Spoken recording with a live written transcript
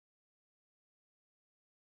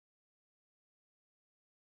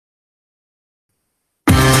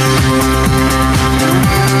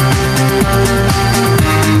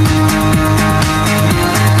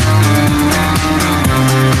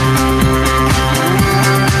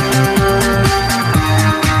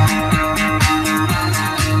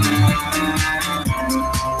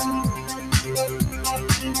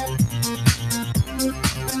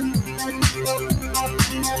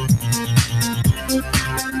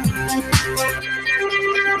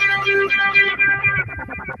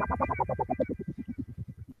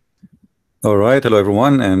All right, hello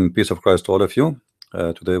everyone, and peace of Christ to all of you.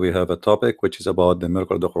 Today we have a topic which is about the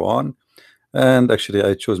miracle of the Quran, and actually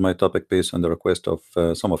I choose my topic based on the request of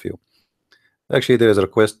some of you. Actually, there is a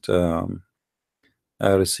request I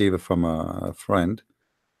received from a friend,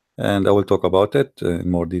 and I will talk about it in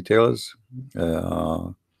more details, uh,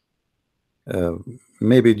 uh,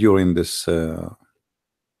 maybe during this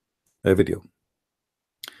video.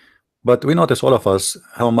 But we notice, all of us,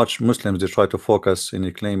 how much Muslims they try to focus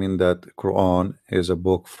in claiming that Quran is a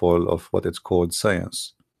book full of what it's called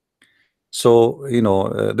science. So,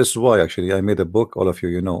 this is why actually I made a book. All of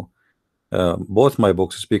you, both my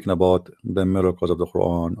books speaking about the miracles of the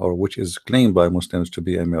Quran, or which is claimed by Muslims to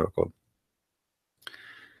be a miracle.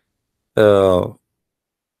 Uh,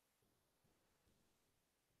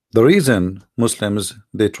 the reason Muslims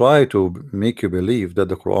they try to make you believe that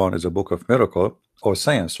the Quran is a book of miracle or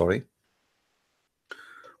science, sorry,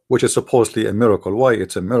 which is supposedly a miracle. Why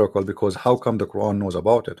it's a miracle? Because how come the Quran knows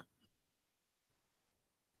about it?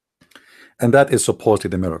 And that is supposedly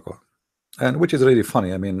the miracle, and which is really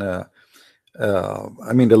funny. I mean, the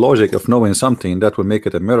logic of knowing something that will make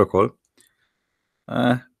it a miracle.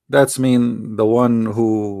 That's mean the one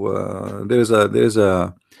who there's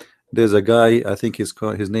a guy, I think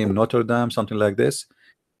his name Notre Dame, something like this.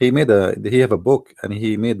 He have a book, and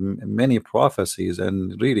he made many prophecies,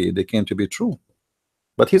 and really they came to be true.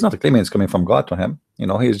 But he's not claiming it's coming from God to him.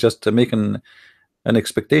 He's just making an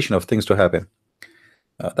expectation of things to happen.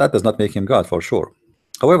 That does not make him God for sure.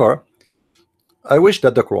 However, I wish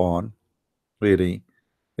that the Quran really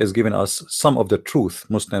is giving us some of the truth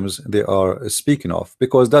Muslims they are speaking of,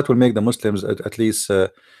 because that will make the Muslims at least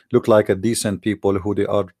look like a decent people who they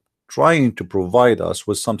are trying to provide us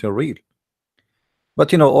with something real.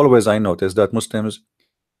 But always I notice that Muslims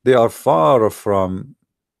they are far from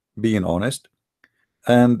being honest,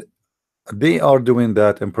 and they are doing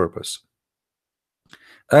that on purpose.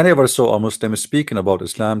 I never saw a Muslim speaking about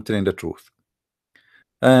Islam telling the truth.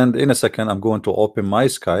 And in a second I'm going to open my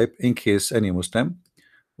Skype in case any Muslim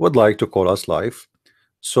would like to call us live,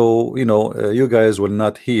 so you guys will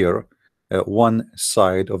not hear one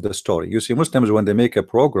side of the story. You see, Muslims when they make a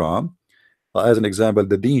program, as an example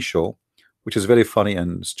the Deen show, which is very funny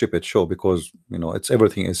and stupid show, because it's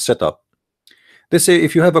everything is set up. They say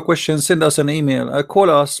if you have a question, send us an email, call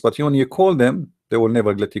us, but when you call them, they will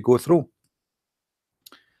never let you go through,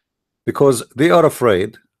 because they are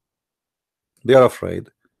afraid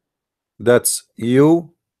that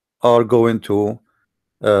you are going to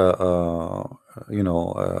uh, uh,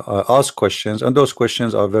 ask questions, and those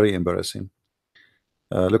questions are very embarrassing.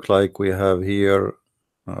 Look like we have here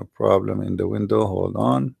a problem in the window. Hold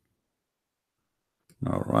on.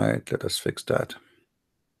 All right, let us fix that.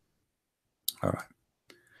 All right.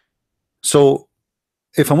 So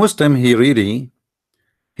if a Muslim he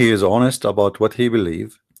is honest about what he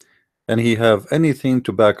believe, and he have anything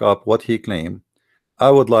to back up what he claim,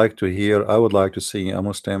 I would like to see a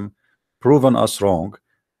Muslim proving us wrong,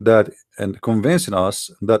 that and convincing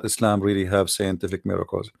us that Islam really have scientific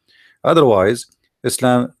miracles. Otherwise,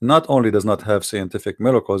 Islam not only does not have scientific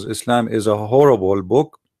miracles, Islam is a horrible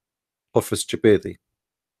book of stupidity.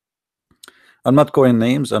 I'm not calling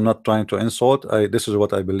names, I'm not trying to insult. This is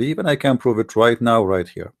what I believe, and I can prove it right now, right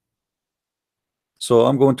here. So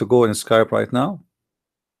I'm going to go in Skype right now,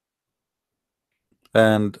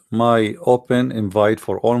 and my open invite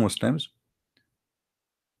for all Muslims.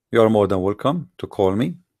 You are more than welcome to call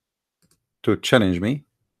me, to challenge me,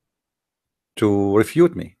 to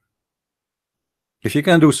refute me. If you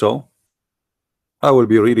can do so, I will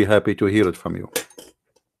be really happy to hear it from you.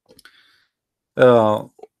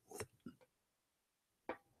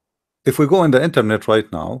 If we go in the internet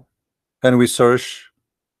right now and we search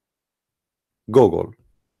Google,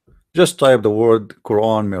 just type the word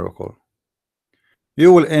Quran miracle,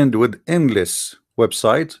 you will end with endless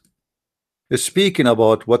websites speaking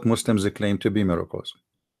about what Muslims claim to be miracles.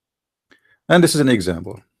 And this is an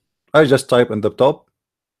example. I just type in the top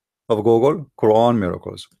of Google Quran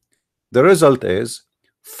miracles. The result is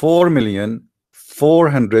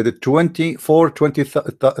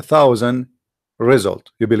 4,420,000 result.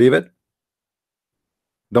 You believe it?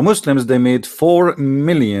 The Muslims they made 4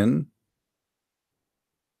 million,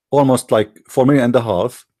 almost like 4 million and a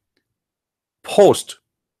half post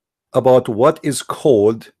about what is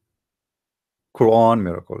called Quran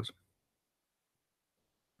miracles.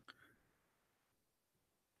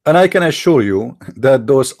 And I can assure you that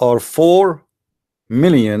those are 4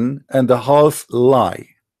 million and a half lie.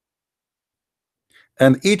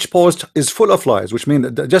 And each post is full of lies, which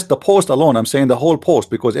means that just the post alone, I'm saying the whole post,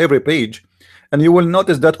 because every page, and you will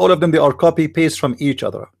notice that all of them they are copy paste from each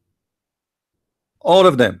other. All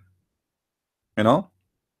of them. you know.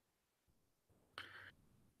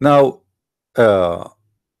 Now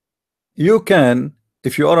you can,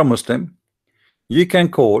 if you are a Muslim, you can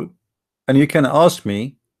call and you can ask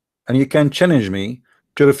me and you can challenge me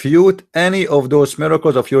to refute any of those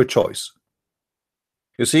miracles of your choice.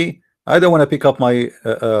 You see, I don't want to pick up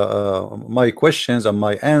my questions and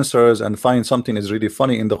my answers and find something is really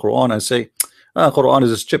funny in the Quran and say, ah, Quran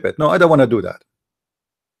is stupid. No, I don't want to do that.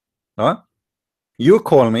 Huh? You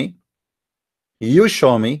call me, you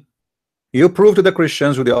show me, you prove to the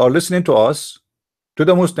Christians who they are listening to us, to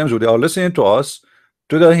the Muslims who they are listening to us,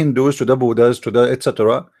 to the Hindus, to the Buddhas, to the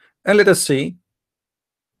etc. And let us see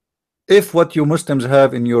if what you Muslims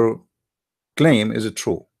have in your claim is it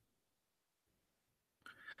true.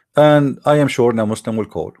 And I am sure no Muslim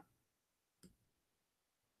will call.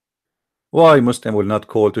 Why Muslim will not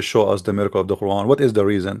call to show us the miracle of the Quran? What is the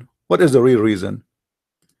reason? What is the real reason?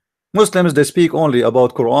 Muslims, they speak only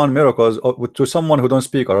about Quran miracles to someone who don't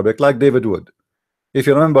speak Arabic, like David Wood. If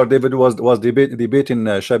you remember, David was debating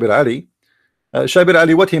Shabir Ali. Shabir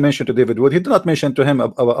Ali, what he mentioned to David Wood, he did not mention to him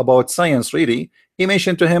about science really. He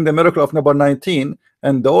mentioned to him the miracle of number 19,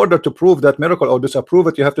 and the order to prove that miracle or disapprove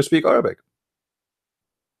it, you have to speak Arabic.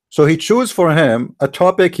 So he chose for him a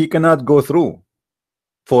topic he cannot go through,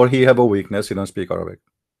 for he have a weakness, he don't speak Arabic.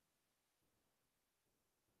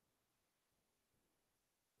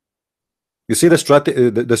 You see the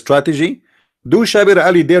strategy? Do Shabir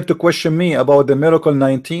Ali dare to question me about the miracle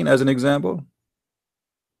 19 as an example?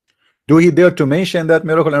 Do he dare to mention that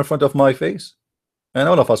miracle in front of my face? And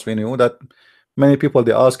all of us, we knew that many people,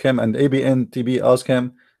 they ask him, and ABN-TB asked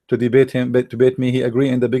him to debate me. He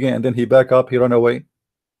agreed in the beginning, and then he back up, he run away.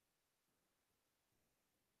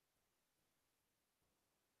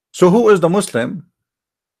 So who is the Muslim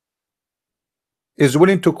is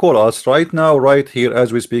willing to call us right now, right here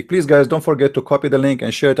as we speak? Please guys, don't forget to copy the link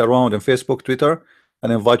and share it around on Facebook, Twitter,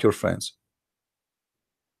 and invite your friends.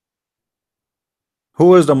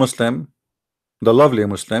 Who is the Muslim, the lovely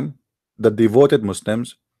Muslim, the devoted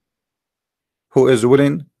Muslims, who is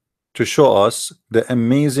willing to show us the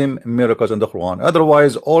amazing miracles in the Quran?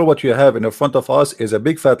 Otherwise, all what you have in front of us is a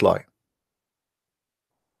big fat lie.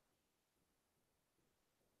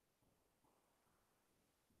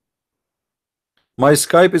 My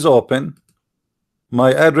Skype is open.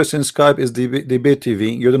 My address in Skype is debate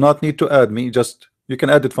TV. You do not need to add me. Just you can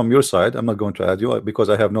add it from your side. I'm not going to add you because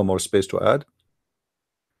I have no more space to add.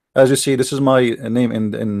 As you see, this is my name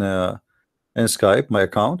in Skype, my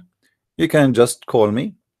account. You can just call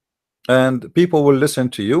me, and people will listen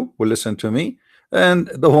to you, will listen to me. And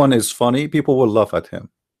the one is funny, people will laugh at him.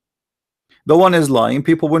 The one is lying,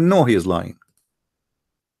 people will know he is lying.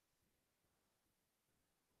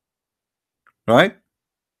 Right?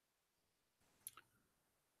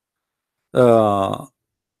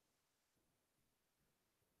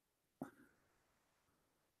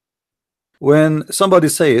 When somebody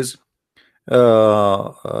says,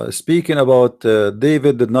 speaking about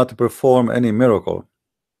David did not perform any miracle,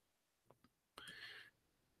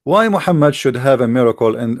 why Muhammad should have a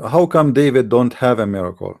miracle, and how come David don't have a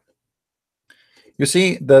miracle? You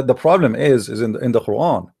see, the problem is in the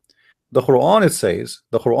Quran. The Quran, it says,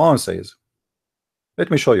 the Quran says, let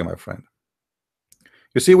me show you, my friend.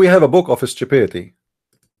 You see, we have a book of stupidity.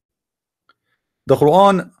 The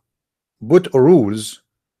Quran put rules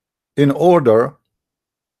in order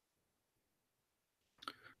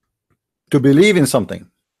to believe in something.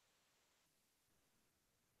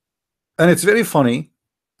 And it's very funny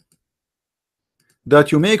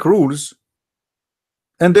that you make rules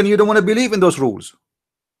and then you don't want to believe in those rules.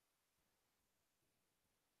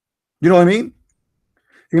 You know what I mean?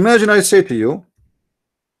 Imagine I say to you,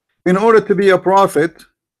 in order to be a prophet,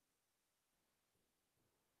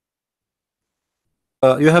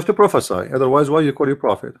 you have to prophesy. Otherwise, why you call you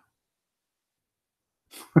prophet?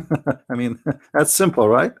 I mean, that's simple,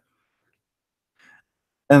 right?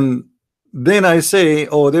 And then I say,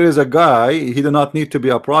 oh, there is a guy, he do not need to be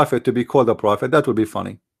a prophet to be called a prophet. That would be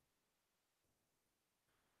funny.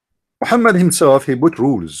 Muhammad himself, he put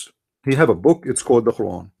rules. He have a book, it's called the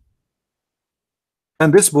Quran.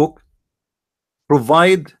 And this book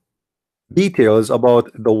provide details about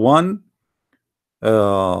the one,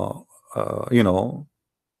 you know,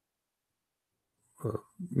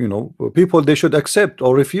 people they should accept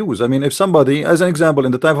or refuse. I mean, if somebody, as an example,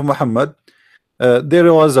 in the time of Muhammad,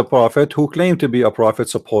 there was a prophet who claimed to be a prophet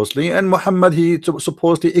supposedly, and Muhammad, he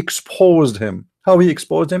supposedly exposed him. How he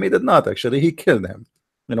exposed him? He did not actually. He killed him.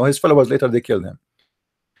 You know, his followers later they killed him.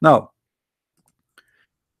 Now,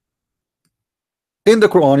 in the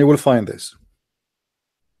Quran, you will find this.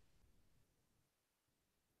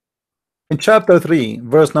 In chapter 3,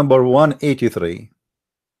 verse number 183.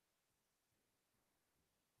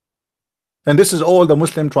 And this is all the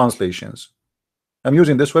Muslim translations. I'm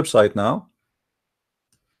using this website now.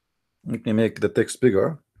 Let me make the text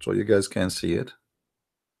bigger so you guys can see it.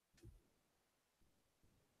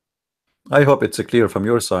 I hope it's clear from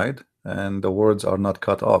your side and the words are not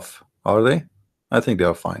cut off. Are they? I think they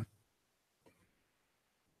are fine.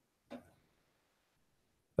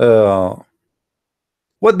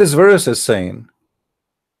 What this verse is saying,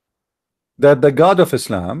 that the God of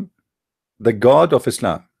Islam,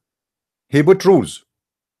 he put rules.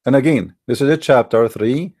 And again, this is a chapter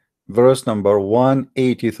 3, verse number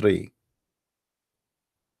 183.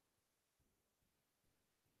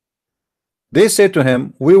 They said to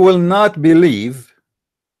him, we will not believe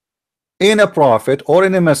in a prophet or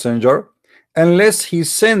in a messenger unless he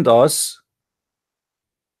send us,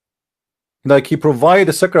 like he provide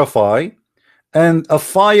a sacrifice and a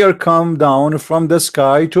fire come down from the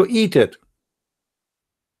sky to eat it.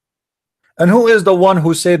 And who is the one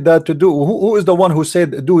who said that to do? Who is the one who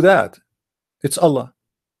said do that? It's Allah.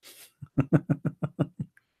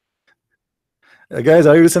 Guys,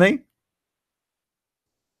 are you listening?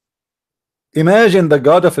 Imagine the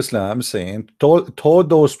God of Islam saying, told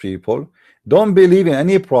those people, don't believe in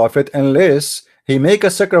any prophet unless he make a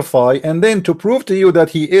sacrifice, and then to prove to you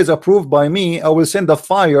that he is approved by me, I will send a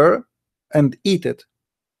fire and eat it.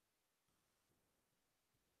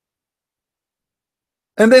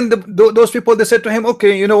 And then those people, they said to him,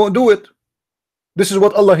 okay, you know, do it. This is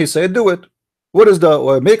what Allah he said, do it. What is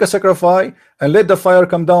the make a sacrifice and let the fire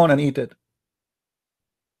come down and eat it.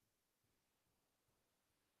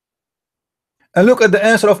 And look at the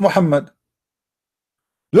answer of Muhammad.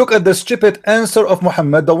 Look at the stupid answer of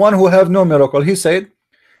Muhammad, the one who have no miracle. He said,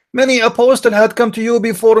 many apostles had come to you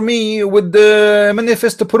before me with the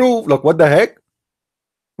manifest proof. Look, what the heck?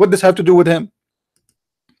 What does have to do with him?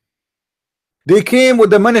 They came with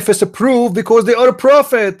the manifest proof because they are a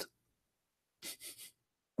prophet.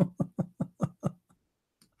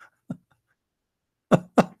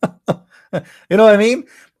 You know what I mean?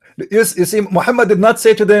 You see, Muhammad did not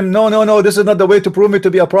say to them, no, this is not the way to prove me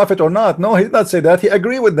to be a prophet or not. No, he did not say that. He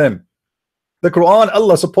agreed with them. The Quran,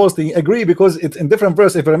 Allah supposedly agree because it's in different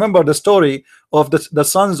verse. If you remember the story of the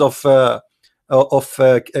sons of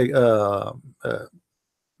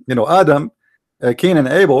Adam, Cain and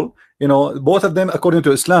Abel, both of them, according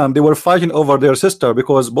to Islam, they were fighting over their sister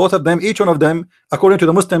because both of them, each one of them, according to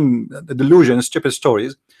the Muslim delusions, stupid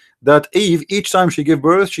stories, that Eve, each time she gave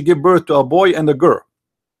birth to a boy and a girl.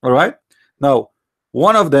 All right. Now,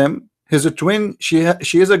 one of them is a twin. She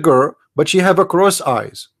is a girl, but she have a cross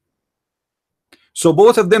eyes. So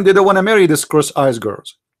both of them, they don't want to marry this cross eyes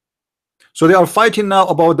girls. So they are fighting now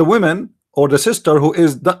about the women or the sister who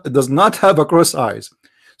does not have a cross eyes.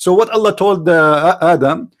 So what Allah told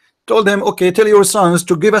Adam, told him, okay, tell your sons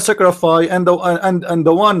to give a sacrifice, and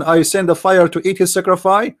the one I send the fire to eat his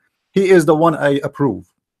sacrifice, he is the one I approve.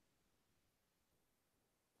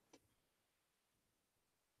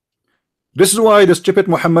 This is why the stupid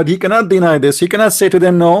Muhammad, he cannot deny this. He cannot say to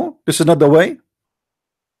them, no, this is not the way.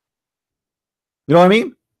 You know what I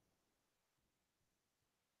mean?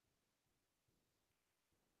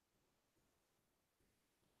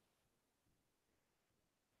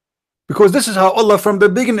 Because this is how Allah from the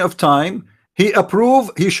beginning of time, he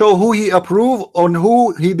approve, he show who he approve on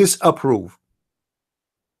who he disapprove.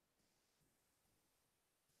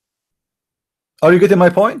 Are you getting my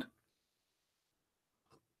point?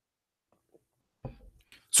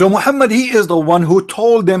 So Muhammad, he is the one who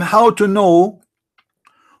told them how to know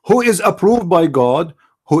who is approved by God,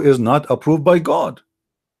 who is not approved by God.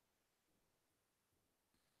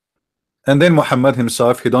 And then Muhammad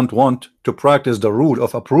himself, he don't want to practice the rule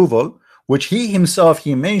of approval, which he himself,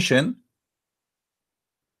 he mentioned.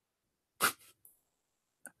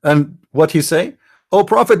 And what he say? Oh,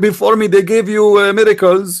 prophet before me, they gave you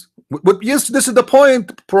miracles. But yes, this is the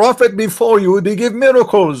point. Prophet before you, they give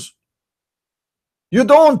miracles. You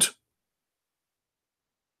don't.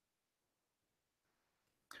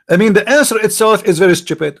 I mean, the answer itself is very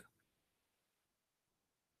stupid.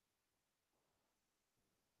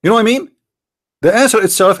 You know what I mean? The answer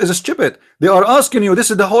itself is stupid. They are asking you, this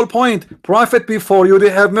is the whole point. Prophet before you, they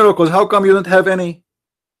have miracles. How come you don't have any?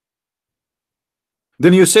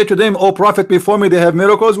 Then you say to them, oh, prophet before me, they have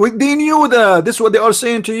miracles. They knew that. This is what they are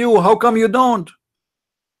saying to you. How come you don't?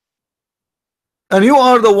 And you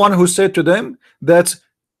are the one who said to them that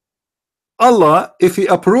Allah, if he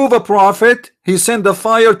approve a prophet, he send the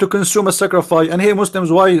fire to consume a sacrifice. And hey,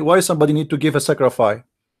 Muslims, why somebody need to give a sacrifice?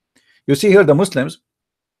 You see here, the Muslims,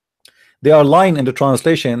 they are lying in the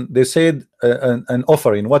translation. They said an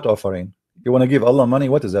offering. What offering? You want to give Allah money?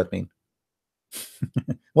 What does that mean?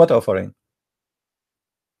 What offering?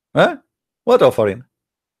 Huh? What offering?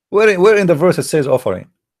 Where in the verse it says offering?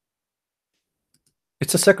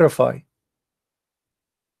 It's a sacrifice.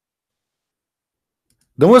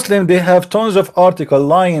 The Muslim, they have tons of article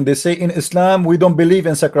lying. They say in Islam we don't believe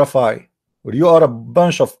in sacrifice. Well, you are a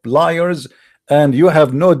bunch of liars and you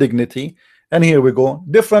have no dignity. And here we go.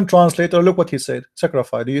 Different translator. Look what he said.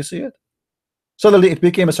 Sacrifice. Do you see it? Suddenly it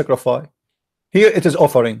became a sacrifice. Here it is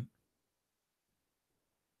offering.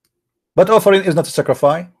 But offering is not a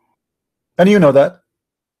sacrifice. And you know that.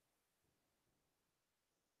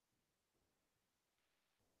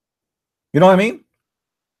 You know what I mean?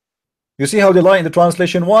 You see how they lie in the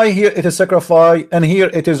translation? Why here it is sacrifice and here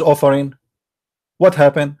it is offering? What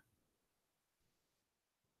happened?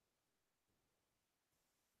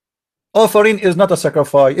 Offering is not a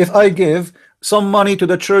sacrifice. If I give some money to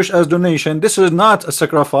the church as donation, this is not a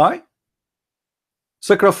sacrifice.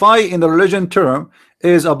 Sacrifice in the religion term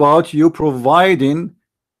is about you providing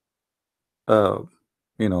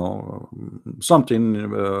you know,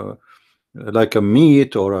 something like a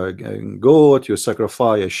meat or a goat. You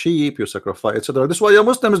sacrifice a sheep, you sacrifice, etc. This is why the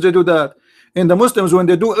Muslims, they do that. In the Muslims, when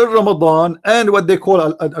they do in Ramadan and what they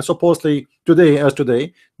call supposedly today, as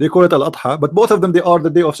today they call it al-adha, but both of them, they are the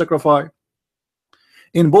day of sacrifice.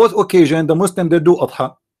 In both occasions, the Muslim, they do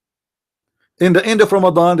adha. In the end of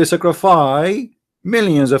Ramadan, they sacrifice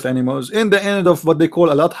millions of animals. In the end of what they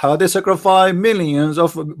call al-adha, they sacrifice millions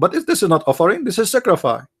of, but this is not offering, this is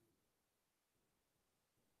sacrifice.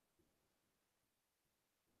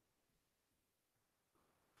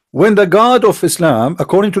 When the God of Islam,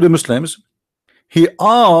 according to the Muslims, he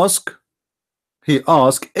asked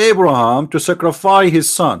Abraham to sacrifice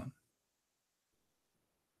his son,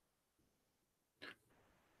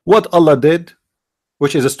 what Allah did,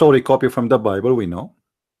 which is a story copy from the Bible, we know.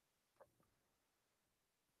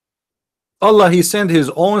 Allah, he sent his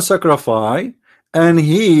own sacrifice, and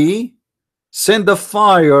he sent the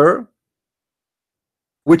fire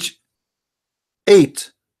which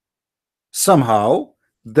ate somehow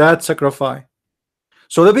that sacrifice.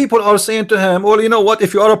 So the people are saying to him, well, you know what,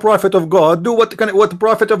 if you are a prophet of God, do what the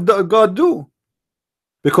prophet of God do,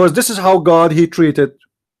 because this is how God, he treated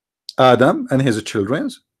Adam and his children.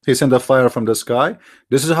 He sent a fire from the sky.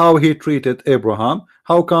 This is how he treated Abraham.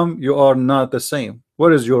 How come you are not the same?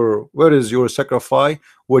 Where is your sacrifice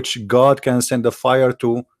which God can send the fire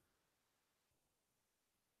to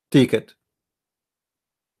take it?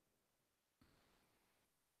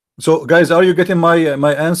 So guys, are you getting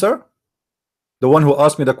my answer? The one who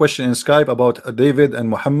asked me the question in Skype about David and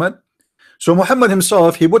Muhammad. So Muhammad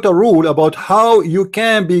himself, he put a rule about how you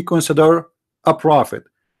can be considered a prophet.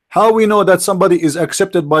 How we know that somebody is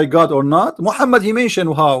accepted by God or not? Muhammad, he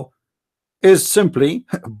mentioned how is simply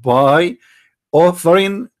by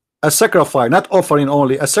offering a sacrifice, not offering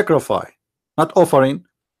only a sacrifice, not offering.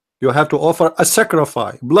 You have to offer a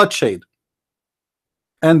sacrifice, bloodshed,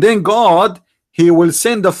 and then God, he will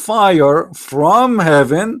send a fire from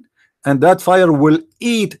heaven, and that fire will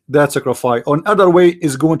eat that sacrifice. On other way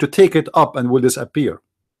is going to take it up and will disappear.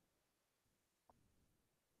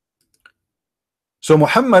 So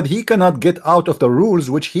Muhammad, he cannot get out of the rules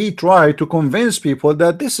which he tried to convince people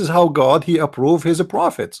that this is how God, he approved his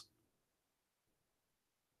prophets.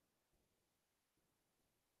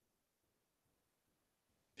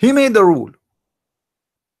 He made the rule,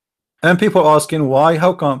 and people asking why,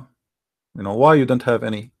 how come, you know, why you don't have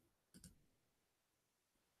any.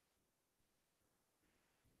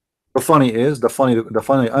 The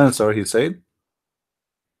funny answer, he said,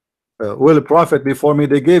 well, the prophet before me,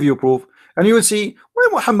 they gave you proof. And you will see why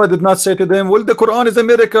Muhammad did not say to them, well, the Quran is a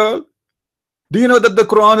miracle. Do you know that the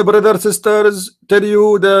Quran, brothers, sisters, tell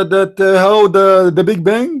you that how the Big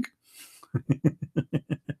Bang?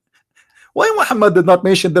 Why Muhammad did not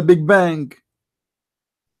mention the Big Bang?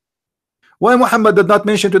 Why Muhammad did not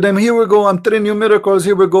mention to them, here we go, I'm telling you miracles,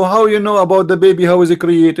 here we go, how you know about the baby, how is it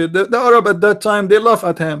created? The Arab at that time, they laugh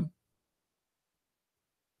at him.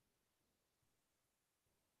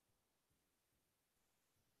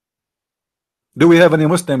 Do we have any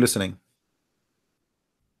Muslim listening?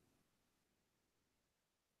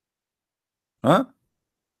 Huh?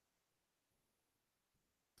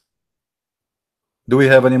 Do we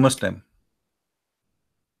have any Muslim?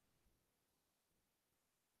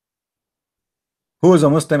 Who is a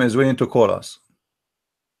Muslim is willing to call us?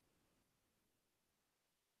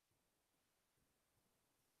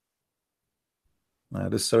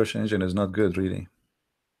 This search engine is not good, really.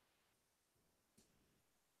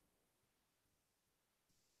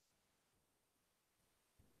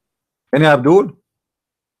 Any Abdul?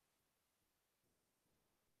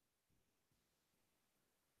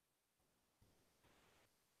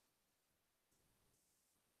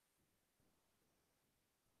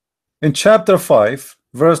 In chapter 5,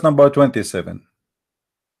 verse number 27,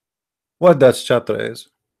 what that chapter is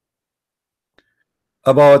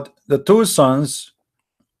about the two sons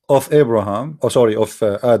of Abraham, or sorry, of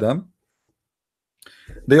Adam.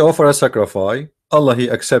 They offer a sacrifice. Allah, he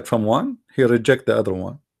accept from one, he reject the other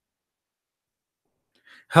one.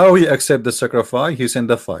 How he accept the sacrifice? He send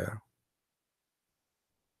the fire.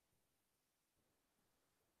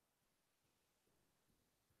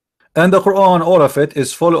 And the Quran, all of it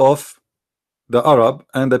is full of the Arab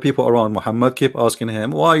and the people around Muhammad keep asking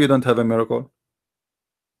him, why you don't have a miracle?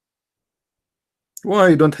 Why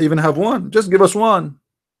you don't even have one? Just give us one.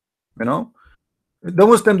 You know, the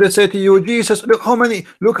Muslim, they say to you, Jesus, look how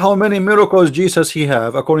many miracles Jesus he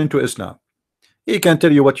have according to Islam. He can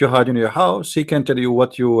tell you what you had in your house. He can tell you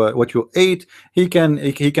what you ate. He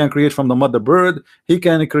can create from the mother bird. He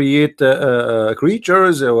can create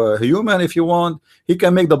creatures, human if you want. He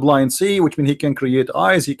can make the blind see, which means he can create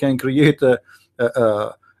eyes. He can create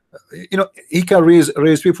uh, he can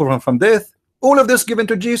raise people from death. All of this given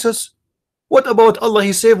to Jesus. What about Allah?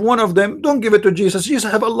 He saved one of them. Don't give it to Jesus.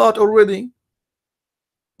 Jesus have a lot already.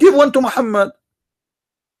 Give one to Muhammad.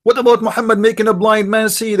 What about Muhammad making a blind man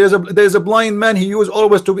see? There's a blind man he used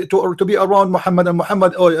always to be around Muhammad, and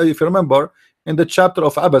Muhammad, oh, if you remember in the chapter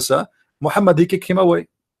of Abasa, Muhammad, he kicked him away.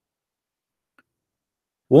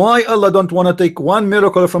 Why Allah don't want to take one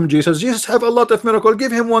miracle from Jesus? Jesus have a lot of miracle.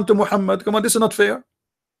 Give him one to Muhammad. Come on, this is not fair.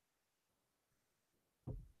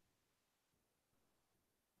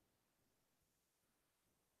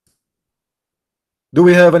 Do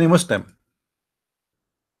we have any Muslim?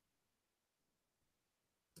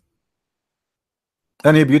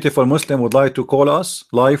 Any beautiful Muslim would like to call us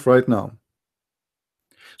live right now?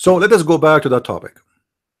 So let us go back to that topic.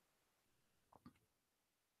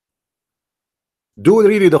 Do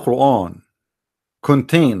really the Quran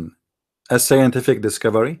contain a scientific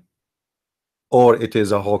discovery, or it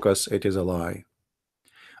is a hoax, it is a lie?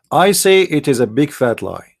 I say it is a big fat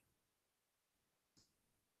lie.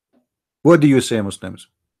 What do you say, Muslims?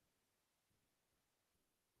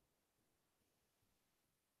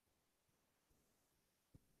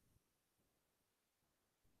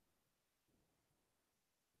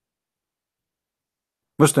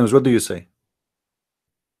 Muslims, what do you say?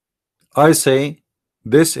 I say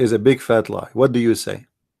this is a big fat lie. What do you say?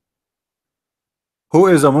 Who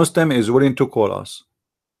is a Muslim is willing to call us?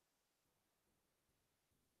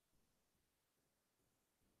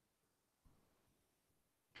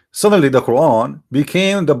 Suddenly the Quran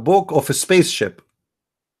became the book of a spaceship,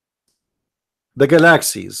 the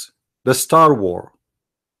galaxies, the Star War,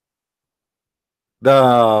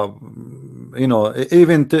 the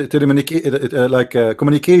even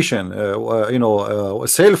communication, a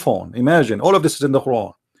cell phone. Imagine all of this is in the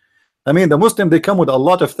Quran. I mean, the Muslim, they come with a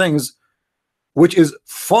lot of things which is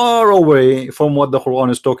far away from what the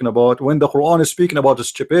Quran is talking about. When the Quran is speaking about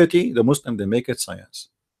stupidity, the Muslim, they make it science.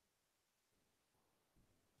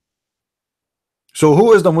 So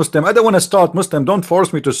who is the Muslim? I don't want to start. Muslim, don't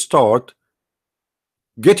force me to start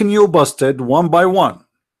getting you busted one by one.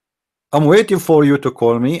 I'm waiting for you to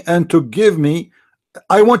call me and to give me,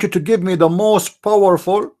 I want you to give me the most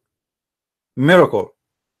powerful miracle.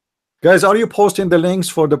 Guys, are you posting the links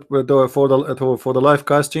for the live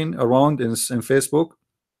casting around in Facebook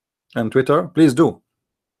and Twitter? Please do.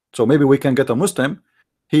 So maybe we can get a Muslim.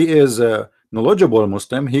 He is a knowledgeable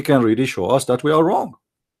Muslim. He can really show us that we are wrong.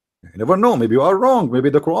 You never know. Maybe you are wrong. Maybe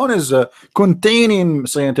the Quran is containing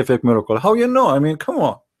scientific miracle. How you know? I mean, come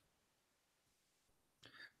on.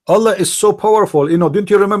 Allah is so powerful. Didn't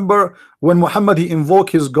you remember when Muhammad he invoked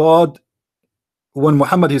his God? When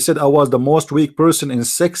Muhammad he said, I was the most weak person in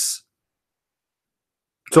sex.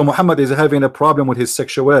 So Muhammad is having a problem with his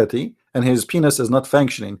sexuality and his penis is not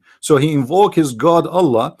functioning. So he invoked his God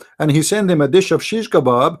Allah and he sent him a dish of shish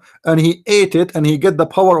kebab and he ate it and he get the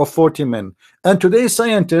power of 40 men. And today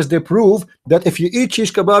scientists, they prove that if you eat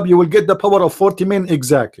shish kebab, you will get the power of 40 men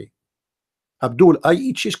exactly. Abdul, I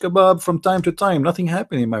eat shish kebab from time to time. Nothing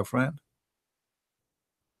happening, my friend.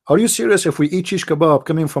 Are you serious? If we eat shish kebab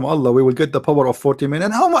coming from Allah, we will get the power of 40 men.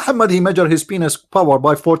 And how Muhammad he measured his penis power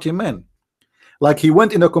by 40 men? Like he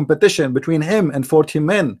went in a competition between him and 40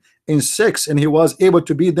 men in sex and he was able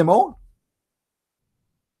to beat them all?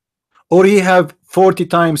 Or he have 40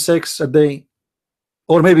 times sex a day,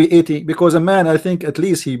 or maybe 80, because a man, I think at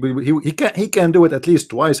least he can do it at least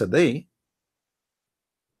twice a day.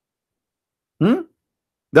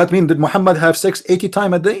 That means that Muhammad have sex 80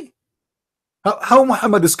 times a day? How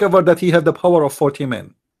Muhammad discovered that he had the power of 40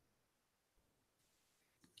 men?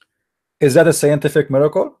 Is that a scientific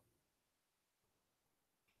miracle?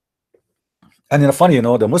 And funny,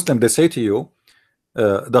 the Muslim, they say to you,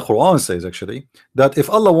 The Quran says actually that if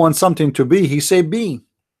Allah wants something to be, he say be.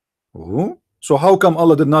 Ooh. So how come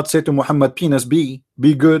Allah did not say to Muhammad penis be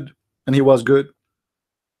good, and he was good?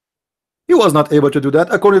 He was not able to do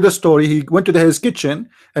that. According to the story, he went to his kitchen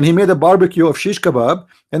and he made a barbecue of shish kebab,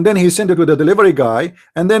 and then he sent it to the delivery guy,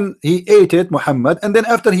 and then he ate it, Muhammad, and then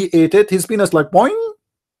after he ate it, his penis like boing.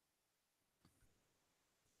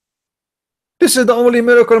 This is the only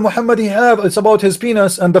miracle Muhammad he have. It's about his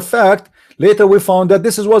penis, and the fact later we found that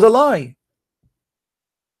this was a lie.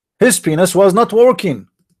 His penis was not working.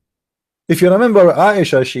 If you remember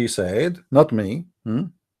Aisha, she said, not me,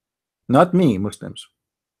 not me, Muslims.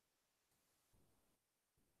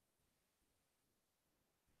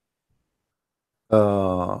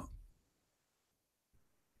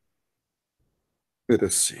 Let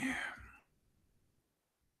us see.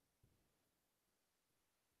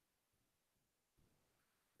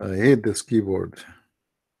 I hate this keyboard.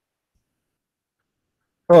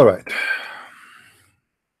 All right.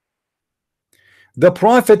 The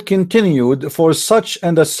prophet continued for such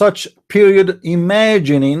and a such period,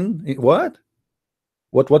 imagining what?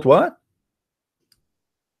 What?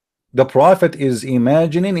 The prophet is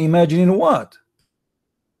imagining what?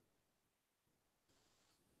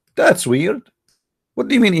 That's weird. What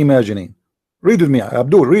do you mean imagining? Read with me,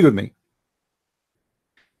 Abdul, read with me.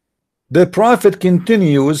 The prophet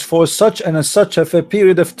continues for such and such of a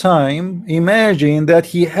period of time, imagining that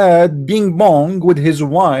he had bing bong with his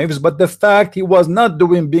wives, but the fact he was not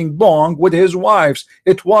doing bing bong with his wives,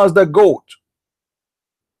 it was the goat.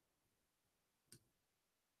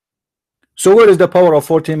 So where is the power of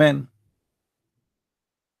 40 men?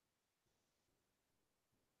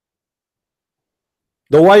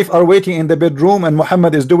 The wife are waiting in the bedroom and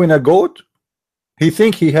Muhammad is doing a goat. He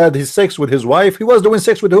think he had his sex with his wife. He was doing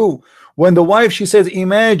sex with who? When the wife, she says,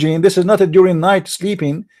 imagine, this is not during night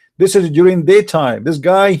sleeping, this is during daytime. This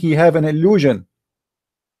guy, he have an illusion.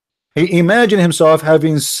 He imagined himself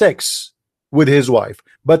having sex with his wife,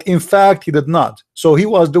 but in fact he did not. So he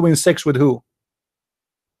was doing sex with who?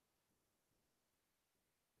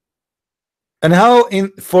 And how,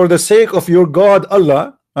 in for the sake of your God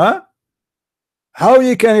Allah, how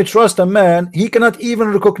you can trust a man? He cannot even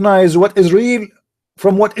recognize what is real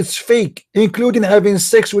from what is fake, including having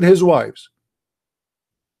sex with his wives.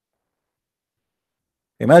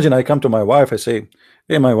 Imagine I come to my wife, I say,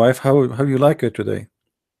 hey my wife, how you like it today?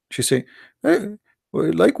 She say, hey,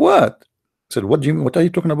 like what? I said, what do you mean? What are you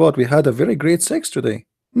talking about? We had a very great sex today.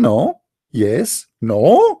 No. Yes.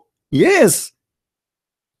 No. Yes.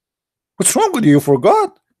 What's wrong with you? You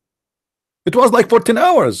forgot? It was like 14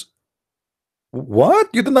 hours. What?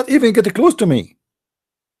 You did not even get close to me.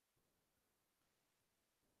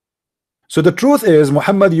 So the truth is,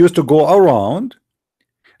 Muhammad used to go around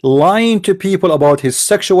lying to people about his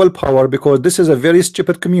sexual power, because this is a very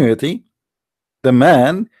stupid community. The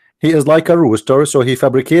man, he is like a rooster, so he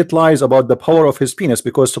fabricates lies about the power of his penis,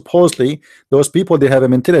 because supposedly those people, they have a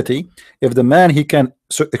mentality, if the man, he can,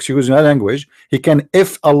 so excuse my language, he can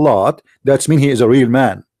if a lot, that's mean he is a real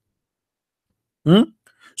man.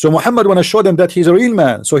 So Muhammad want to show them that he's a real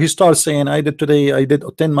man. So he starts saying, I did today, I did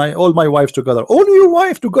all my wives together. All your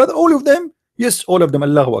wives together, all of them? Yes, all of them.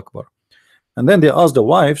 Allahu Akbar. And then they ask the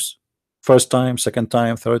wives, first time, second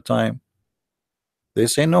time, third time. They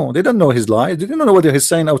say no. They don't know his lies. They don't know what he's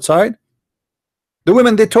saying outside. The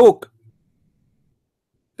women, they talk.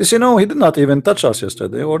 They say no, he did not even touch us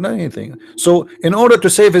yesterday or anything. So in order to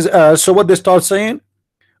save his ass, so what they start saying?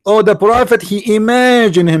 Oh, the prophet, he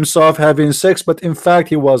imagined himself having sex, but in fact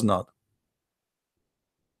he was not.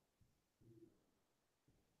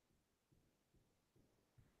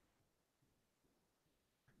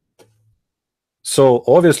 So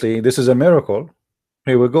obviously this is a miracle.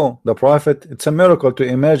 Here we go. The prophet, it's a miracle to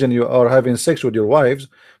imagine you are having sex with your wives,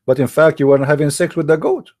 but in fact you were having sex with the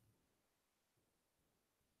goat.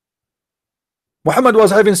 Muhammad was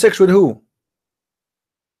having sex with who?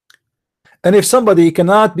 And if somebody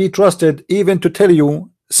cannot be trusted even to tell you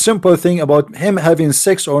simple thing about him having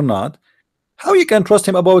sex or not, how you can trust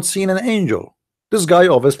him about seeing an angel? This guy,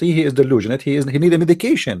 obviously he is delusional. He need a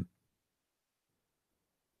medication.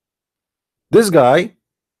 This guy,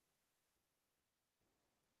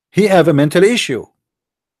 he have a mental issue.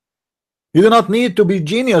 You do not need to be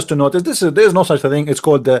genius to notice this. There's no such a thing. It's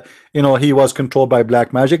called the, he was controlled by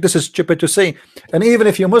black magic. This is stupid to say. And even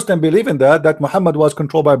if you Muslim believe in that Muhammad was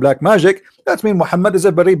controlled by black magic, that means Muhammad is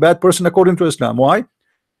a very bad person according to Islam. Why?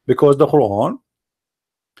 Because the Quran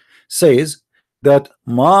says that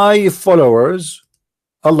my followers,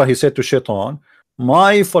 Allah, he said to Shaitan,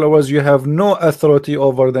 my followers, you have no authority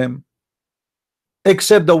over them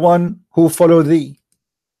except the one who follow thee.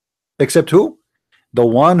 Except who? the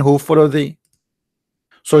one who follow thee.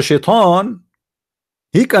 So Shaitan,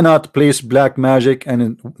 he cannot place black magic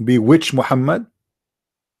and bewitch Muhammad.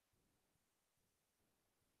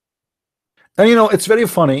 And you know, it's very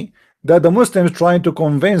funny that the Muslims trying to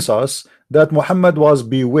convince us that Muhammad was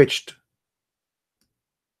bewitched.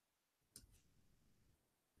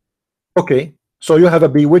 Okay, so you have a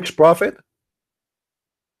bewitched prophet?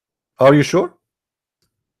 Are you sure?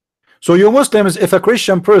 So you Muslims, if a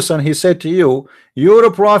Christian person he said to you,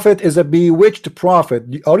 your prophet is a bewitched prophet,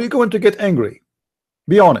 are you going to get angry?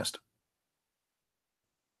 Be honest.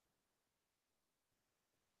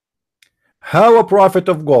 How a prophet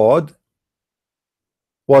of God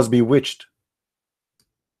was bewitched?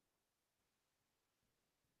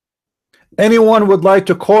 Anyone would like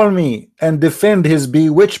to call me and defend his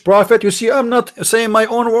bewitched prophet? You see, I'm not saying my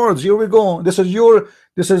own words. Here we go. This is your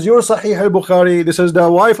Sahih al-Bukhari. This is the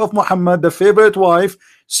wife of Muhammad, the favorite wife,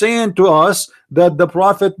 saying to us that the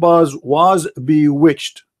prophet was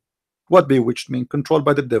bewitched. What bewitched mean? Controlled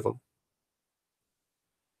by the devil.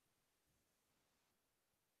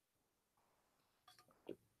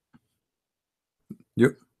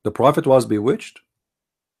 The prophet was bewitched.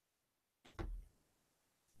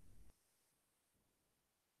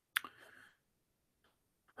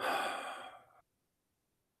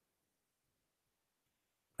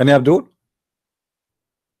 And Abdul,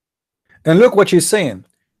 and look what she's saying.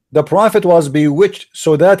 The prophet was bewitched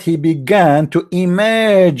so that he began to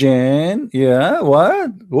imagine. Yeah,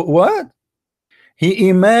 what? He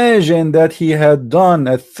imagined that he had done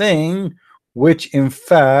a thing which in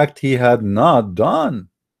fact he had not done.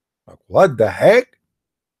 What the heck?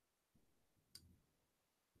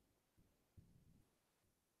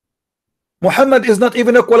 Muhammad is not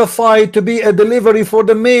even qualified to be a delivery for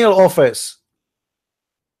the mail office,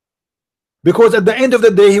 because at the end of the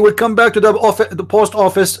day he will come back to the office, the post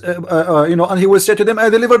office, you know, and he will say to them, I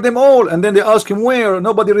delivered them all. And then they ask him where.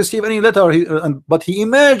 Nobody received any letter. But he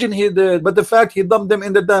imagined he did, but the fact he dumped them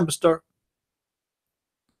in the dumpster.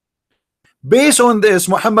 Based on this,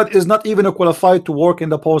 Muhammad is not even qualified to work in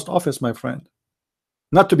the post office, my friend,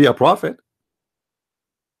 not to be a prophet.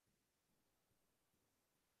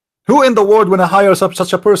 Who in the world when I hire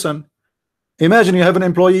such a person? Imagine you have an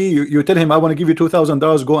employee, you tell him I want to give you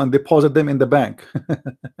 $2,000, go and deposit them in the bank.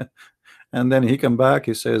 And then he come back,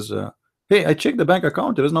 he says, hey, I checked the bank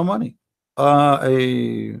account, there is no money.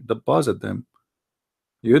 I deposit them.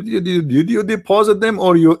 Did you deposit them,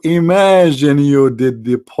 or you imagine you did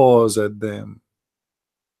deposit them?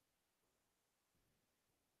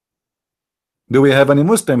 Do we have any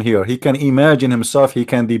Muslim here? He can imagine himself, he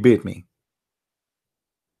can debate me.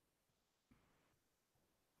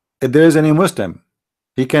 If there is any Muslim,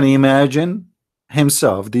 he can imagine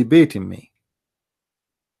himself debating me.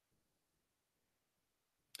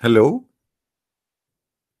 Hello?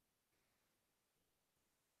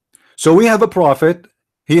 So we have a prophet.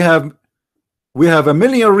 We have a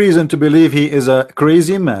million reasons to believe he is a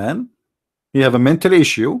crazy man. He have a mental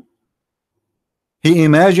issue. He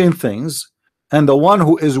imagined things, and the one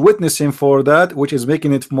who is witnessing for that, which is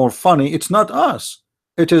making it more funny, it's not us.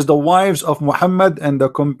 It is the wives of Muhammad and the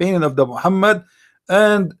companion of the Muhammad,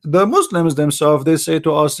 and the Muslims themselves. They say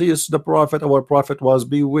to us, yes, the prophet, our prophet was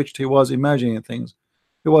bewitched. He was imagining things.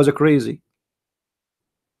 He was a crazy.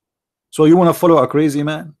 So you want to follow a crazy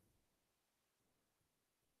man?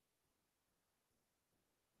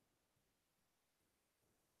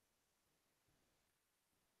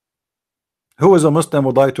 Who is a Muslim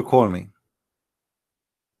would like to call me?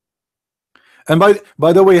 And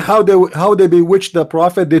by the way, how they bewitched the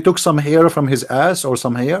prophet? They took some hair from his ass or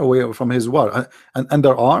some hair away from his what? And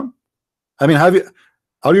underarm? I mean,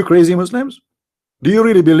 are you crazy Muslims? Do you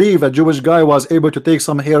really believe a Jewish guy was able to take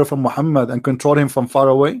some hair from Muhammad and control him from far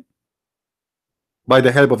away by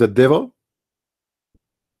the help of the devil?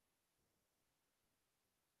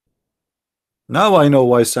 Now I know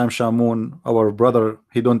why Sam Shamoon, our brother,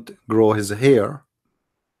 he don't grow his hair.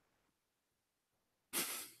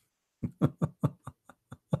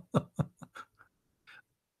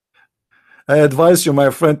 I advise you, my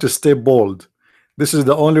friend, to stay bold. This is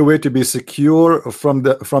the only way to be secure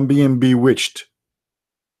from being bewitched.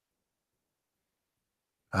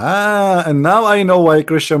 And now I know why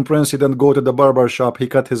Christian Prince, he didn't go to the barber shop. He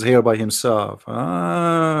cut his hair by himself.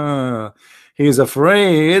 He's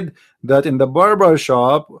afraid that in the barber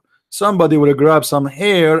shop somebody will grab some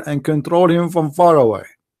hair and control him from far away.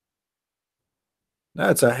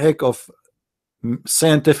 That's a heck of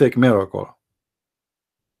scientific miracle.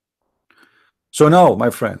 So now, my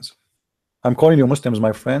friends, I'm calling you Muslims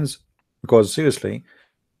my friends, because seriously,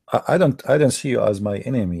 I don't see you as my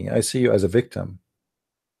enemy. I see you as a victim.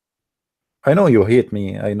 I know you hate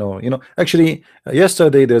me. I know. Actually,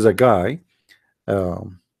 yesterday there's a guy.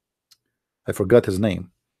 Um, I forgot his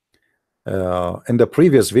name. In the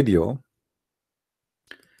previous video,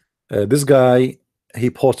 this guy, he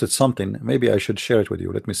posted something. Maybe I should share it with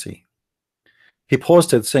you. Let me see. He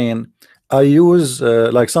posted saying, I use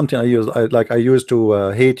like something I used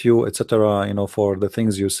to hate you, etc. For the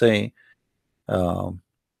things you say. Um,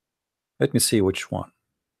 let me see which one,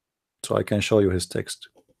 so I can show you his text.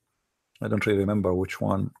 I don't really remember which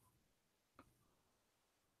one.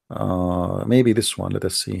 Maybe this one. Let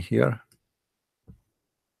us see here.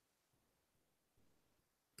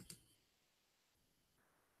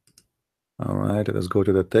 All right, let us go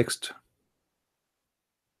to the text.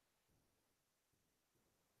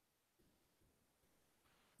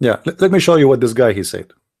 Yeah, let me show you what this guy he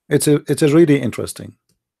said. It's a really interesting.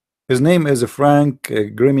 His name is Frank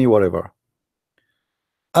Grimmy whatever.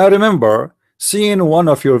 I remember seeing one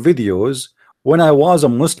of your videos when I was a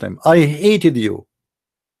Muslim. I hated you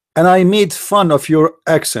and I made fun of your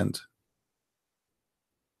accent.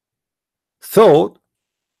 Thought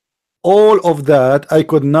all of that I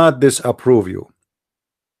could not disapprove you.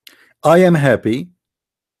 I am happy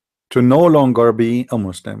to no longer be a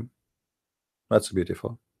Muslim. That's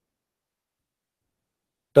beautiful.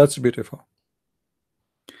 That's beautiful.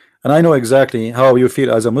 And I know exactly how you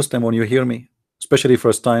feel as a Muslim when you hear me, especially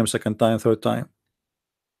first time, second time, third time.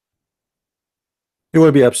 You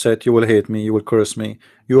will be upset, you will hate me, you will curse me,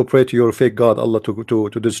 you will pray to your fake God Allah to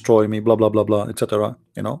destroy me, blah blah blah blah, etc.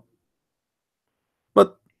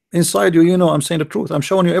 But inside you, I'm saying the truth. I'm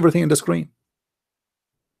showing you everything in the screen.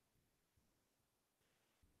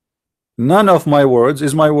 None of my words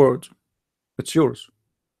is my words. It's yours.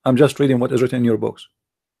 I'm just reading what is written in your books.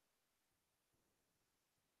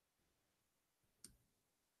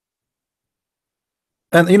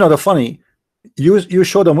 And the funny, you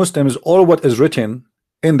show the Muslims all what is written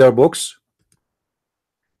in their books,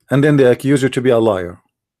 and then they accuse you to be a liar.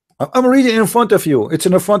 I'm reading in front of you. It's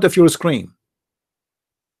in the front of your screen.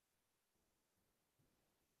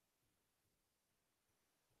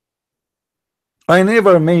 I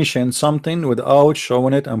never mentioned something without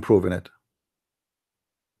showing it and proving it.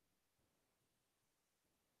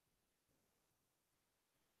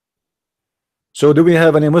 So do we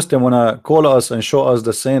have any Muslim wanna call us and show us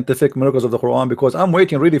the scientific miracles of the Quran? Because I'm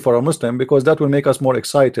waiting really for a Muslim, because that will make us more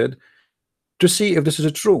excited to see if this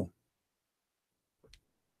is true.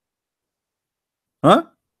 Huh?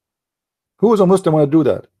 Who is a Muslim wanna do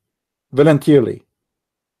that voluntarily?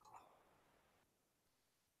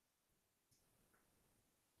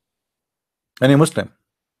 Any Muslim?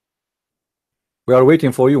 We are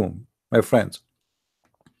waiting for you, my friends.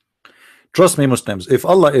 Trust me, Muslims, if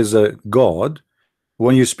Allah is a God,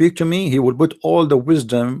 when you speak to me, He will put all the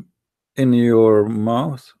wisdom in your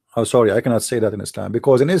mouth. Oh, sorry, I cannot say that in Islam,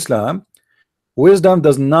 because in Islam, wisdom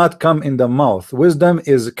does not come in the mouth. Wisdom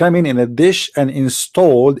is coming in a dish and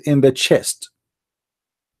installed in the chest.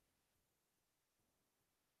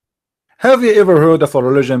 Have you ever heard of a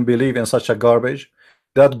religion believe in such a garbage?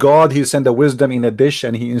 That God, He sent the wisdom in a dish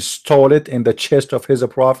and He installed it in the chest of His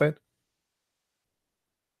prophet?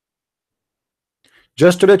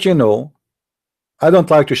 Just to let you know, I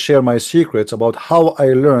don't like to share my secrets about how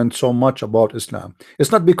I learned so much about Islam.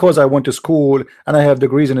 It's not because I went to school and I have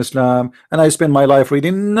degrees in Islam and I spend my life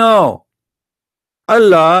reading. No.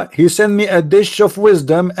 Allah, He sent me a dish of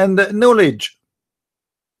wisdom and knowledge.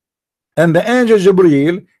 And the angel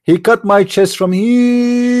Jibreel, he cut my chest from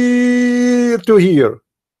here to here,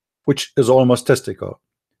 which is almost testicle.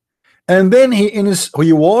 And then he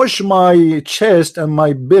washed my chest and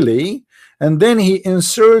my belly, and then he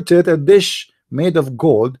inserted a dish made of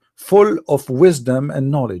gold full of wisdom and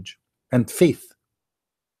knowledge and faith.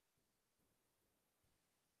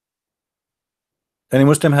 Any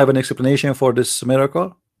Muslim have an explanation for this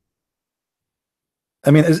miracle? I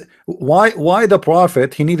mean, why the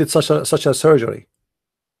prophet he needed such a surgery?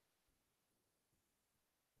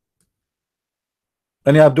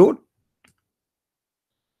 Any Abdul?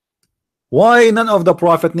 Why none of the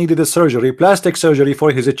prophet needed a surgery, plastic surgery for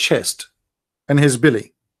his chest and his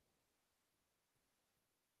belly?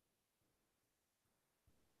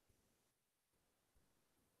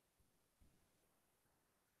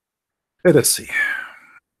 Let us see.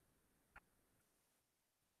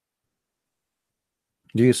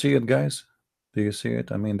 Do you see it, guys? Do you see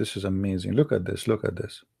it? I mean, this is amazing. Look at this. Look at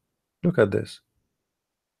this. Look at this.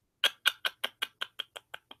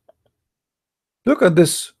 Look at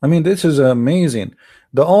this. I mean, this is amazing.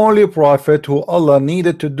 The only prophet who Allah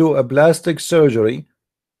needed to do a plastic surgery,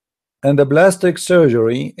 and the plastic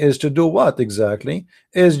surgery is to do what exactly?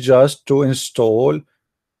 Is just to install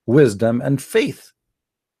wisdom, and faith.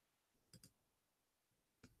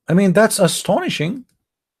 I mean, that's astonishing.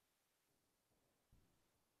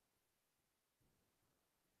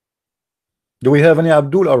 Do we have any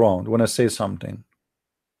Abdul around when I say something?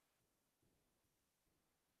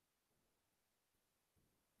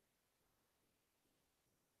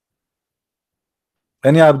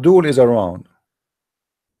 Any Abdul is around?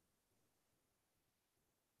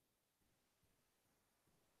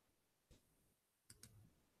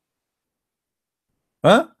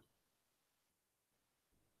 Huh?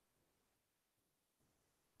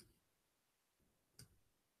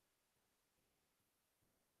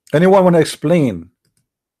 Anyone want to explain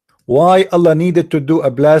why Allah needed to do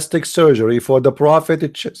a plastic surgery for the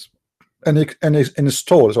prophet chest and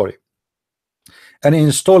install, sorry, and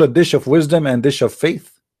install a dish of wisdom and dish of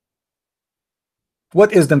faith?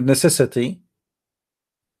 What is the necessity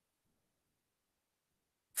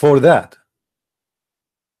for that?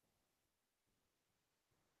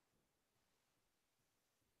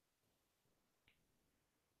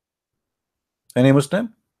 Any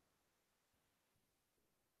Muslim?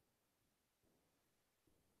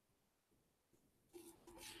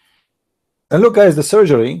 And look, guys, the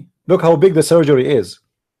surgery, look how big the surgery is.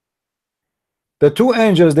 The two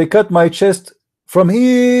angels, they cut my chest from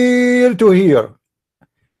here to here.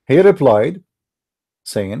 He replied,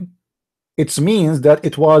 saying, it means that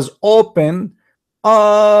it was open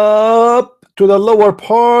up to the lower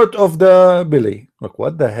part of the belly. Look,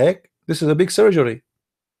 what the heck? This is a big surgery.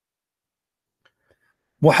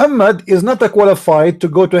 Muhammad is not qualified to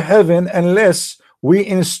go to heaven unless we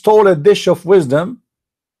install a dish of wisdom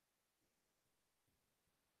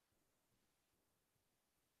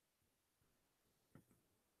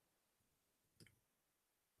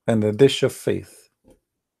and a dish of faith.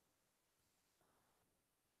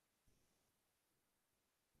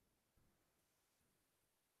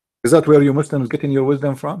 Is that where you Muslims getting your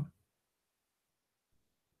wisdom from?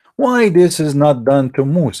 Why this is not done to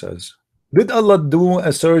Moses? Did Allah do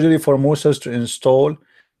a surgery for Moses to install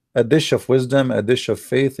a dish of wisdom, a dish of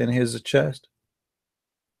faith in his chest?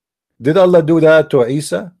 Did Allah do that to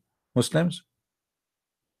Isa? Muslims?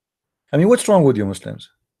 I mean, what's wrong with you Muslims?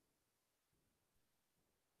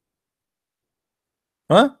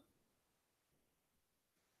 Huh?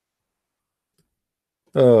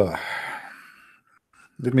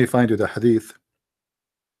 Let me find you the hadith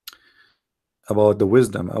about the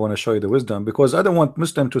wisdom. I want to show you the wisdom because I don't want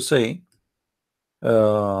Muslim to say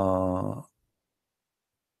I'm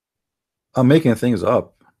making things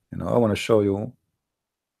up. You know, I want to show you.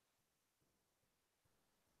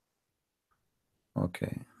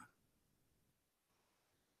 Okay.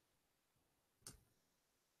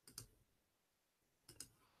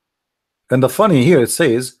 And the funny here, it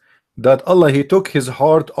says that Allah, he took his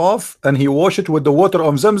heart off and he washed it with the water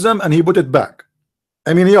of Zamzam and he put it back.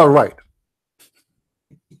 I mean, you are right.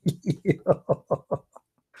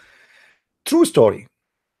 True story.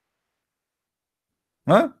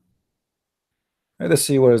 Huh? Let's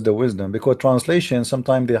see where is the wisdom, because translation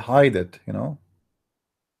sometimes they hide it, you know.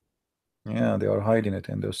 Yeah, they are hiding it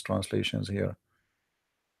in those translations here.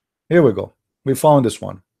 Here we go. We found this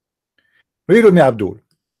one. Read with me, Abdul.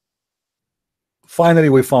 Finally,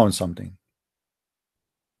 we found something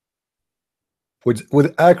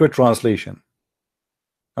with accurate translation.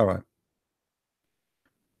 All right.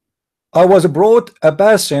 I was brought a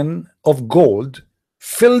basin of gold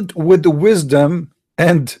filled with wisdom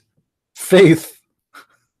and faith.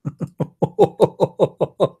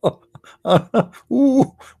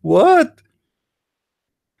 Ooh, what?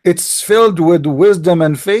 It's filled with wisdom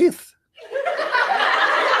and faith?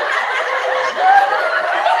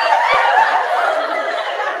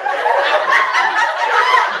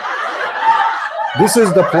 This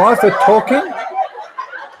is the prophet talking?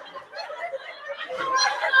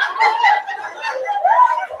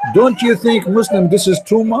 Don't you think, Muslim, this is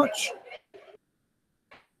too much?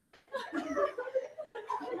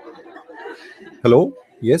 Hello?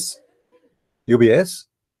 Yes? UBS?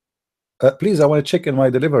 Please, I want to check in my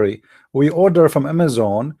delivery. We order from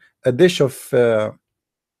Amazon a dish of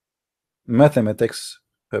mathematics,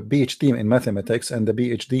 a PhD in mathematics and the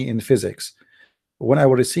PhD in physics. When I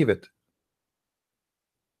will receive it?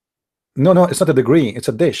 No, no, it's not a degree. It's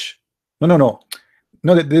a dish. No, no, no.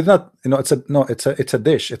 No, they did not. You know, it's a no. It's a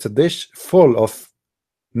dish. It's a dish full of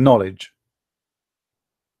knowledge.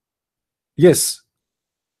 Yes,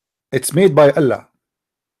 it's made by Allah.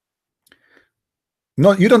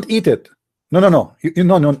 No, you don't eat it. No, no, no.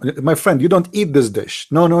 No, no, my friend, you don't eat this dish.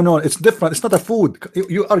 No, no, no. It's different. It's not a food.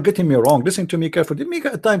 You are getting me wrong. Listen to me carefully. Give me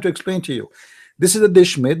time to explain to you. This is a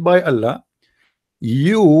dish made by Allah.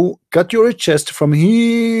 You cut your chest from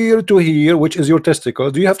here to here, which is your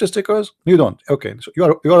testicles. Do you have testicles? You don't. Okay, so you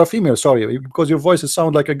are a female. Sorry, because your voice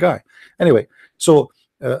sound like a guy. Anyway, so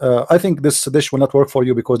I think this dish will not work for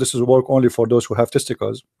you because this is work only for those who have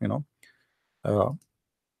testicles. You know. I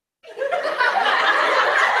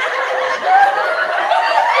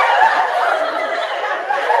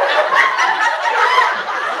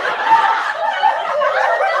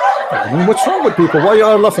mean, what's wrong with people? Why you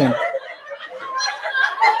are laughing?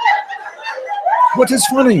 What is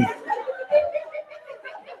funny?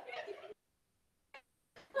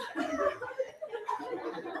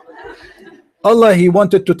 Allah, he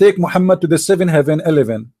wanted to take Muhammad to the 7-Heaven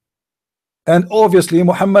 11, and obviously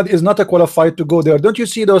Muhammad is not a qualified to go there. Don't you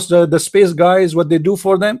see those the space guys, what they do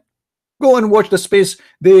for them? Go and watch the space.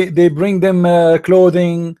 They bring them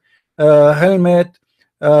clothing, helmet,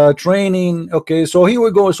 training. Okay, so here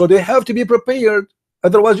we go. So they have to be prepared,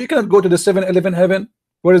 otherwise you cannot go to the 7-Eleven heaven,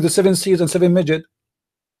 where is the 7 seas and 7 midget.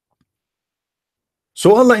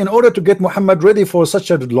 So Allah, in order to get Muhammad ready for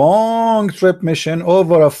such a long trip mission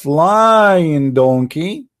over a flying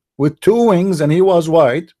donkey with 2 wings, and he was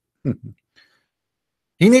white,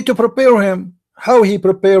 he need to prepare him. How he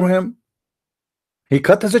prepare him? He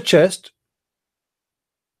cut his chest.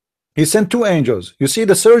 He sent 2 angels. You see,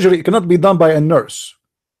 the surgery cannot be done by a nurse.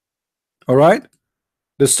 All right,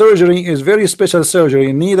 the surgery is very special surgery.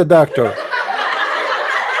 You need a doctor.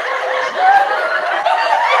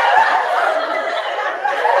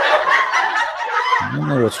 I don't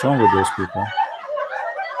know what's wrong with those people.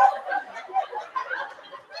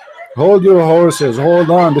 Hold your horses. Hold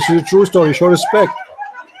on. This is a true story. Show respect.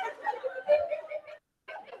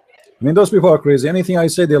 I mean, those people are crazy. Anything I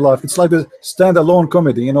say, they laugh. It's like the stand-alone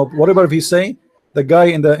comedy. You know, whatever he say, the guy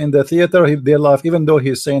in the theater, they laugh, even though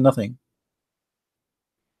he's saying nothing.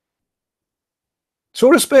 So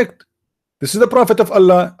respect. This is the Prophet of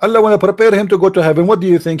Allah. Allah want to prepare him to go to heaven. What do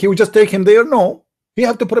you think? He would just take him there? No. He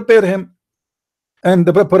have to prepare him. And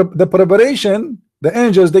the preparation, the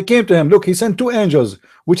angels, they came to him. Look, he sent 2 angels,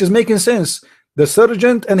 which is making sense. The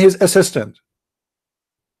surgeon and his assistant.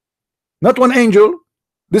 Not 1 angel.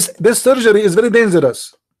 This surgery is very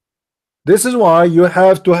dangerous. This is why you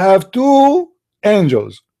have to have 2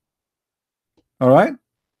 angels. All right.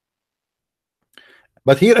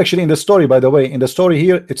 But here, actually, in the story, by the way, in the story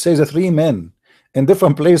here, it says 3 men. In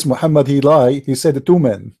different place, Muhammad, he lied. He said 2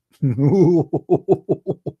 men.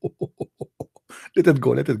 Let it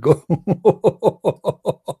go. Let it go.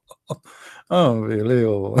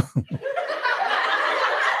 Unbelievable.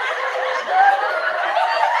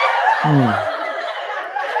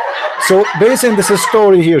 So based on this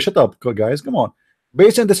story here, shut up, guys, come on.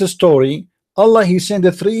 Based on this story, Allah, he sent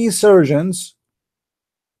the 3 surgeons,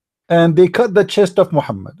 and they cut the chest of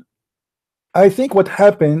Muhammad. I think what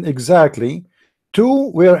happened exactly,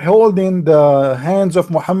 2 were holding the hands of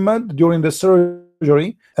Muhammad during the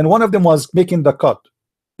surgery, and one of them was making the cut.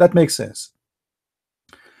 That makes sense.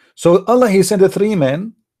 So Allah, he sent the 3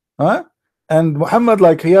 men, and Muhammad,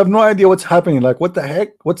 like, he have no idea what's happening. Like, what the heck?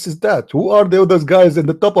 What's that? Who are those guys in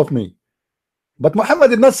the top of me? But Muhammad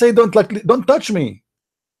did not say, don't touch me.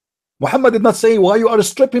 Muhammad did not say, why you are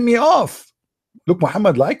stripping me off. Look,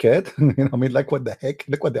 Muhammad like it. You know, I mean, like, what the heck?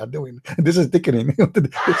 Look what they are doing. This is tickling.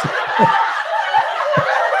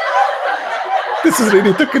 This is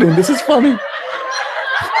really tickling. This is funny.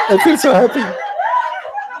 I feel so happy.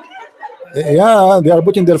 Yeah, they are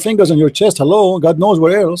putting their fingers on your chest. Hello, God knows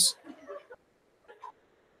where else.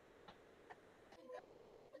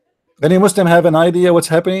 Any Muslim have an idea what's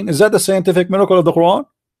happening? Is that the scientific miracle of the Quran?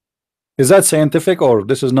 Is that scientific, or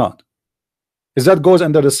this is not? Is that goes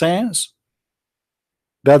under the science?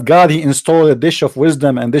 That God, he installed a dish of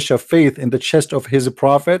wisdom and dish of faith in the chest of his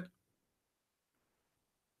prophet?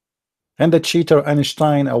 And the cheater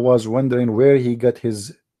Einstein, I was wondering where he got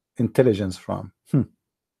his intelligence from.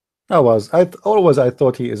 I always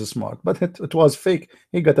thought he is smart, but it was fake.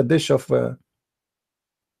 He got a dish of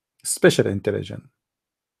special intelligence.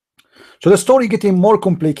 So the story getting more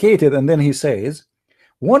complicated, and then he says,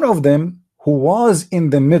 one of them who was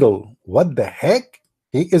in the middle. What the heck?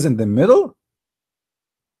 He is in the middle?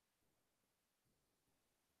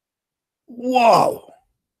 Wow.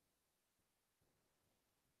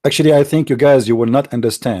 Actually, I think you guys, you will not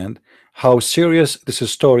understand how serious this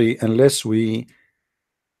is story unless we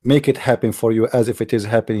make it happen for you as if it is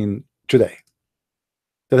happening today.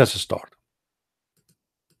 Let us start.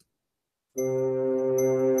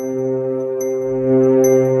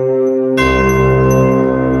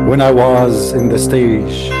 When I was in the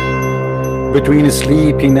stage between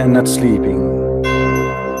sleeping and not sleeping,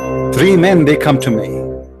 3 men, they come to me.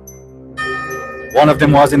 One of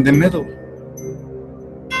them was in the middle.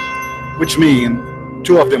 which mean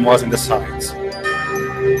two of them was in the sides.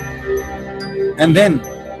 And then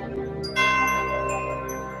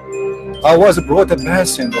I was brought a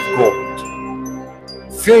basin of gold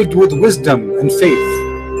filled with wisdom and faith,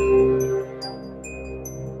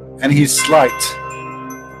 and he slide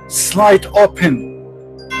open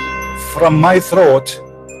from my throat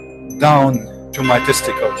down to my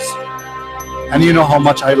testicles. And you know how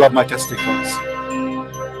much I love my testicles,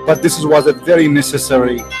 but this was a very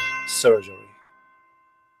necessary surgery.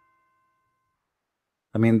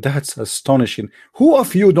 I mean, that's astonishing. Who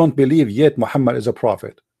of you don't believe yet Muhammad is a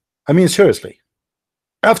prophet? I mean, seriously,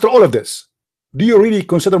 after all of this, do you really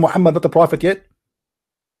consider Muhammad not a prophet yet?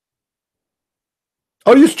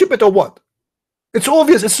 Are you stupid or what? It's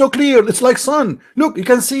obvious, it's so clear, it's like sun. Look, you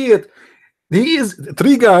can see it. He is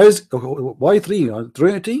three guys. Why three?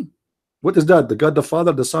 Trinity? What is that? The God, the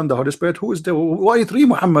Father, the Son, the Holy Spirit. Who is the why three?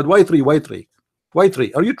 Muhammad? Why three? Why three? Why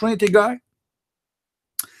three? Are you Trinity guy?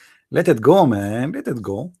 Let it go, man. Let it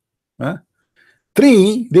go. Huh?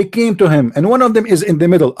 Three, they came to him, and one of them is in the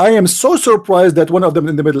middle. I am so surprised that one of them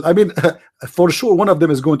in the middle. I mean, for sure, one of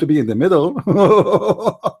them is going to be in the middle.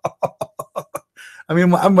 I mean,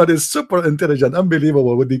 Muhammad is super intelligent,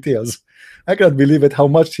 unbelievable with details. I can't believe it how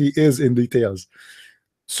much he is in details.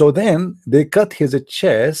 So then they cut his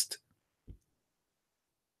chest,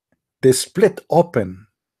 they split open,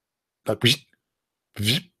 like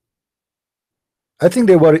I think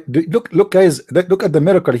they were look guys, look at the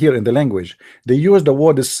miracle here in the language. They use the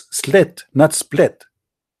word slit, not split.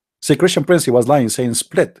 See, Christian Prince, he was lying saying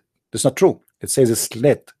split. That's not true. It says a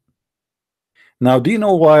slit. Now, do you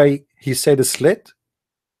know why he said a slit?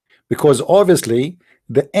 Because obviously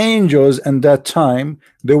the angels in that time,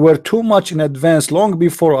 they were too much in advance long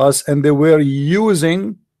before us, and they were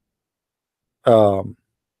using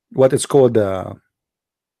what it's called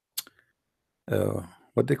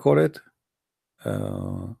what they call it,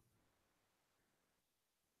 a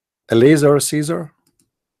laser Caesar.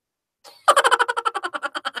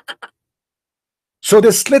 So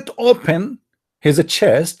they slit open his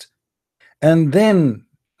chest, and then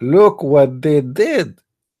look what they did.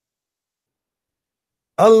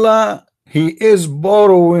 Allah, he is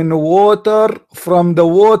borrowing water from the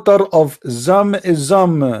water of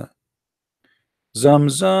Zamzam.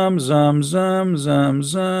 Zamzam, Zamzam,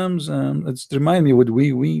 Zamzam. It's remind me with we,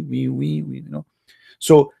 you know.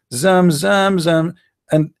 So Zamzam,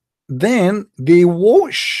 and then they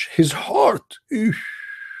wash his heart.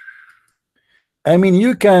 I mean,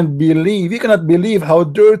 you cannot believe how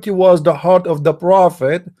dirty was the heart of the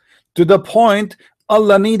prophet, to the point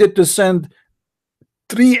Allah needed to send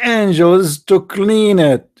 3 angels to clean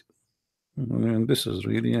it. And this is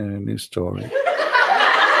really a new story.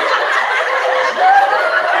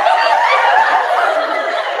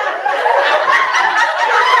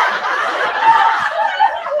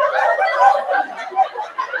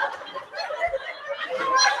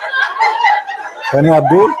 Any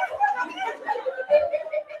Abdul?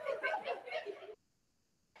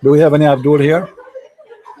 Do we have any Abdul here?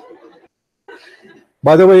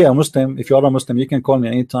 By the way, a Muslim, if you are a Muslim, you can call me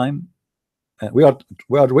anytime. We are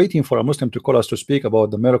waiting for a Muslim to call us to speak about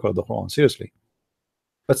the miracle of the Quran, seriously.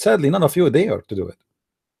 But sadly, none of you are there to do it,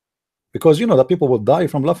 because you know that people will die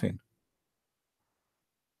from laughing.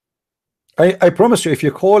 I promise you, if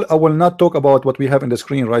you call, I will not talk about what we have in the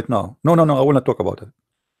screen right now. No, I will not talk about it.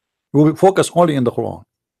 We will focus only in the Quran.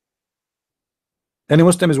 Any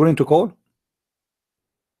Muslim is willing to call?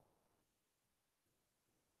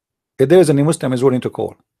 If there is any Muslim is willing to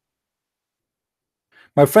call.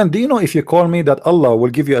 My friend, do you know if you call me that Allah will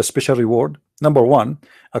give you a special reward? Number one,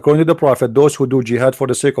 according to the Prophet, those who do jihad for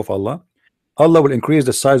the sake of Allah, Allah will increase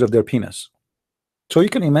the size of their penis. So you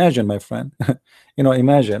can imagine, my friend, you know,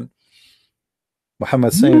 imagine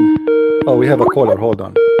Muhammad saying, oh, we have a caller, hold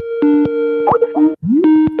on.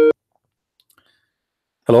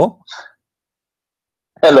 Hello?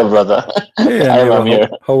 Hello, brother. Hey, I'm here.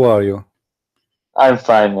 How are you? I'm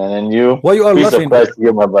fine, man. And you? Why you are laughing? To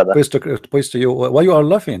you, my brother. Peace to you. Why you are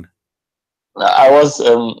laughing? I was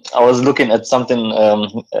looking at something.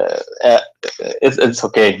 It's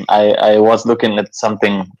okay. I was looking at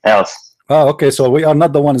something else. Ah, okay. So we are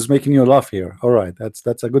not the ones making you laugh here. All right,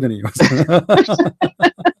 that's a good news.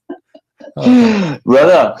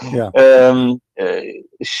 Brother, yeah.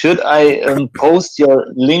 Should I post your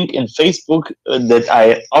link in Facebook that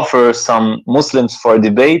I offer some Muslims for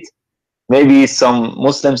debate? Maybe some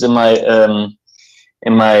Muslims in my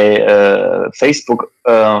Facebook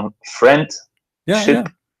friend. Yeah.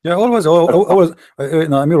 Yeah, always, always,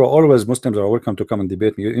 no, Amiro, always Muslims are welcome to come and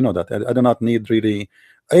debate me. You know that. I do not need really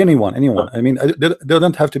anyone. I mean, they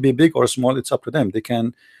don't have to be big or small. It's up to them. They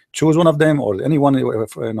can choose one of them or anyone. You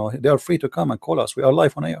know, they are free to come and call us. We are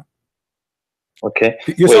live on air. Okay.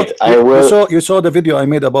 You saw, Wait, I will. you saw the video I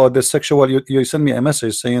made about the sexual. You sent me a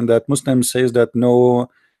message saying that Muslim says that no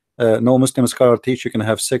Muslim scholar teach you can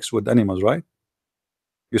have sex with animals, right?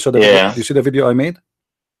 You saw the video. Yeah. You see the video I made?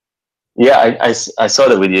 Yeah, I saw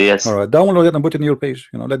the video. Yes. All right, download it and put it in your page.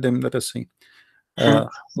 You know, let us see.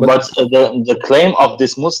 But the claim of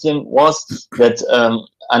this Muslim was that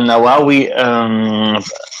An-Nawawi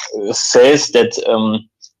says that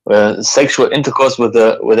sexual intercourse with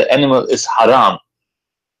the animal is haram.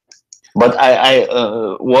 But I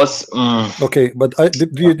was okay. But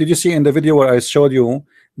did you see in the video where I showed you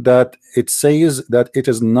that it says that it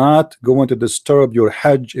is not going to disturb your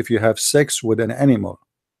Hajj if you have sex with an animal?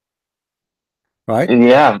 Right.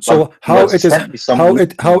 Yeah. So how it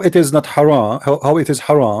is not haram, how it is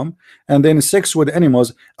haram, and then sex with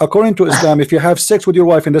animals according to Islam. If you have sex with your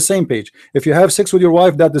wife in the same page, if you have sex with your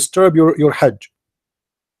wife, that disturb your Hajj.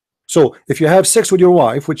 So if you have sex with your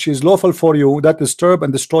wife, which is lawful for you, that disturb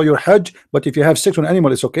and destroy your Hajj. But if you have sex with an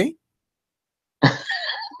animal, it's okay.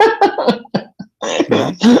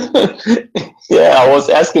 Yeah. Yeah, I was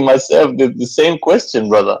asking myself the same question,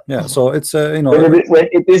 brother. Yeah. So it's you know, when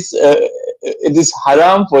it is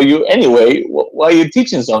haram for you anyway. Why are you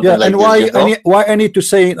teaching something like and this? why I need to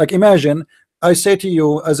say, like, imagine I say to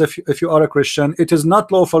you, as if you are a Christian, it is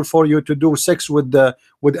not lawful for you to do sex with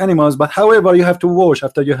animals, but however you have to wash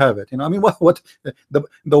after you have it. You know, I mean, what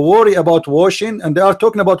the worry about washing, and they are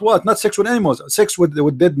talking about what? Not sex with animals, sex with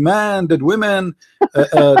dead man, dead women.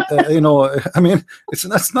 You know, I mean,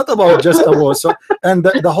 it's not about just a wash. So, and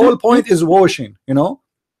the whole point is washing. You know.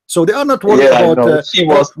 So they are not worried about she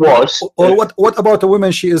was washed. Or what about a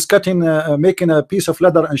woman? She is cutting, making a piece of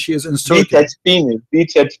leather, and she is inserting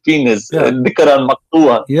detached penis. Yeah. ذكرًا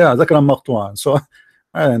مقطوعًا. Yeah, ذكرًا مقطوعًا. So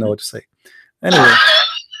I don't know what to say. Anyway,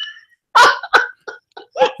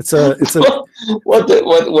 it's a what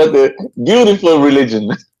a beautiful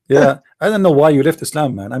religion. Yeah, I don't know why you left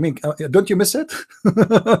Islam, man. I mean, don't you miss it? A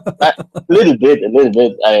little bit.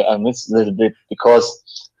 I miss a little bit because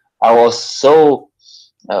I was so.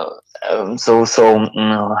 How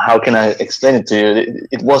can I explain it to you?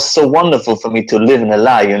 It was so wonderful for me to live in a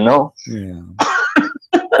lie, you know. Yeah.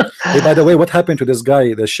 Hey, by the way, what happened to this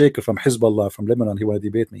guy, the sheikh from Hezbollah from Lebanon? He want to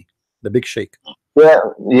debate me, the big sheikh. Yeah.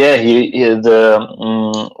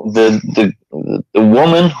 The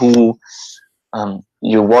woman who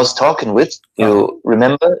you was talking with, you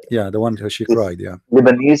remember? Yeah, the one who she cried. Yeah,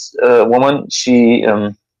 Lebanese woman. She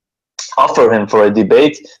offer him for a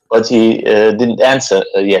debate, but he didn't answer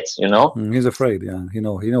yet. You know, he's afraid. Yeah, he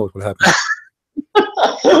know what will happen.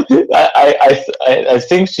 I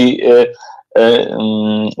think she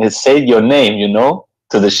said your name, you know,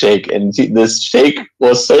 to the sheikh, and this sheikh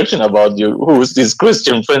was searching about you. Who is this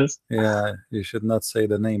Christian prince? Yeah, you should not say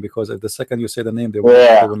the name, because if the second you say the name, they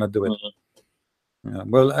will not do it. Yeah.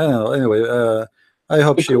 Well, I don't know. Anyway, I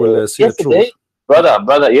hope she will see the truth.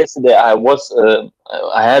 Brother, yesterday I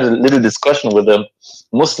had a little discussion with a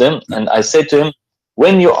Muslim, and I said to him,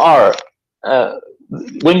 when you have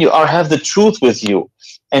the truth with you,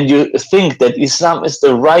 and you think that Islam is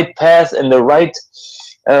the right path and the right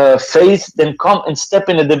faith, then come and step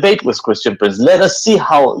in a debate with Christian Prince. Let us see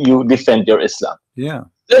how you defend your Islam. Yeah.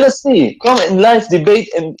 Let us see. Come in live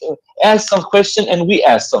debate and ask some questions, and we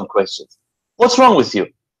ask some questions. What's wrong with you?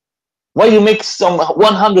 Why you make some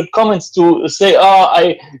 100 comments to say, "Oh,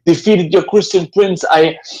 I defeated your Christian Prince"?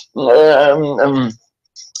 What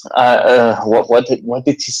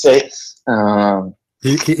did he say?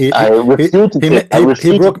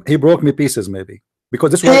 He broke me pieces, maybe,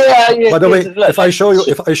 because this one. By the way, if I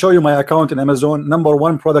show you my account in Amazon,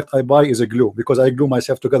 #1 product I buy is a glue, because I glue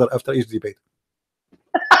myself together after each debate.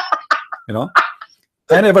 You know.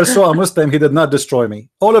 I never saw a Muslim, he did not destroy me.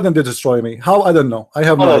 All of them did destroy me. How? I don't know. I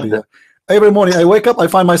have no idea. Every morning I wake up, I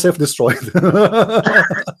find myself destroyed.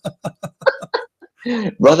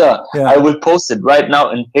 Brother, I will post it right now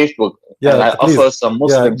in Facebook. Yeah, and I offer some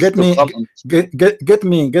Muslims get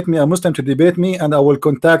me a Muslim to debate me, and I will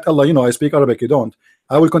contact Allah. You know, I speak Arabic, you don't.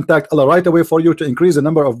 I will contact Allah right away for you to increase the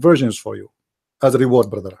number of versions for you as a reward,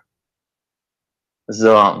 brother.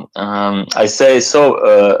 So I say so,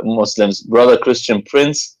 Muslims. Brother Christian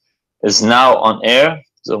Prince is now on air.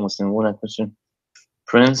 So Muslim Woman Christian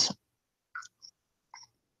Prince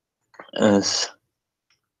is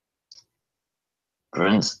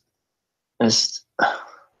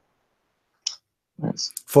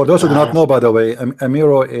For those who do not know, by the way,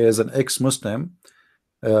 Amiro is an ex-Muslim,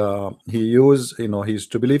 he used, he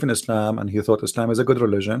used to believe in Islam, and he thought Islam is a good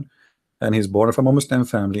religion, and he's born from a Muslim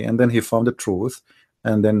family, and then he found the truth,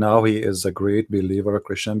 and then now he is a great believer, a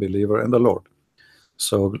Christian believer in the Lord.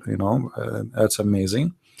 So that's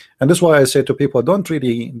amazing. And that's why I say to people, don't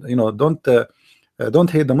really, don't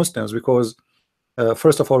hate the Muslims, because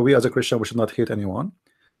first of all, we as a Christian, we should not hate anyone.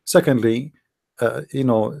 Secondly,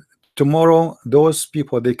 tomorrow those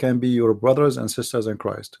people, they can be your brothers and sisters in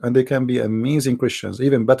Christ, and they can be amazing Christians,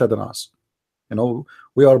 even better than us.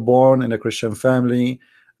 We are born in a Christian family.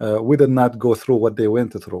 We did not go through what they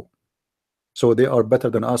went through, so they are better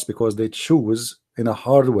than us because they choose in a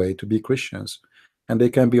hard way to be Christians, and they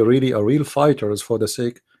can be really a real fighters for the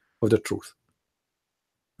sake of the truth.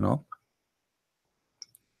 Do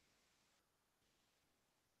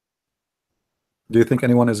you think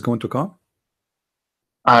anyone is going to come?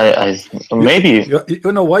 I maybe.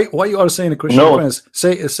 Why you are saying Christian friends?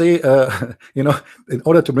 Say in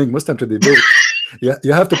order to bring Muslim to debate,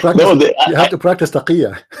 you have to practice. You have to practice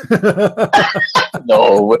taqiyya.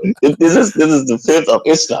 No, this is the faith of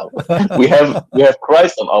Islam. We have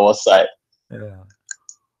Christ on our side. Yeah.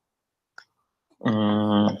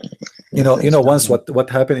 Once what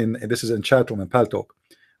happened in this is in chat room in Paltalk.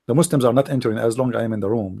 The Muslims are not entering as long as I am in the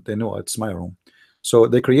room. They know it's my room. So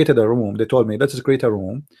they created a room. They told me, let's just create a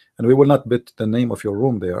room, and we will not put the name of your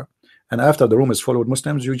room there. And after the room is full with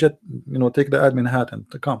Muslims, you just take the admin hat and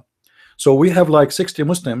to come. So we have like 60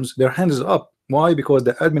 Muslims. Their hands is up. Why? Because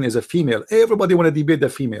the admin is a female. Everybody want to debate the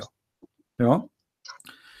female.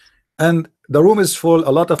 And the room is full.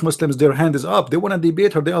 A lot of Muslims, their hand is up. They want to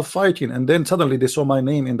debate her. They are fighting. And then suddenly they saw my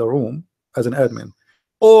name in the room as an admin.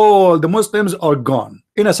 All the Muslims are gone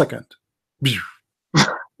in a second.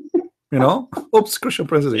 Oops, Christian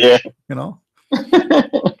Prince is here.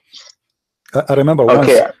 I remember once.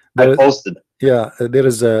 Okay, I posted. Yeah, there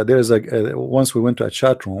is a once we went to a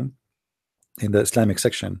chat room in the Islamic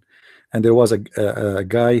section, and there was a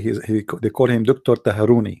guy. They called him Dr.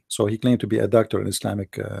 Taharuni. So he claimed to be a doctor in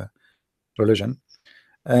Islamic religion,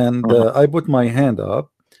 and I put my hand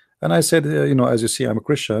up. And I said, as you see, I'm a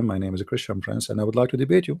Christian. My name is a Christian Prince, and I would like to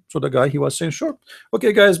debate you. So the guy, he was saying, sure.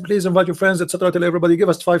 Okay, guys, please invite your friends, etc. Tell everybody, give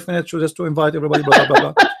us 5 minutes just to invite everybody, blah, blah,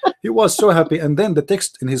 blah, blah. He was so happy. And then the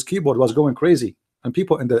text in his keyboard was going crazy. And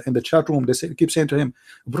people in the chat room, they keep saying to him,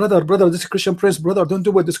 brother, this is Christian Prince. Brother, don't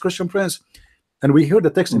do it, this Christian Prince. And we hear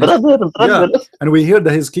the text. And we hear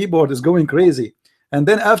that his keyboard is going crazy. And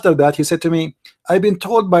then after that, he said to me, I've been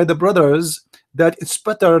told by the brothers that it's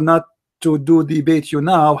better not to debate you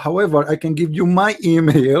now. However, I can give you my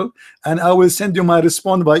email and I will send you my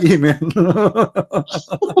response by email.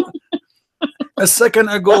 A second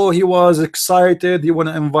ago he was excited, he want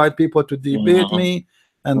to invite people to debate me,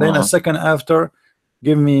 and then a second after,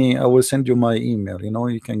 I will send you my email,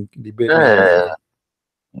 you can debate me.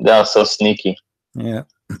 They are so sneaky. What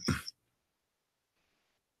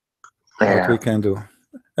we can do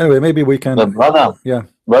anyway, maybe we can, but brother,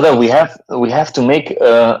 we have to make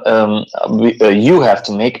you have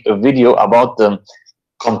to make a video about the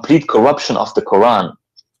complete corruption of the Quran,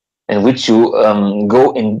 in which you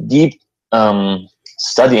go in deep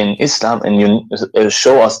study in Islam, and you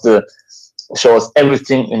show us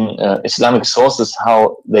everything in Islamic sources,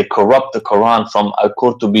 how they corrupt the Quran from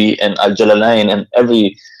Al-Qurtubi and Al-Jalalain and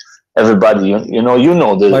everybody. You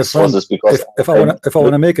know the sources, because if I want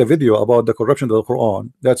to make a video about the corruption of the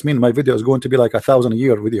Quran, that's mean my video is going to be like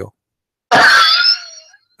 1,000-year video.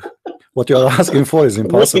 What you are asking for is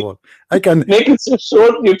impossible. I can make it so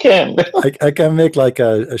short you can. I can make like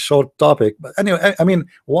a short topic, but anyway, I mean,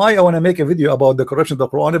 why I want to make a video about the corruption of the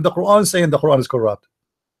Quran if the Quran is saying the Quran is corrupt?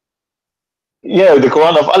 Yeah, the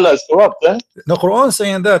Quran of Allah is corrupt. The Quran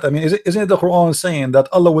saying that. I mean, isn't it the Quran saying that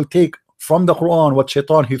Allah will take from the Quran what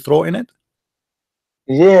shaitan he throw in it?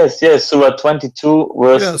 Yes, Surah 22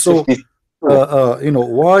 verse 50.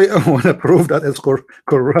 Why I want to prove that it's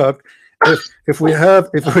corrupt? If we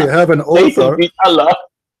have an author,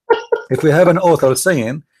 if we have an author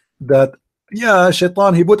saying that, yeah,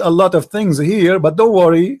 shaitan he put a lot of things here, but don't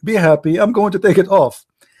worry, be happy, I'm going to take it off.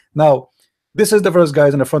 Now, this is the verse,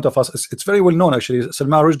 guys, in the front of us. It's very well known, actually.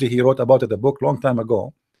 Salman Rushdie, he wrote about it a book long time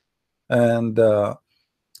ago, and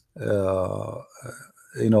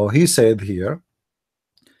he said here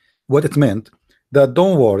what it meant, that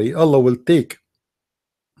don't worry, Allah will take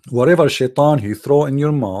whatever shaitan he throw in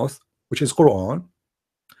your mouth, which is Quran,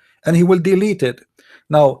 and he will delete it.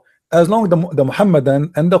 Now, as long as the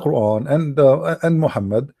Mohammedan and the Quran and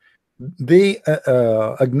Muhammad, they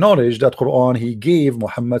acknowledge that Quran he gave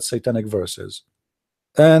Muhammad satanic verses,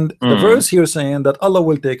 and the verse here saying that Allah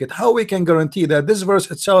will take it, how we can guarantee that this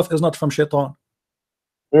verse itself is not from shaitan?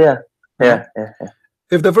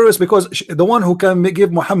 If the verse, because the one who can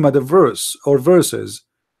give Muhammad a verse or verses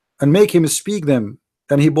and make him speak them,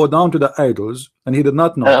 and he bowed down to the idols, and he did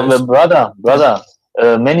not notice. Brother,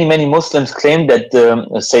 many Muslims claim that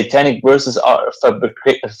satanic verses are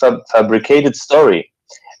fabricated story,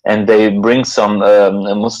 and they bring some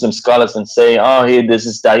Muslim scholars and say, "Oh, here this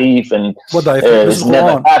is daif, and What this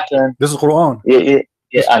never happened." This is Quran. Yeah,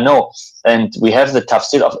 I know. And we have the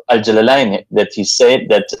tafsir of Al-Jalalain that he said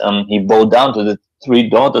that he bowed down to the 3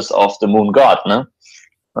 daughters of the moon god, no?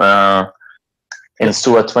 In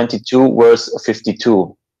Surah 22, verse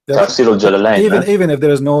 52. Tafsir al-Jalalain. Even if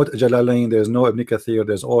there is no Jalalain, there is no Ibn Kathir,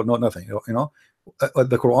 there's nothing.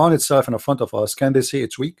 The Quran itself in front of us, can they say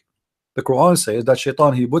it's weak? The Quran says that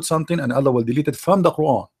Shaitan, he put something and Allah will delete it from the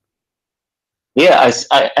Quran. Yeah,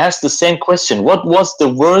 I asked the same question. What was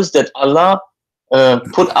the verse that Allah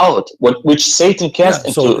put out, which Satan cast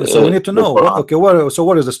into? So we need to know.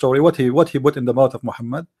 What is the story? What he put in the mouth of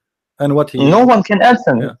Muhammad, and what he? No one can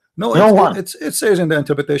answer me. Yeah. No one. It says in the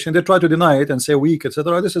interpretation. They try to deny it and say weak,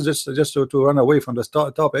 etc. This is just to run away from the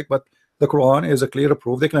topic. But the Quran is a clear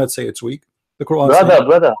proof. They cannot say it's weak. The Quran.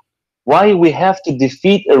 Brother, why we have to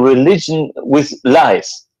defeat a religion with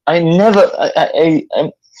lies?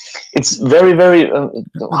 It's very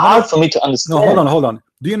hard for me to understand. No, hold on.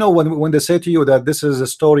 Do you know when they say to you that this is a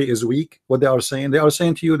story is weak, what they are saying? They are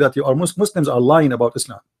saying to you that Muslims are lying about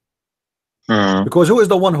Islam. Because who is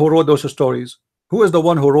the one who wrote those stories? Who is the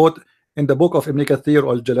one who wrote in the book of Ibn Kathir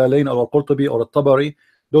or Jalalain or Al-Qurtubi or Al-Tabari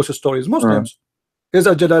those stories? Muslims. Is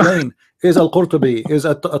Al-Jalalain, is Al-Qurtubi, is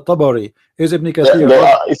Al-Tabari, is Ibn Kathir.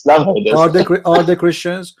 Are they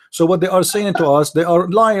Christians? So what they are saying to us, they are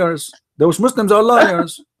liars. Those Muslims are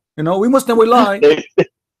liars. We Muslims, we lie.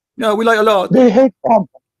 Yeah, we lie a lot. They hate Trump.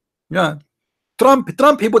 Yeah. Trump,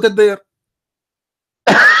 he put it there.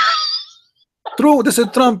 True, this is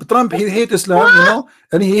Trump. Trump, he hate Islam,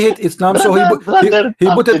 and he hate Islam, so he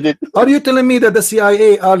put it. Are you telling me that the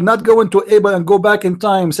CIA are not going to able and go back in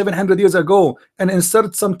time 700 years ago and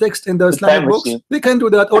insert some text in the Islamic books? They can do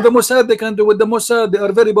that. Or the Mossad, they can do it. The Mossad, they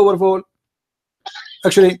are very powerful.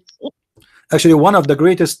 Actually, one of the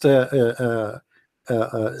greatest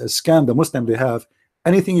scam the Muslim they have.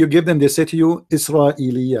 Anything you give them, they say to you,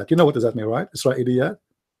 Israeliyat. You know what does that mean, right? Israeliyat.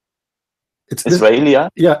 It's Israeliyat?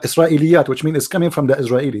 Yeah, Israeliyat, which means it's coming from the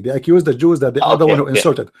Israeli. They accuse the Jews that they are the one who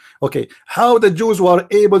inserted. Okay, how the Jews were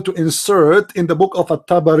able to insert in the book of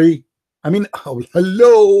At-Tabari? I mean,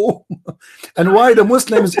 hello. And why the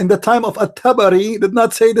Muslims in the time of At-Tabari did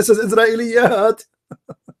not say this is Israeliyat?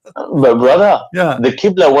 But brother, the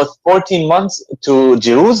Qibla was 14 months to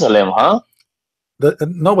Jerusalem, huh?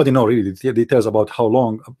 Nobody knows really the details about how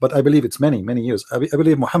long, but I believe it's many years. I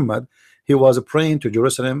believe Muhammad, he was praying to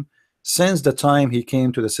Jerusalem since the time he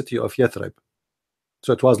came to the city of Yathrib.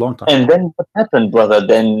 So it was a long time. And then what happened, brother?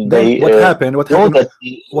 Then they what happened? that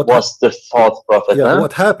he was the 4th prophet. Yeah,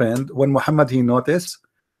 what happened when Muhammad, he noticed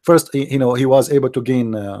first, he was able to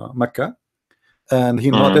gain Mecca, and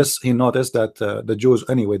he noticed that the Jews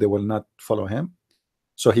anyway, they will not follow him,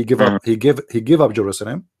 so he give up. He give up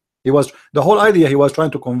Jerusalem. The whole idea, he was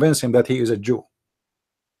trying to convince him that he is a Jew.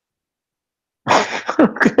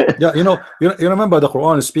 Yeah, you remember the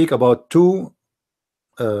Quran speak about 2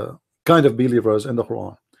 kind of believers in the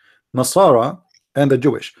Quran, Nasara and the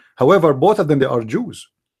Jewish. However, both of them, they are Jews,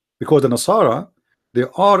 because the Nasara, they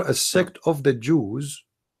are a sect of the Jews,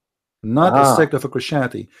 not a sect of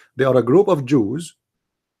Christianity. They are a group of Jews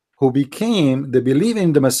who they believe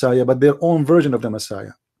in the Messiah, but their own version of the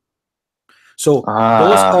Messiah. So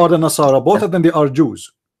those are the Nasara. Both of them, they are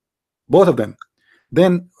Jews. Both of them.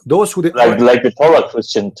 Then those who like the Torah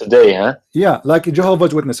Christian today, huh? Yeah, like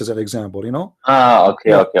Jehovah's Witnesses, an example,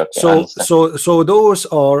 Okay. So those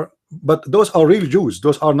are real Jews.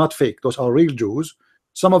 Those are not fake. Those are real Jews.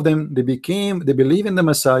 Some of them, they believe in the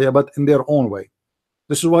Messiah, but in their own way.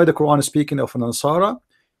 This is why the Quran is speaking of Nasara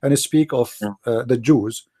and it speak of the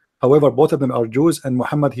Jews. However, both of them are Jews, and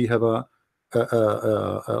Muhammad, he have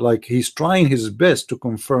like he's trying his best to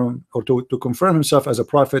confirm or to confirm himself as a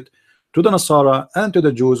prophet to the Nasara and to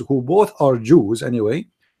the Jews, who both are Jews anyway,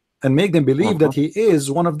 and make them believe that he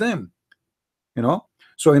is one of them.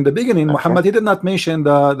 So in the beginning, Muhammad, he did not mention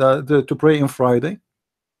to pray on Friday.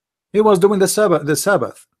 He was doing the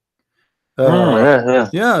Sabbath.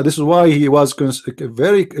 Yeah, this is why he was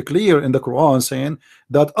very clear in the Quran, saying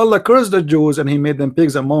that Allah cursed the Jews and he made them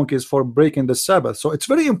pigs and monkeys for breaking the Sabbath. So it's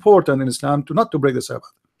very important in Islam not to break the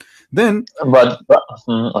Sabbath. Then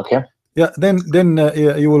okay. Yeah, then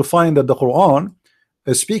you will find that the Quran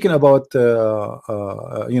is speaking about that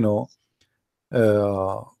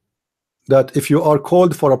if you are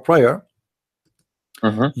called for a prayer,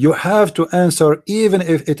 You have to answer even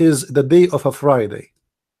if it is the day of a Friday.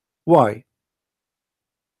 Why?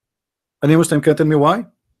 Any Muslim can tell me why?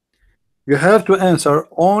 You have to answer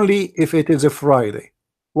only if it is a Friday.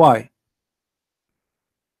 Why?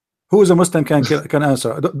 Who is a Muslim can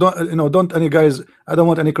answer? Don't any guys. I don't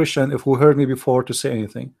want any Christian if who heard me before to say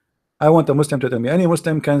anything. I want a Muslim to tell me. Any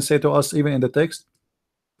Muslim can say to us, even in the text,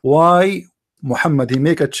 why Muhammad he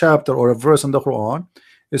make a chapter or a verse in the Quran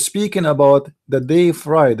is speaking about the day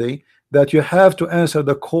Friday, that you have to answer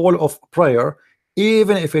the call of prayer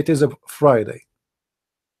even if it is a Friday,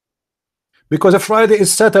 because a Friday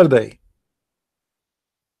is Saturday.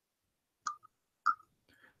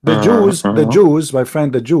 The Jews, my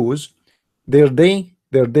friend, the Jews, their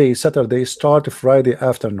day Saturday start Friday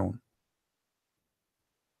afternoon.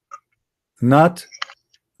 Not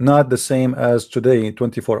the same as today,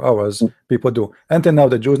 24 hours people do. Until now,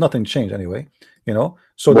 the Jews, nothing changed anyway,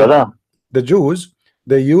 So the Jews,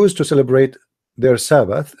 they used to celebrate their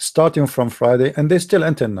Sabbath starting from Friday, and they still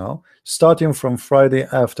until now starting from Friday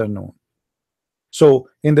afternoon. So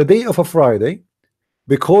in the day of a Friday,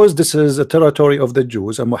 because this is a territory of the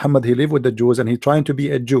Jews, and Muhammad he lived with the Jews and he trying to be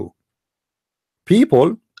a Jew,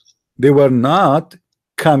 people they were not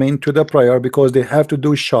coming to the prayer because they have to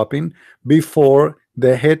do shopping before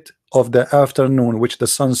the hit of the afternoon, which the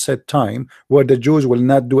sunset time, where the Jews will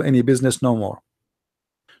not do any business no more.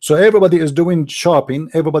 So everybody is doing shopping,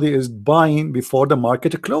 everybody is buying before the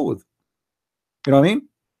market close. You know what I mean?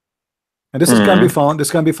 And this can be found. This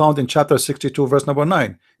can be found in chapter 62, verse number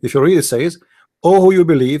 9. If you read, it says, "Oh, who you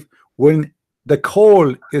believe, when the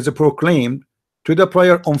call is proclaimed to the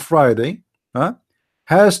prayer on Friday,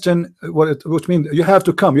 which means you have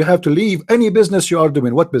to come, you have to leave any business you are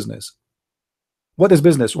doing." What business? What is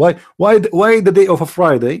business? Why the day of a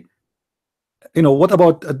Friday? What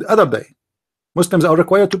about the other day? Muslims are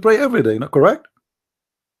required to pray every day, not correct?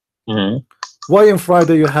 Why on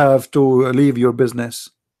Friday you have to leave your business?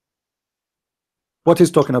 What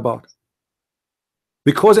he's talking about?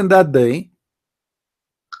 Because in that day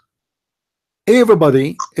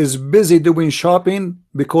everybody is busy doing shopping,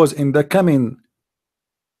 because in the coming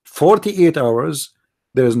 48 hours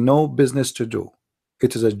there is no business to do.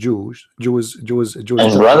 It is a Jews.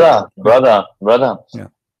 And brother. Yeah.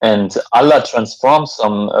 And Allah transforms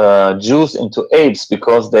some Jews into apes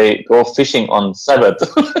because they go fishing on Sabbath.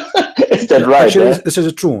 Is that right? Actually, this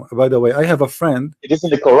is true. By the way, I have a friend. It is in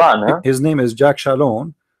the Quran, huh? His name is Jack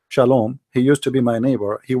Shalom. He used to be my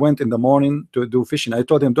neighbor. He went in the morning to do fishing. I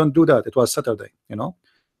told him, don't do that. It was Saturday,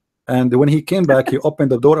 And when he came back, he opened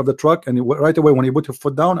the door of the truck, and right away when he put his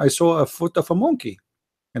foot down, I saw a foot of a monkey,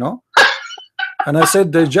 And I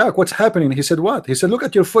said, Jack, what's happening? He said, what? He said, look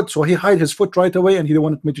at your foot. So he hid his foot right away, and he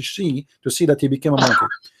wanted me to see that he became a monkey.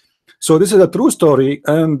 So this is a true story,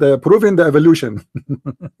 and proving the evolution.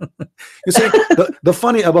 You see, the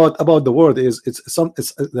funny about the world is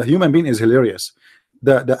the human being is hilarious.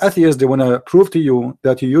 The atheists, they want to prove to you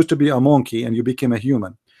that you used to be a monkey and you became a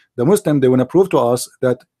human. The Muslim, they want to prove to us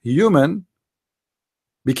that human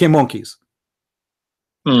became monkeys.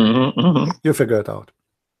 You figure it out.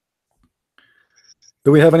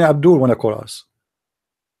 Do we have any Abdul want to call us?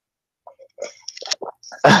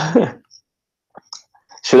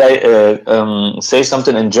 Should I say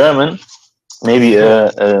something in German? Maybe.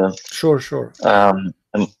 Sure.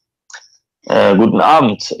 Guten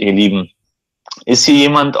Abend, ihr Lieben. Ist hier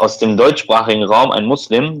jemand aus dem deutschsprachigen Raum, ein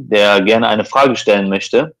Muslim, der gerne eine Frage stellen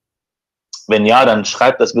möchte? Wenn ja, dann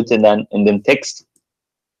schreibt das bitte in den Text.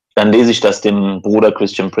 Dann lese ich das dem Bruder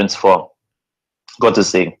Christian Prince vor. Gottes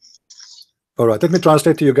Segen. All right, let me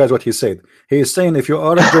translate to you guys what he said. He is saying, if you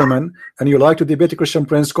are a German and you like to debate Christian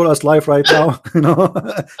Prince, call us live right now,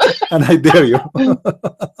 and I dare you.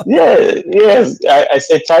 Yes. I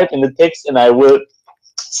say type in the text, and I will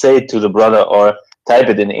say it to the brother, or type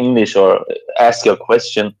it in English, or ask your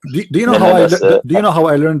question. Do you know how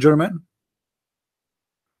I learned German?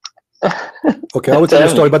 Okay, I will tell you a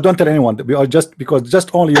story, but don't tell anyone. We are just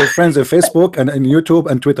only your friends on Facebook and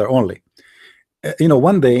YouTube and Twitter only.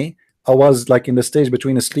 One day I was like in the stage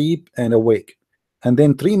between asleep and awake, and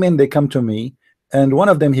then 3 men, they come to me, and one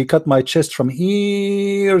of them, he cut my chest from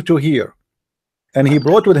here to here, and he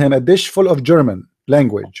brought with him a dish full of German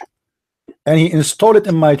language, and he installed it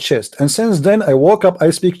in my chest, and since then I woke up, I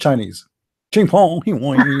speak Chinese.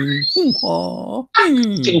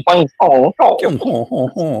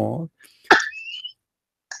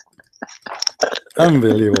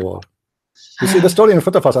 Unbelievable. You see the story in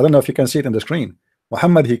front of us. I don't know if you can see it in the screen.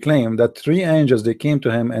 Muhammad, he claimed that 3 angels, they came to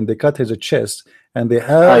him and they cut his chest, and they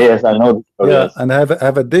have yes, I know. Yeah, and have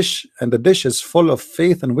a dish, and the dish is full of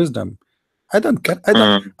faith and wisdom. I don't get. I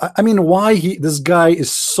don't. Mm. I mean, why this guy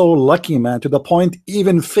is so lucky, man, to the point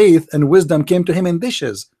even faith and wisdom came to him in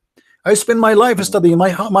dishes. I spend my life studying.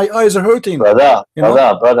 My eyes are hurting. Brother, You know.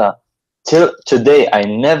 brother. Till today, I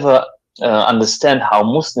never understand how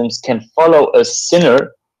Muslims can follow a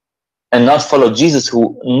sinner and not follow Jesus,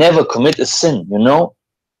 who never commit a sin. You know,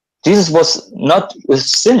 Jesus was not with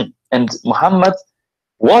sin, and Muhammad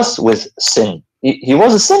was with sin. He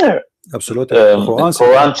was a sinner. Absolutely. The Quran says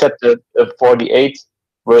Quran chapter 48,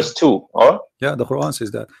 verse 2. Or yeah, the Quran says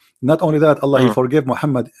that. Not only that, Allah He forgave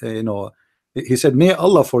Muhammad. You know, He said, "May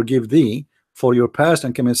Allah forgive thee for your past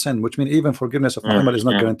and coming sin," which means even forgiveness of Muhammad is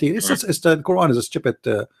not guaranteed. It's the Quran is a stupid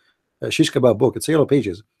shish kebab book. It's yellow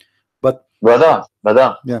pages. But brother,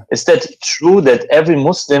 yeah, is that true that every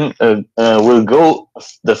Muslim will go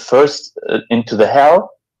the first into the hell?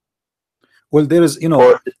 well, there is, you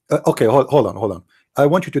know, okay, hold on. I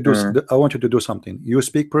want you to do I want you to do something. You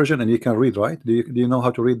speak Persian and you can read, right? Do you know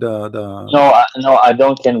how to read the No, I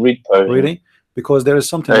don't can read Persian. Really? Because there is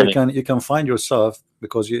something you can find yourself,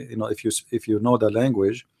 because you know, if you know the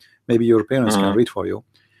language, maybe your parents can read for you.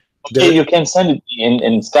 Okay, you can send it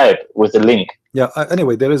in Skype with a link. Yeah.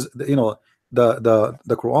 Anyway, there is, you know, the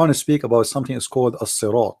Quran speak about something is called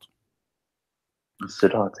as-sirat.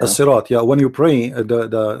 As-sirat. Yeah. When you pray,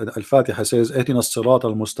 the Al-Fatiha says, "Ihdina as-sirat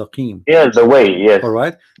al-mustaqim." Yeah, the way. Yes. All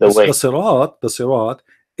right. The way. The sirat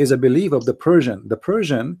is a belief of the Persian. The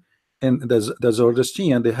Persian and the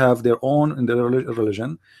Zoroastrian, they have their own in their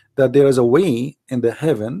religion, that there is a way in the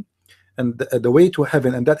heaven, and the way to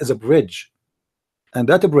heaven, and that is a bridge. And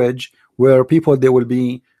that bridge where people, they will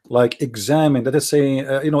be like examined. That is saying,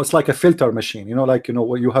 you know, it's like a filter machine. You know, like, you know,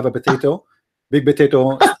 where you have a potato, big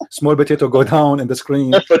potato, small potato go down in the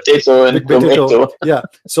screen. Potato and tomato. Yeah.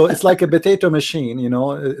 So it's like a potato machine, you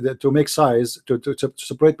know, to make size, to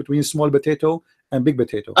separate between small potato and big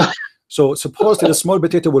potato. So supposedly the small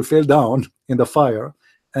potato will fall down in the fire,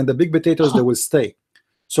 and the big potatoes, they will stay.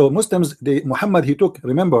 So Muslims, Muhammad, he took,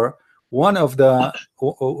 remember, one of the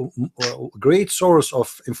great source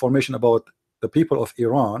of information about the people of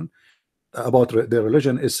Iran, about their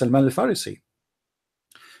religion, is Salman al-Farisi.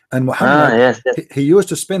 And Muhammad, he used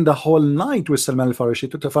to spend the whole night with Salman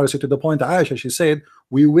al-Farisi, to the point Aisha, she said,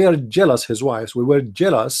 we were jealous, his wives, we were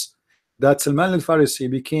jealous that Salman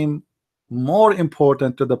al-Farisi became more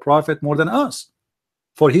important to the Prophet more than us.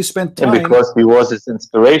 For he spent time, and because he was his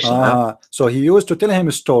inspiration. So he used to tell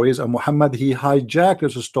him stories, and Muhammad, he hijacked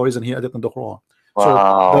those stories and he added in the Quran.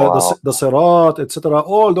 So the Sirat, etc.,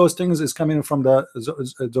 all those things is coming from the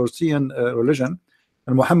Zoroastrian religion,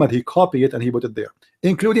 and Muhammad, he copied it and he put it there,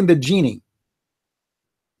 including the genie.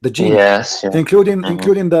 Yes, including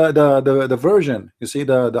the version. You see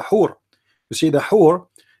the hur. You see the hur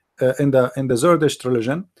in the Zoroastrian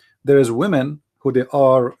religion. There is women who they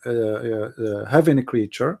are heavenly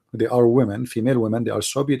creature. They are women, female women. They are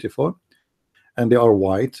so beautiful, and they are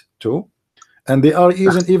white too, and they are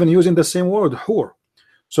even using the same word, hur.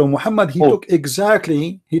 So Muhammad, he took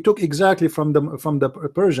exactly from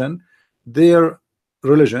the Persian, their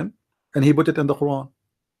religion, and he put it in the Quran.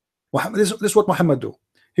 This is what Muhammad do.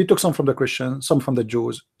 He took some from the Christians, some from the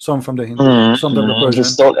Jews, some from the Hindu, some from the Persian. He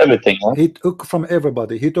stole everything. He took from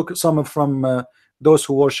everybody. He took some from those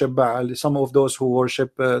who worship Baal, some of those who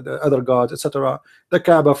worship the other gods, etc. The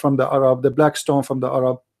Kaaba from the Arab, the black stone from the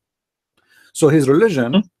Arab. So his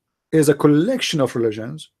religion is a collection of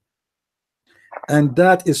religions, and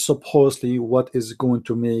that is supposedly what is going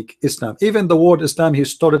to make Islam. Even the word Islam, he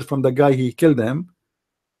stole it from the guy he killed him.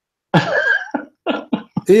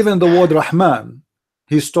 Even the word Rahman,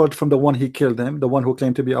 he stole it from the one he killed him, the one who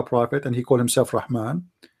claimed to be a prophet, and he called himself Rahman.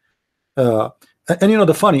 And you know,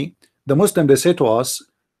 the funny, the Muslim, they say to us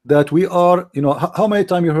that we are, you know, how many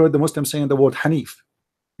times you heard the Muslim saying the word Hanif?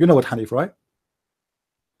 You know what Hanif, right?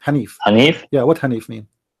 Hanif. Hanif? Yeah, what Hanif mean?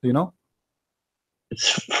 Do you know?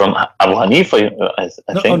 It's from Abu Hanifa, I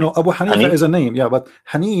think. No, Abu Hanifa is a name, yeah, but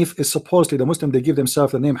Hanif is supposedly, the Muslim, they give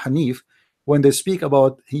themselves the name Hanif when they speak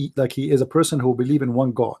about he is a person who believe in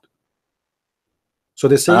one God. So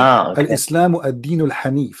they say Al-Islamu ad-Dinu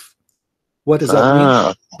al-Hanif. What does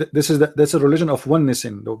that mean? That's a religion of oneness.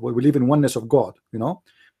 We believe in oneness of God, you know.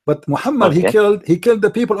 But Muhammad, he killed the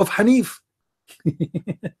people of Hanif.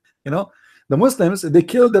 You know, the Muslims, they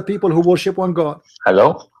killed the people who worship one God.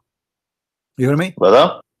 Hello, you hear me,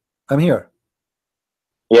 brother? I'm here.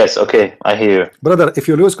 Yes, okay, I hear you, brother. If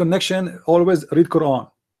you lose connection, always read Quran.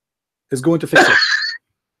 It's going to fix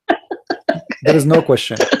it. There is no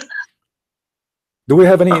question. Do we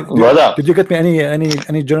have any? Did you get me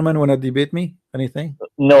any German when I debate me? Anything?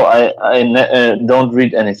 No, I don't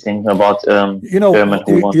read anything about you know, German.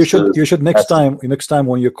 You should next time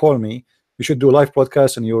when you call me, You should do live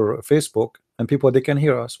broadcast on your Facebook, and people, they can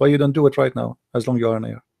hear us. Why you don't do it right now, as long you are on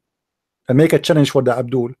air? And make a challenge for the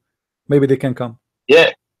Abdul. Maybe they can come. Yeah.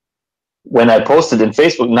 When I posted in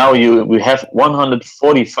Facebook, now we have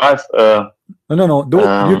 145. No.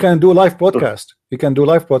 You can do live broadcast. You can do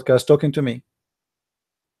live broadcast talking to me.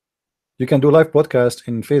 You can do live broadcast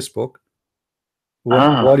in Facebook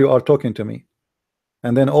while you are talking to me,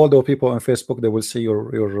 and then all the people on Facebook, they will see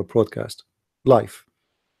your broadcast live.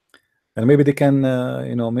 And maybe they can,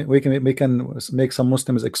 you know, we can make some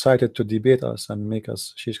Muslims excited to debate us and make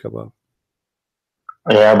us shish kebab.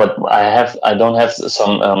 Yeah, but I don't have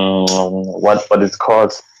some what it's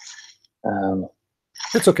called.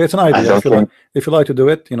 It's okay. It's an idea. If you like to do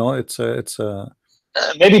it, you know, it's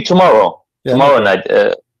maybe tomorrow. Yeah, tomorrow night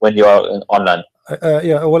when you are online.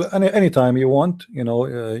 Yeah, well, anytime you want, you know,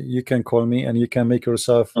 you can call me and you can make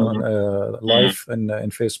yourself on live in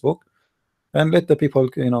Facebook, and let the people,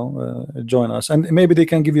 you know, join us, and maybe they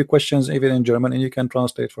can give you questions even in German, and you can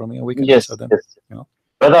translate for me, and we can answer them. Yes. You know,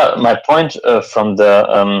 brother, my point from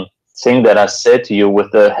the thing that I said to you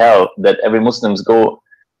with the hell, that every Muslims go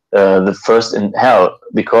the first in hell,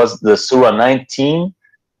 because the Surah 19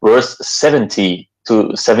 verse 70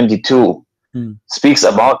 to 72 speaks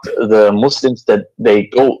about the Muslims that they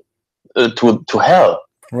go to hell.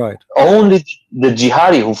 Right. Only the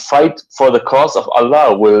jihadi who fight for the cause of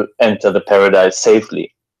Allah will enter the paradise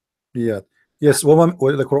safely. Yeah. Yes.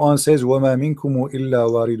 The Quran says, وَمَا مِنْكُمُ إِلَّا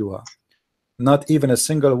وَارِدُهَا. Not even a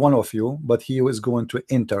single one of you, but he is going to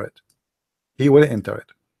enter it. He will enter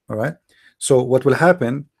it. All right. So what will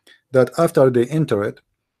happen, that after they enter it,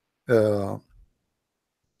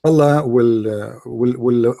 Allah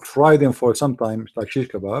will fry them for some time, like shish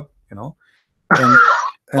kebab, you know,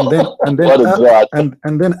 and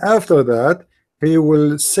then after that he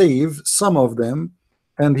will save some of them,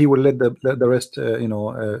 and he will let the rest, you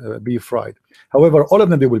know, be fried. However, all of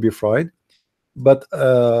them, they will be fried, but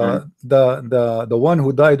the one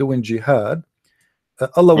who died doing jihad,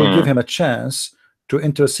 Allah will give him a chance to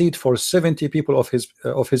intercede for 70 people of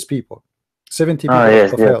his people, 70 people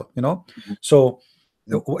of hell, you know. So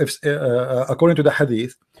if according to the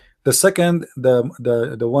hadith, the second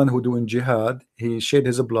the one who doing jihad, he shed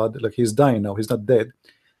his blood, like he's dying now, he's not dead.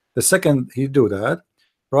 The second he do that,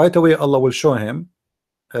 right away Allah will show him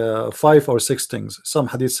 5 or 6 things. Some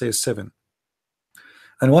hadith says 7,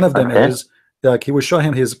 and one of them is like he will show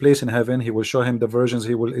him his place in heaven, he will show him the virgins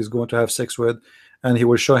is going to have sex with, and he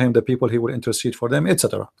will show him the people he will intercede for them,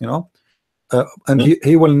 etc. You know, and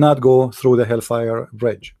he will not go through the hellfire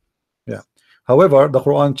bridge. Yeah. However, the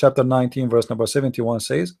Quran chapter 19 verse number 71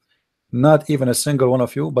 says, not even a single one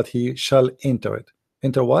of you, but he shall enter it.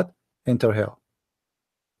 Enter what? Enter hell.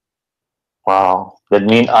 Wow, that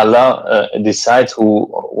means Allah decides who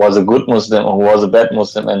was a good Muslim or who was a bad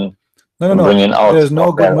Muslim, and bringing out. There's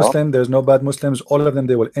no good Muslim, there's no bad Muslims. All of them,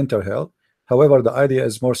 they will enter hell. However, the idea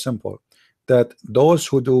is more simple, that those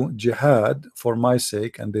who do jihad for my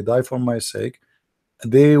sake and they die for my sake,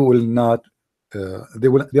 they will not.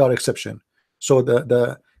 They are exception. So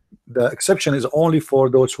the exception is only for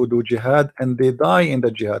those who do jihad and they die in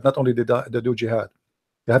the jihad. Not only they do jihad,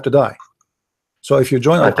 they have to die. So if you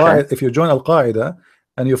join Al-Qaeda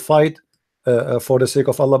and you fight for the sake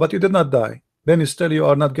of Allah, but you did not die, then still you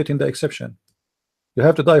are not getting the exception. You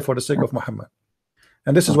have to die for the sake of Muhammad.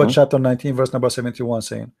 And this is what chapter 19 verse number 71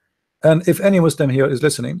 saying. And if any Muslim here is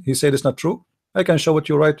listening, he said it's not true, I can show it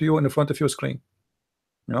you right to you in the front of your screen.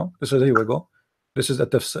 You know, this is, here we go. This is a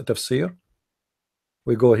tafsir.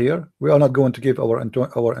 We go here. We are not going to give our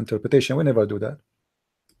interpretation. We never do that.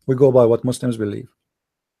 We go by what Muslims believe.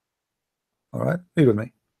 All right, read with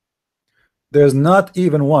me. There's not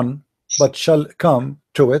even one, but shall come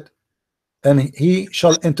to it, and he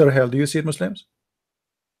shall enter hell. Do you see it, Muslims?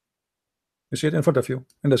 You see it in front of you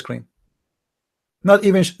in the screen. Not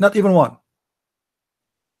even one.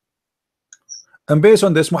 And based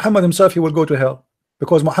on this, Muhammad himself, he will go to hell,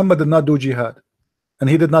 because Muhammad did not do jihad, and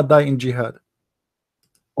he did not die in jihad.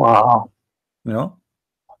 Wow. You know,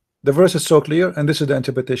 the verse is so clear, and this is the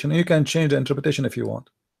interpretation. And you can change the interpretation if you want.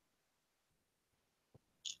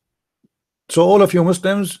 So all of you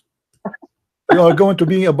Muslims, you are going to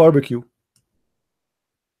be a barbecue.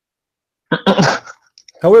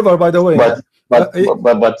 However, by the way,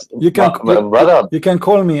 you can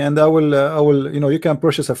call me, and I will, you know, you can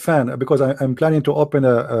purchase a fan, because I'm planning to open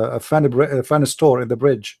a fan store in the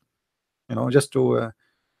bridge, you know, just to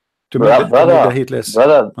make the heat less.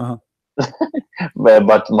 Brother.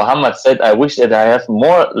 But Muhammad said, I wish that I have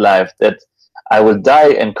more life, that I will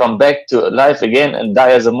die and come back to life again, and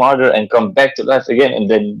die as a martyr and come back to life again, and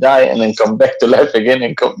then die and then come back to life again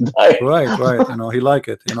and come die. Right, right. He like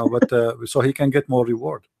it, but so he can get more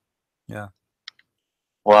reward. Yeah.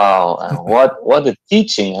 Wow, what a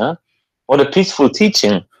teaching, huh? What a peaceful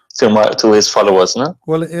teaching to his followers, no?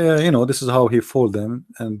 Well, this is how he fooled them,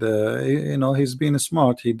 and he's being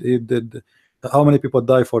smart. He did. How many people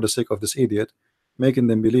die for the sake of this idiot, making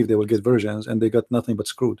them believe they will get versions, and they got nothing but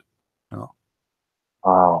screwed.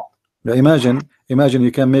 Wow. Now imagine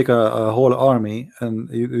you can make a whole army, and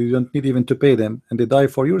you don't need even to pay them, and they die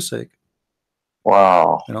for your sake.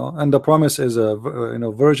 Wow. And the promise is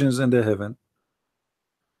virgins in the heaven.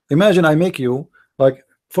 Imagine I make you, like,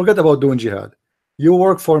 forget about doing jihad. You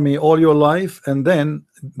work for me all your life, and then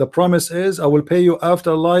the promise is I will pay you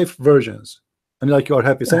afterlife virgins. And like you are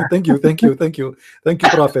happy, saying thank you, thank you, thank you, thank you,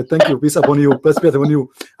 Prophet, thank you, peace upon you, peace be upon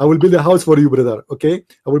you. I will build a house for you, brother. Okay,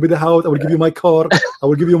 I will build a house. I will give you my car. I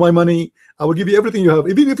will give you my money. I will give you everything you have.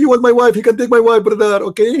 Even if you want my wife, you can take my wife, brother.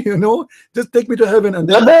 Okay, just take me to heaven, and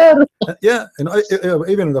then yeah. And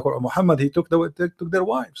even in the Quran, Muhammad, he took their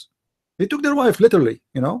wives. He took their wife literally.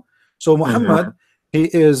 So Muhammad, he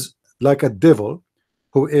is like a devil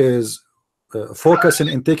who is focusing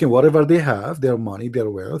in taking whatever they have, their money, their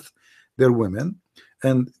wealth, their women,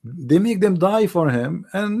 and they make them die for him,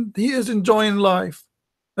 and he is enjoying life,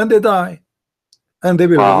 and they die, and they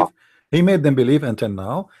believe. Wow. He made them believe until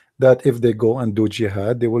now that if they go and do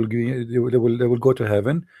jihad, they will go to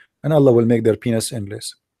heaven, and Allah will make their penis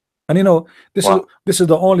endless. And this Wow. is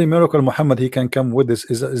the only miracle Muhammad he can come with. This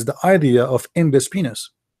is the idea of endless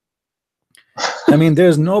penis. I mean,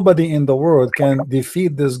 there's nobody in the world can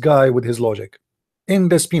defeat this guy with his logic.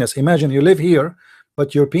 Endless penis. Imagine you live here,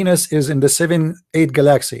 but your penis is in the 7-8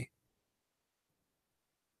 galaxy.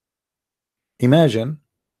 Imagine,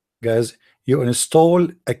 guys, you install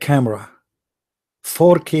a camera,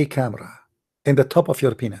 4K camera, in the top of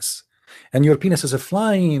your penis, and your penis is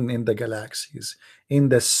flying in the galaxies, in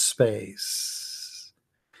the space.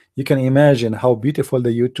 You can imagine how beautiful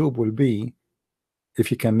the YouTube will be if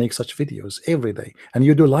you can make such videos every day, and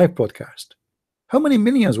you do live broadcast. How many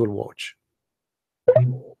millions will watch?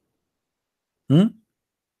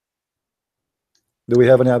 Do we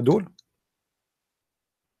have any Abdul?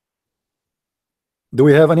 Do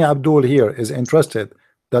we have any Abdul here is interested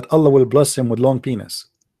that Allah will bless him with long penis?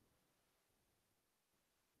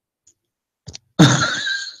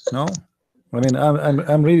 No? I mean,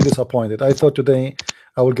 I'm really disappointed. I thought today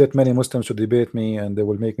I will get many Muslims to debate me and they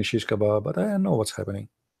will make me shish kebab, but I don't know what's happening.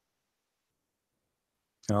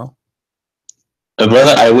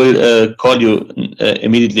 Brother, I will call you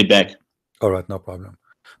immediately back. All right, no problem.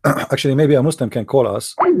 Actually, maybe a Muslim can call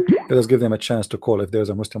us. Let us give them a chance to call if there's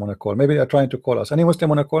a Muslim on a call. Maybe they're trying to call us. Any Muslim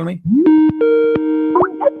want to call me?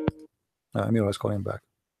 Amiro is calling back.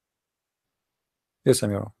 Yes,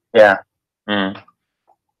 Amiro. Yeah. I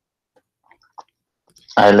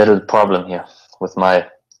had a little problem here with my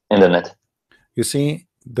internet. You see,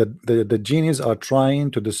 the genies are trying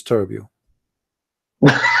to disturb you.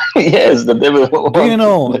 Yes, the devil. Do you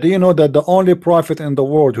know that the only prophet in the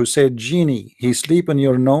world who said genie, he sleep in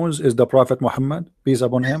your nose, is the Prophet Muhammad, peace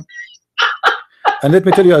upon him? And let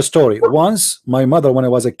me tell you a story. Once my mother, when I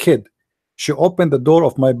was a kid, she opened the door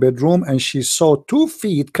of my bedroom and she saw 2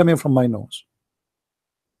 feet coming from my nose.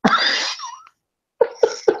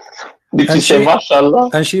 Did she say mashallah?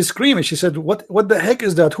 And she screamed. She said, what the heck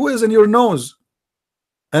is that? Who is in your nose?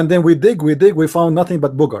 And then we dig, we found nothing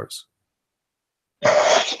but boogers.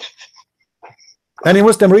 Any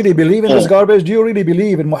Muslim really believe in this garbage? Do you really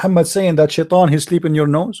believe in Muhammad saying that shaitan, he sleep in your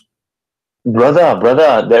nose? Brother,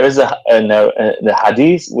 there is the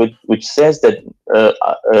hadith which says that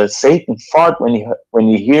Satan fart when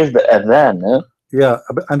he hears the adhan. Huh? Yeah,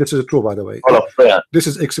 and this is true, by the way. All of prayer. This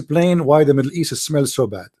is explain why the Middle East smells so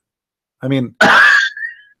bad. I mean,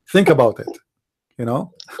 think about it.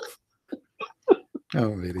 Oh,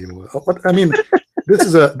 really? But I mean, this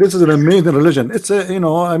is an amazing religion. It's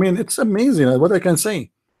I mean, it's amazing. What I can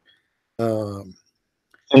say.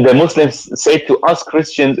 And the Muslims say to us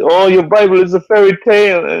Christians, "Oh, your Bible is a fairy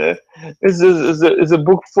tale. Is a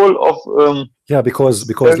book full of yeah." Because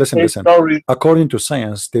listen. Stories. According to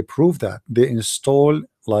science, they prove that they install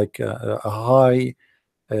like a high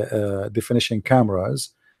definition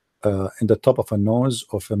cameras in the top of a nose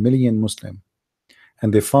of 1 million Muslim,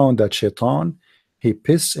 and they found that shaitan, he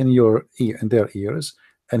piss in their ears,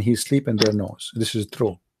 and he sleep in their nose. This is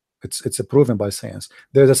true. It's proven by science.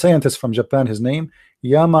 There's a scientist from Japan. His name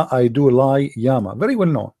Yama I do lie Yama, very well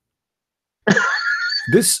known.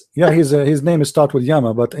 His name is start with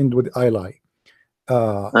Yama but end with I lie.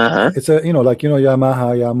 It's a, like,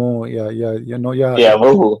 Yamaha, Yamo, yeah, Yeah,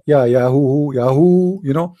 woohoo. Yahoo,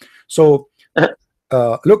 Yahoo. So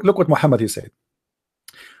look what Muhammad he said.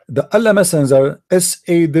 The Allah Messenger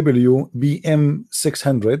SAW BM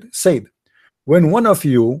 600 said, when one of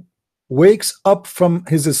you wakes up from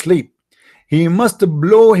his sleep, he must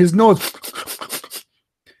blow his nose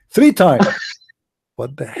 3 times.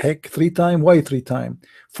 What the heck? 3 times? Why 3 times?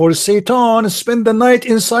 For Satan spend the night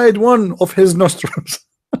inside one of his nostrils.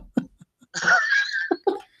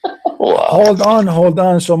 Wow. Hold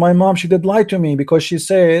on. So my mom, she did lie to me because she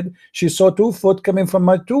said she saw 2 foot coming from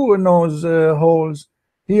my 2 nose holes.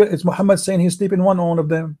 Here it's Muhammad saying he's sleeping one of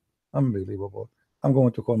them. Unbelievable. I'm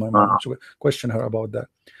going to call my mom to question her about that.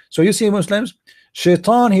 So you see, Muslims,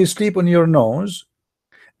 Shaitan, he sleep on your nose,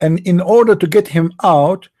 and in order to get him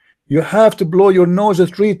out, you have to blow your nose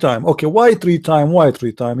 3 times. Okay, why 3 times? Why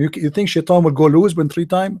 3 times? You think Shaitan will go loose when 3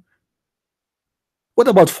 times? What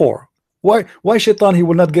about 4? Why Shaitan he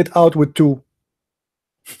will not get out with 2?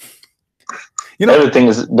 Everything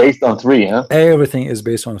is based on 3, huh? Everything is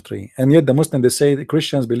based on 3, and yet the Muslims, they say the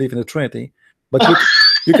Christians believe in the Trinity, but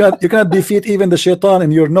you cannot defeat even the Shaitan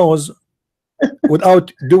in your nose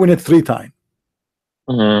without doing it 3 times.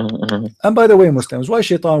 And by the way, Muslims, why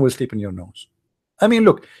Shaitan will sleep in your nose? I mean,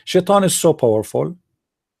 look, Shaitan is so powerful,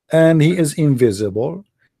 and he is invisible,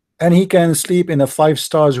 and he can sleep in a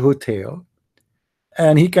 5-star hotel,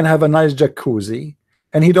 and he can have a nice jacuzzi,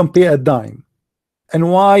 and he don't pay a dime. And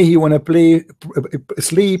why he want to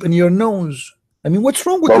sleep in your nose? I mean, what's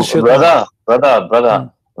wrong with this shit? Brother.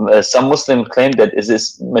 Some Muslims claim that it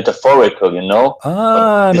is metaphorical,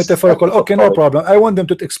 metaphorical. Okay, no problem. I want them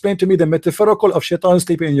to explain to me the metaphorical of Shaitan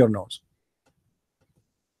sleeping in your nose.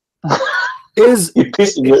 Is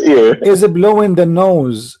it blowing the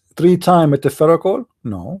nose 3 times metaphorical?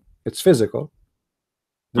 No, it's physical.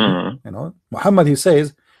 Muhammad, he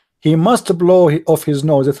says he must blow off his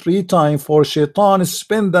nose 3 times for Shaitan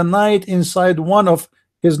spend the night inside one of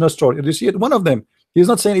his nostrils. You see it? One of them. He's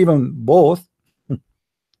not saying even both.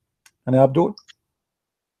 And Abdul?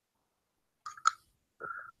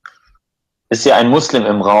 Ist ja ein Muslim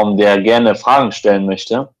im Raum, der gerne Fragen stellen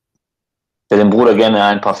möchte, der dem Bruder gerne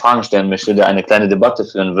ein paar Fragen stellen möchte, der eine kleine Debatte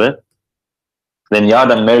führen will? Wenn ja,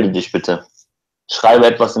 dann melde dich bitte. Schreibe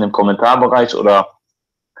etwas in dem Kommentarbereich oder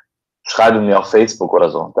schreibe mir auf Facebook oder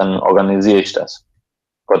so. Dann organisiere ich das.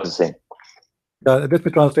 Gottes Segen. Let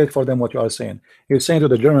me translate for them what you are saying. You're saying to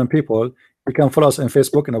the German people, you can follow us on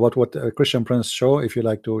Facebook and about what Christian Prince show if you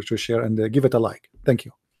like to share and give it a like. Thank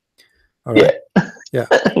you. All right. Yeah.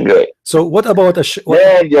 Great. So what about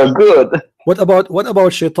you're good. What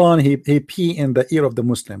about Shaitan? He pee in the ear of the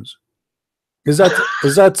Muslims. Is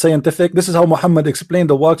that scientific? This is how Muhammad explained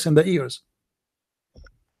the wax in the ears.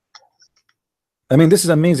 I mean, this is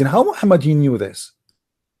amazing. How Muhammad he knew this?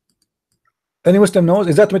 Any Muslim knows?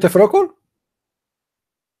 Is that metaphorical?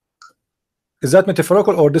 Is that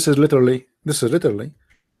metaphorical or this is literally? This is literally.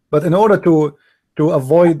 But in order to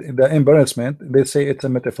avoid the embarrassment, they say it's a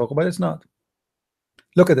metaphorical, but it's not.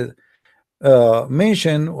 Look at it.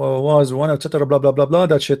 Mention was one, etc. Blah blah blah blah.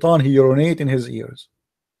 That Shaitan he urinate in his ears.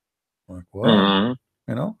 Like, wow.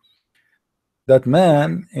 That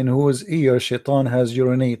man in whose ear Shaitan has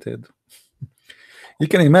urinated. You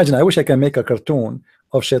can imagine. I wish I can make a cartoon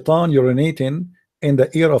of Shaitan urinating in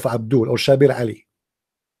the ear of Abdul or Shabir Ali.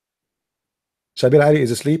 Shabir Ali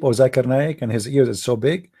is asleep, or Zakir Naik, and his ears is so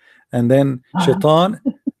big, and then Shaitan.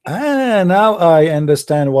 Now I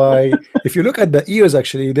understand why. If you look at the ears,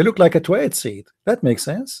 actually, they look like a toilet seat. That makes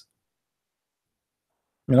sense.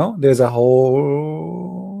 There's a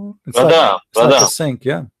whole. It's like a sink,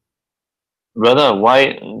 yeah. Brother,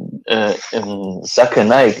 why Zakir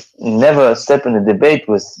Naik never step in a debate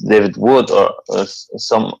with David Wood or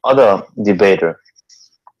some other debater?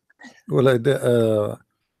 Well, I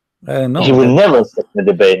don't know. He will never step in a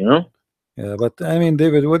debate, no? Yeah, but I mean,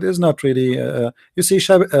 David Wood is not really. You see,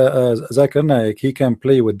 Zakir Naik, he can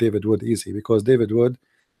play with David Wood easy because David Wood,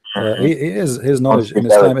 his knowledge in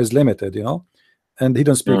Islam is limited, and he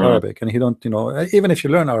don't speak Arabic, and he don't, even if you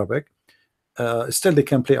learn Arabic, still they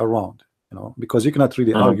can play around, because you cannot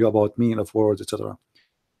really argue about meaning of words, etc.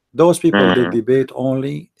 Those people they debate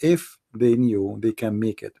only if they knew they can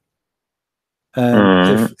make it.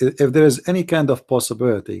 And if there is any kind of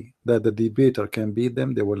possibility that the debater can beat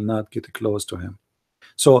them, they will not get close to him.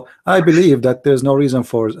 So I believe that there's no reason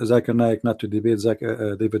for Zakir Naik not to debate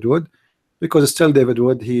David Wood, because still David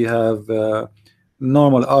Wood, he have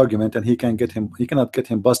normal argument, and he cannot get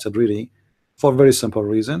him busted really, for a very simple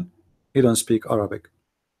reason: he don't speak Arabic.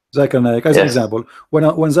 Zakir Naik, as an example, when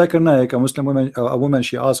Zakir Naik, a Muslim woman,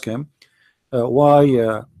 she asked him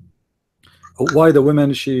why why the women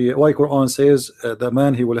why Quran says the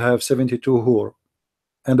man he will have 72 hur,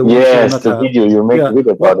 and the woman she will Yes, not the have. video you make Yeah, a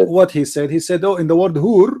video about it. what he said oh, in the word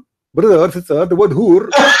hur, brother, sister, the word hur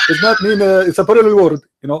does not mean it's a parallel word,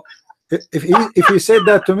 you know. If he said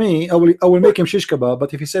that to me, I will make him shish kebab.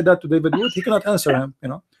 But if he said that to David Wood, he cannot answer him, you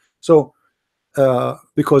know. So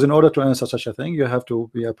because in order to answer such a thing, you have to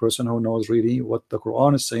be a person who knows really what the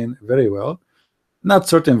Quran is saying very well, not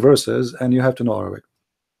certain verses, and you have to know Arabic.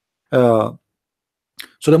 So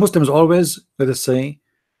the Muslims always, let us say,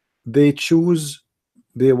 they choose,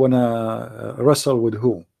 they wanna wrestle with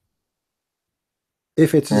who.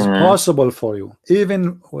 If it is possible for you,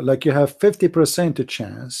 even like you have 50%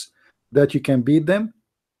 chance that you can beat them,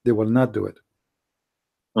 they will not do it.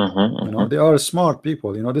 You know, they are smart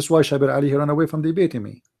people. You know, this is why Shabir Ali, he ran away from debating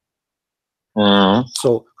me.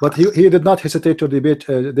 So, but he did not hesitate to debate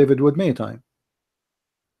David Wood many times.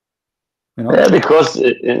 You know? Yeah, because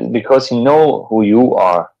you know who you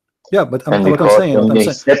are. Yeah, but and what I'm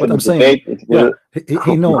saying, yeah,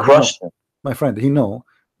 he know, my friend, he know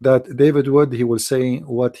that David Wood, he will say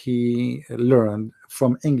what he learned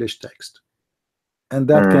from English text, and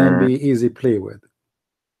that can be easy play with.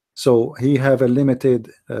 So he have a limited,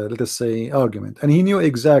 let us say, argument, and he knew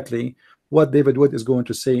exactly what David Wood is going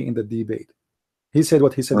to say in the debate. He said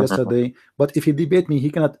what he said yesterday, but if he debate me, he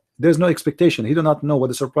cannot. There's no expectation. He do not know what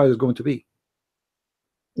the surprise is going to be.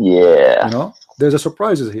 Yeah, you know, there's a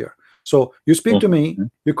surprises here. So you speak to me,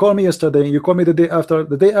 you call me yesterday, you call me the day after.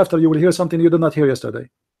 The day after, you will hear something you did not hear yesterday.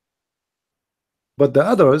 But the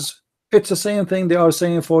others, it's the same thing they are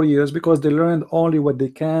saying for years, because they learned only what they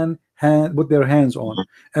can put their hands on.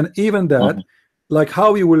 And even that, like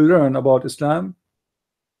how you will learn about Islam.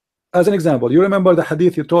 As an example, you remember the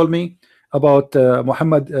hadith you told me about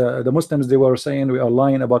Muhammad, the Muslims, they were saying we are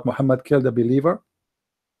lying about Muhammad killed a believer.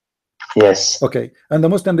 Yes. Okay, and the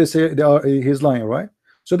Muslim, they say he's lying, right?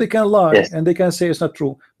 So they can lie, and they can say it's not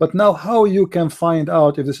true. But now, how you can find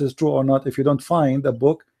out if this is true or not if you don't find a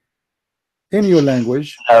book in your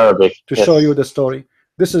language Arabic to show you the story?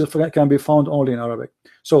 This can be found only in Arabic.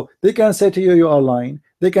 So they can say to you, you are lying.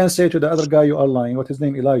 They can say to the other guy, you are lying. What his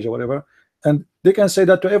name, Elijah, whatever. And they can say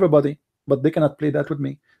that to everybody, but they cannot play that with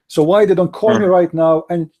me. So why they don't call me right now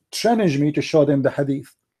and challenge me to show them the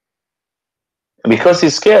hadith? Because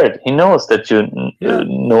he's scared. He knows that you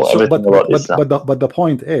know everything about Islam. But the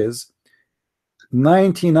point is,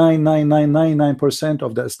 99.9999%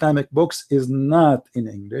 of the Islamic books is not in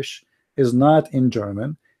English, is not in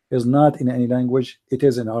German, is not in any language. It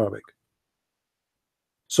is in Arabic.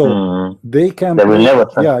 So they can they will never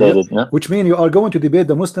translate it, no? Which means you are going to debate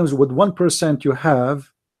the Muslims with 1% you have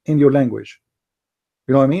in your language.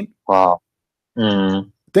 You know what I mean? Wow.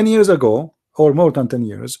 10 years ago, or more than 10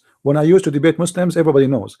 years, when I used to debate Muslims, everybody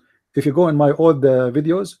knows. If you go in my old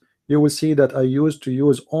videos, you will see that I used to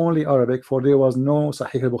use only Arabic, for there was no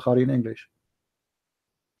Sahih al-Bukhari in English.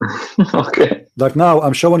 Okay. Like now,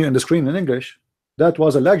 I'm showing you in the screen in English. That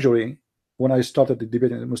was a luxury when I started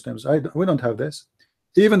debating the Muslims. We don't have this.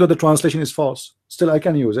 Even though the translation is false, still I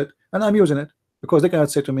can use it, and I'm using it, because they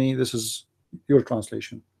cannot say to me, this is your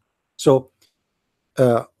translation. So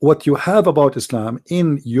what you have about Islam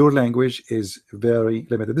in your language is very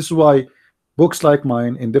limited. This is why books like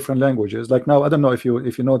mine in different languages, like now, I don't know if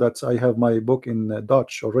you know that I have my book in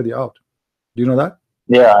Dutch already out. Do you know that?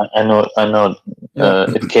 Yeah, I know. Yeah.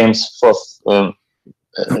 It came forth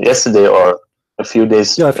yesterday or a few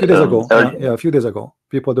days. Yeah, a few days ago. Yeah, a few days ago.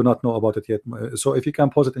 People do not know about it yet. So if you can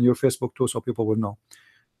post it in your Facebook too, so people will know.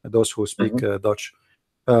 Those who speak Dutch.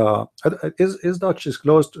 Is Dutch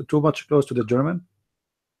too much close to the German?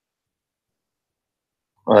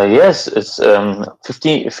 Yes, it's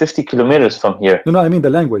 50 kilometers from here. No, I mean the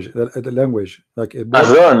language. The language, like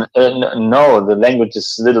no, the language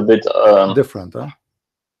is a little bit different, huh?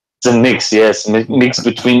 It's a mix, yes, mix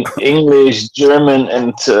between English, German,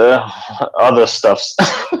 and other stuffs.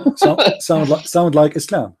 sound like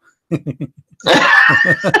Islam.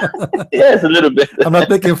 Yes, a little bit. I'm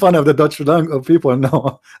not making fun of the Dutch language people.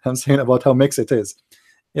 No, I'm saying about how mixed it is.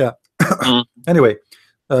 Yeah. Anyway,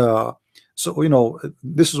 so you know,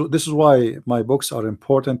 this is why my books are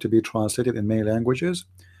important to be translated in many languages,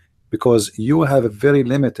 because you have a very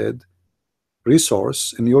limited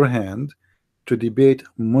resource in your hand to debate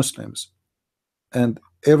Muslims, and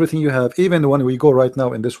everything you have, even when we go right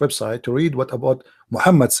now in this website to read what about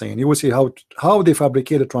Muhammad saying, you will see how they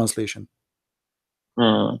fabricate a translation.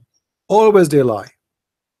 Always they lie.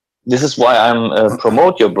 This is why I'm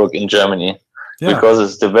promote your book in Germany, because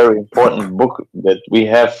it's the very important book that we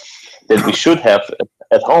have, that we should have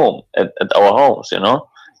at home, at our homes, you know,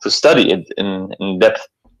 to study it in depth.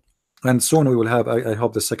 And soon we will have, I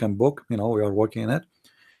hope, the second book. You know, we are working in it,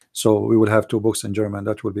 so we will have 2 books in German.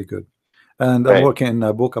 That will be good. And I'm Right. working in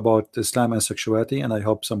a book about Islam and sexuality, and I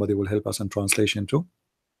hope somebody will help us in translation too.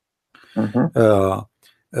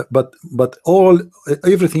 But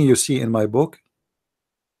everything you see in my book,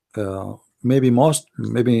 maybe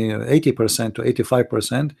 80% to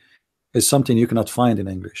 85% is something you cannot find in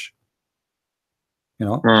English. You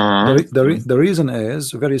know, the reason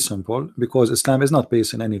is very simple, because Islam is not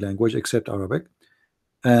based in any language except Arabic,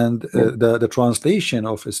 and the translation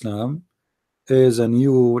of Islam is a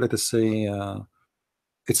new, let us say,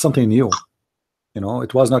 it's something new. You know,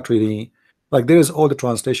 it was not really like, there is all the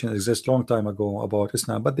translation exist long time ago about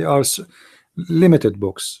Islam, but there are limited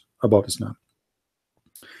books about Islam,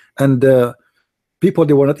 and people,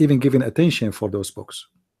 they were not even given attention for those books.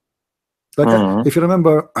 Like if you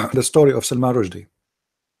remember the story of Salman Rushdie,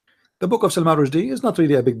 the book of Salman Rushdie is not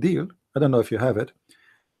really a big deal. I don't know if you have it.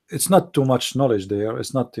 It's not too much knowledge there.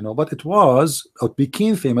 It's not, you know, but it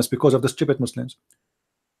became famous because of the stupid Muslims.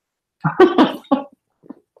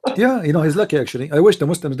 Yeah, you know, he's lucky actually. I wish the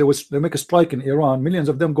Muslims, they make a strike in Iran, millions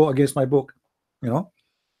of them go against my book, you know.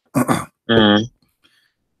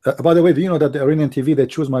 By the way, do you know that the Iranian TV, they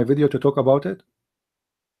choose my video to talk about it?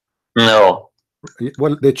 No.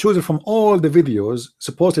 Well, they choose it from all the videos.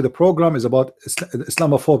 Supposedly the program is about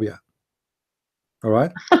Islamophobia. All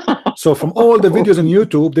right. So from all the videos on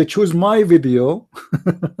YouTube, they choose my video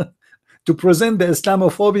to present the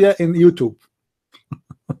Islamophobia in YouTube.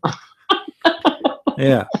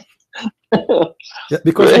 Yeah. Yeah,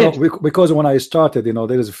 because you know, because when I started, you know,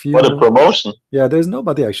 there is a few. What a promotion! Yeah, there's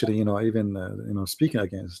nobody actually, you know, even you know, speaking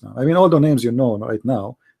against Islam. I mean, all the names you know right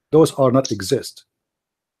now, those are not exist.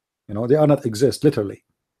 You know, they are not exist literally.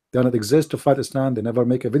 They are not exist to fight Islam. They never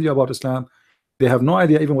make a video about Islam. They have no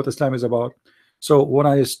idea even what Islam is about. So when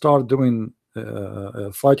I start doing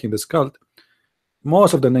fighting this cult,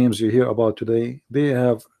 most of the names you hear about today, they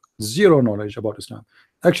have zero knowledge about Islam.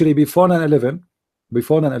 Actually, before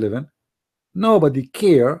 9/11, nobody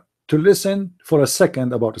care to listen for a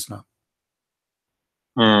second about Islam.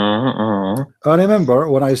 I remember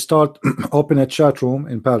when I start open a chat room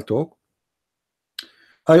in Paltalk,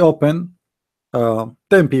 I open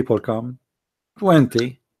 10 people come,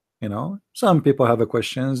 20, you know, some people have a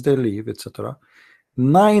questions, they leave, etc.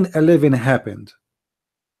 9/11 happened.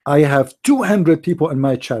 I have 200 people in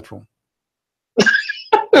my chat room.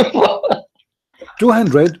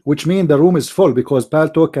 200, which means the room is full, because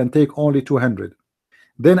Paltalk can take only 200.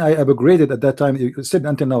 Then I upgraded at that time. You said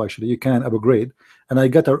until now, actually, you can upgrade, and I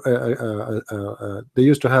got they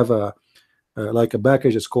used to have a like a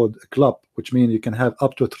package. It's called a club, which means you can have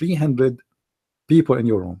up to 300 people in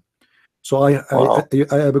your room. So I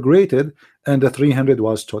upgraded, and the 300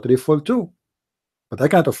 was totally full too. But I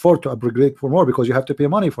can't afford to upgrade for more because you have to pay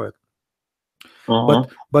money for it.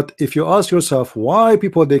 But if you ask yourself why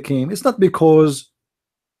people they came, it's not because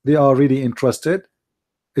they are really interested.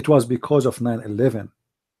 It was because of 9/11.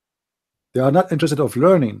 They are not interested of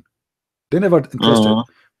learning. They never interested.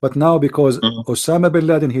 But now because Osama bin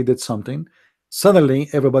Laden, he did something, suddenly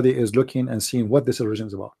everybody is looking and seeing what this religion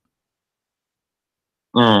is about.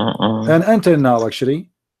 And until now, actually,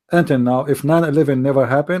 until now, if 9/11 never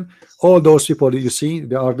happened, all those people that you see,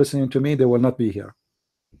 they are listening to me, they will not be here.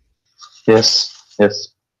 Yes, yes.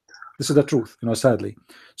 This is the truth, you know, sadly.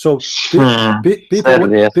 So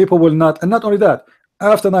people will not, and not only that,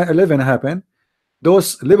 after 9/11 happened,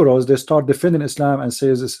 those liberals, they start defending Islam and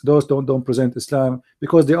says those don't present Islam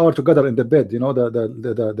because they are together in the bed. You know,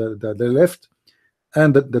 the left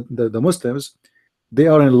and the Muslims, they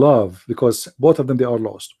are in love because both of them, they are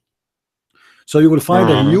lost. So you will find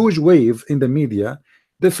a huge wave in the media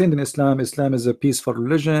defending Islam. Islam is a peaceful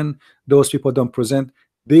religion. Those people don't present.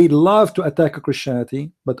 They love to attack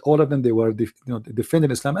Christianity, but all of them, they were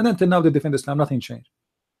defending Islam, and until now they defend Islam. Nothing changed.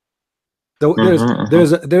 So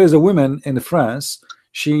there is a woman in France.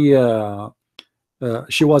 She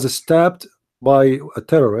was stabbed by a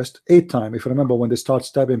terrorist 8 times. If you remember when they start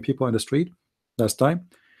stabbing people in the street last time,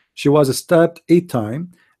 she was stabbed 8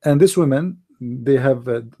 times. And this woman, they have,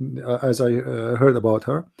 as I heard about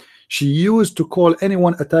her, she used to call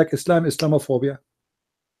anyone attack Islam Islamophobia.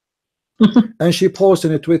 And she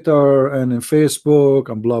posted in Twitter and in Facebook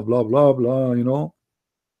and blah blah blah blah, you know.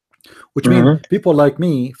 Which means people like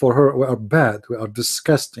me, for her, we are bad, we are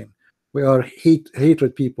disgusting, we are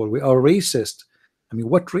hatred people, we are racist. I mean,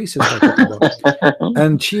 what racist are you talking about?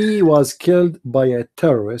 And she was killed by a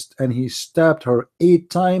terrorist, and he stabbed her 8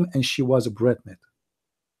 times, and she was pregnant.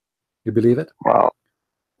 You believe it? Wow.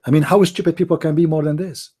 I mean, how stupid people can be more than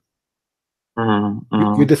this?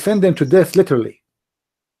 You defend them to death, literally,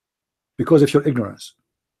 because of your ignorance.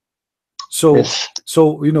 So, Yes.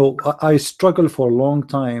 you know, I struggle for a long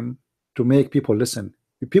time to make people listen.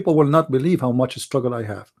 People will not believe how much struggle I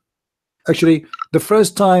have. Actually, the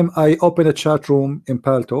first time I opened a chat room in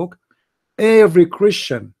Paltalk, every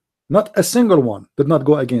Christian, not a single one, did not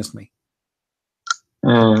go against me.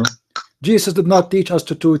 Mm. Jesus did not teach us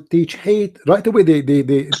to teach hate. Right away, they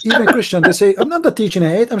even Christian, they say, I'm not teaching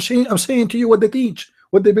hate. I'm saying to you what they teach,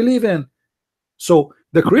 what they believe in. So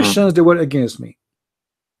the Mm. Christians, they were against me.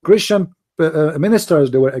 Christian ministers,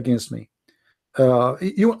 they were against me.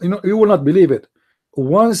 You know, you will not believe it.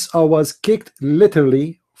 Once I was kicked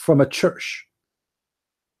literally from a church.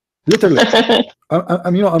 Literally.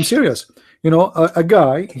 I'm you know, I'm serious. You know, a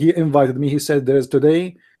guy, he invited me. He said,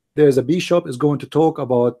 there's a bishop is going to talk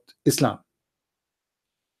about Islam,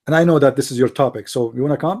 and I know that this is your topic, so you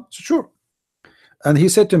want to come? So, sure. And he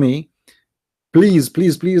said to me, please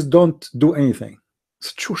don't do anything.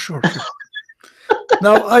 So, sure.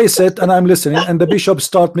 Now I sit and I'm listening, and the bishop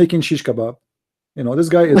start making shish kebab. You know, this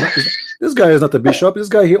guy is not, this guy is not a bishop. This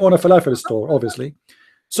guy, he own a falafel store, obviously.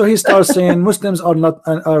 So he starts saying Muslims are not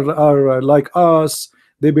are like us.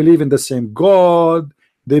 They believe in the same God.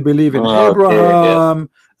 They believe in Okay. Yeah. Abraham,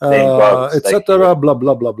 Thank God. It's like etc. Blah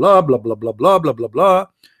blah blah blah blah blah blah blah blah blah blah.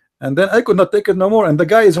 And then I could not take it no more. And the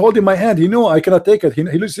guy is holding my hand. You know, I cannot take it.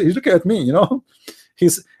 He's looking at me. You know,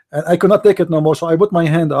 and I could not take it no more. So I put my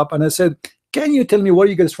hand up and I said, "Can you tell me where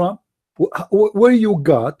you get it from? Where you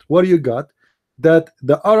got that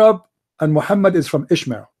the Arab and Muhammad is from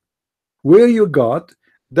Ishmael? Where you got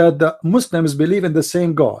that the Muslims believe in the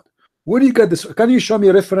same God? Where do you get this? Can you show me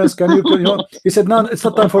a reference? Can you know?" He said, "No, it's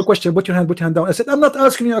not time for a question. Put your hand down." I said, "I'm not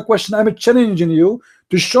asking you a question. I'm challenging you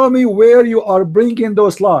to show me where you are bringing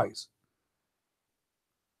those lies."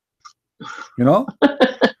 You know?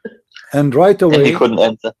 And right and he away, couldn't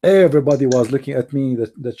answer. everybody was looking at me.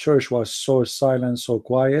 The church was so silent, so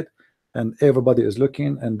quiet, and everybody is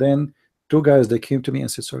looking. And then two guys, they came to me and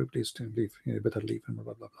said, "Sorry, please leave. You better leave." And blah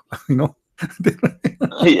blah blah blah. You know?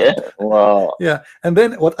 Yeah. Wow. Yeah. And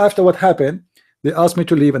then after what happened, they asked me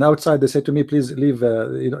to leave, and outside they said to me, "Please leave.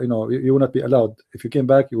 You will not be allowed. If you came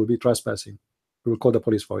back, you will be trespassing. We will call the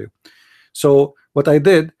police for you." So what I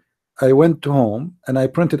did, I went home and I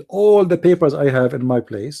printed all the papers I have in my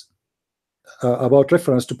place about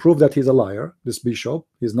reference to prove that he's a liar. This bishop,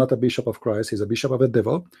 he's not a bishop of Christ. He's a bishop of the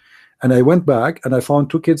devil. And I went back and I found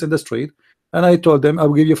two kids in the street, and I told them, "I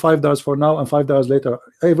will give you $5 for now, and $5 later,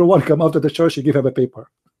 everyone come out of the church, you give him a paper."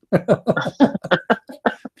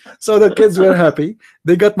 So the kids were happy.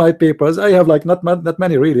 They got my papers. I have like not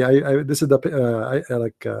many really. This is the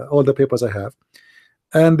all the papers I have,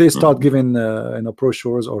 and they start giving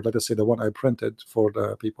brochures, or let us say the one I printed for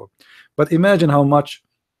the people. But imagine how much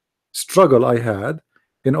struggle I had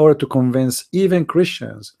in order to convince even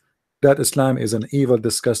Christians that Islam is an evil,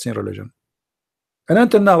 disgusting religion. And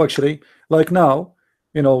until now, actually, like now,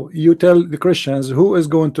 you know, you tell the Christians who is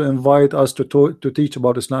going to invite us to teach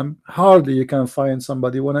about Islam. Hardly you can find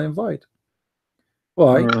somebody want to invite.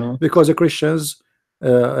 Why? Because the Christians,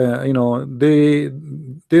 you know, they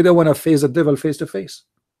don't want to face the devil face to face.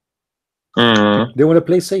 They want to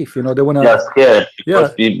play safe. You know, they want They are to. scared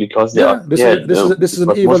Yeah, because they are this scared. is an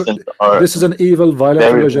Because evil. Muslims are This is an evil, violent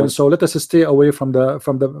very religion. So let us stay away from the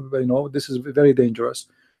you know, this is very dangerous.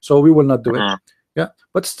 So we will not do it. Yeah,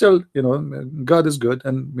 but still, you know, God is good,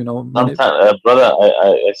 and you know, many. Sometimes, brother,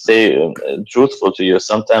 I say truthful to you.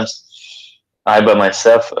 Sometimes I by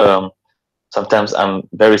myself, sometimes I'm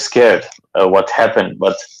very scared what happened,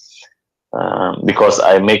 but because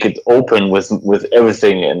I make it open with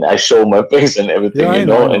everything, and I show my face and everything, Yeah, I you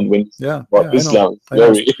know, I know. know. And when Yeah, about I know. Islam, I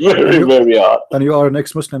know. it's very, And very hard. you are an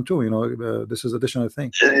ex-Muslim too. You know, this is additional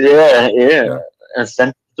thing. Yeah, yeah, Yeah, and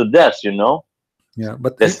sent to death, you know. yeah.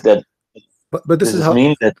 But That this this is is how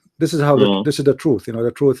mean that. Mm, this is the truth. You know,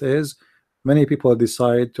 the truth is many people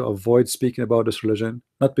decide to avoid speaking about this religion,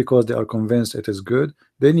 not because they are convinced it is good.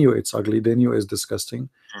 They knew it's ugly. They knew it's disgusting,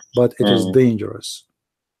 but it is mm. dangerous.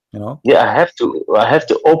 You know. Yeah, I have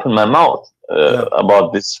to open my mouth Yeah,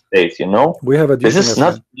 about this faith, you know. we have a This duty, my is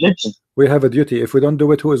not friend. religion. We have a duty. If we don't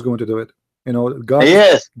do it, who is going to do it? You know,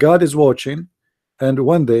 Yes, God is watching, and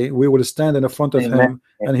one day we will stand in front of amen. him,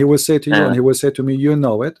 and he will say to you, and Uh, he will say to me, "You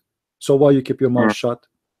know it. So why you keep your mouth mm, shut?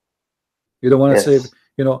 You don't want to save." yes.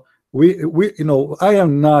 You know, you know, I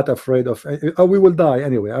am not afraid of. We will die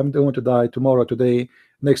anyway. I'm going to die tomorrow, today,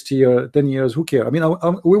 next year, 10 years. Who cares? I mean,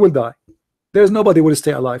 we will die. There's nobody will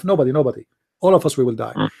stay alive. Nobody. All of us, we will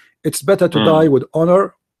die. Mm, It's better to die mm, with honor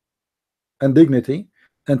and dignity,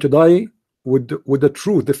 and to die with the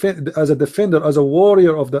truth, as a defender, as a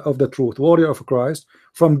warrior of the truth, warrior of Christ,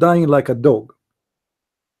 from dying like a dog.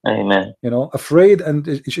 Amen. You know, afraid, and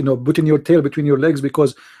you know, putting your tail between your legs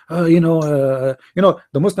because the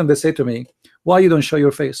Muslim, they say to me, why you don't show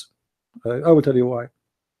your face? I will tell you why.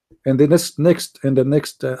 And the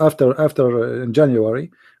next after in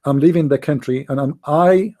January, I'm leaving the country, and I'm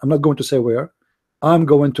not going to say where. I'm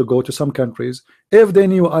going to go to some countries. If they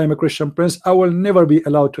knew I am a Christian prince, I will never be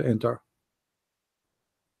allowed to enter.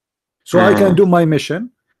 So I can do my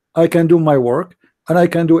mission, I can do my work, and I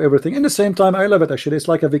can do everything. In the same time, I love it. Actually, it's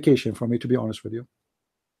like a vacation for me, to be honest with you.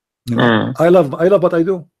 You know, I love what I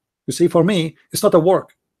do. You see, for me, it's not a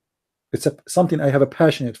work. It's something I have a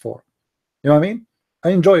passionate for. You know what I mean? I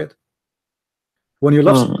enjoy it. When you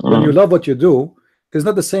love what you do, it's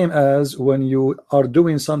not the same as when you are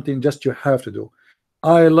doing something just you have to do.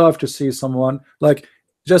 I love to see someone, like,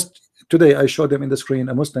 just today I showed them in the screen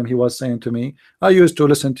a Muslim. He was saying to me, I used to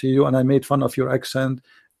listen to you and I made fun of your accent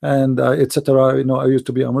and etc. You know, I used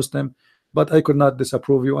to be a Muslim, but I could not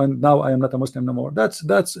disapprove you, and now I am not a Muslim no more.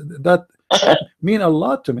 That mean a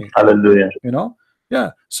lot to me. Hallelujah. You know, yeah.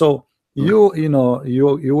 So you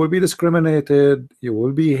will be discriminated, you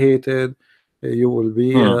will be hated, you will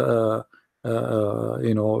be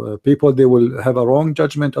people, they will have a wrong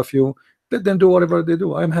judgment of you. Let them do whatever they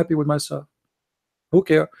do. I'm happy with myself. Who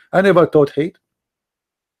care? I never taught hate.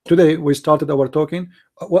 Today we started our talking.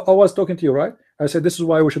 I was talking to you, right? I said this is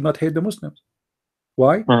why we should not hate the Muslims.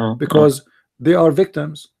 Why? Because they are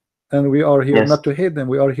victims, and we are here not to hate them.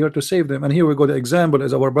 We are here to save them. And here we go. The example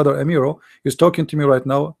is our brother Amiro. He's talking to me right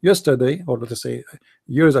now. Yesterday, or let's say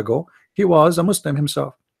years ago, he was a Muslim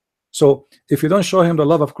himself. So if you don't show him the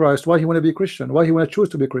love of Christ, why he want to be Christian? Why he want to choose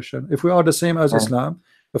to be Christian? If we are the same as Islam,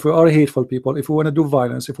 if we are hateful people, if we want to do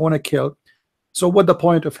violence, if we want to kill, so what the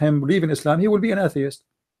point of him leaving Islam? He will be an atheist.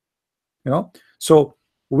 You know. So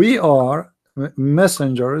we are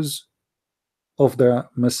messengers of the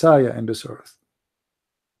Messiah in this earth,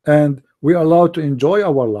 and we are allowed to enjoy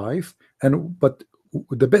our life. But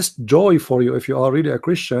the best joy for you, if you are really a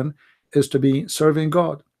Christian, is to be serving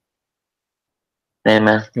God.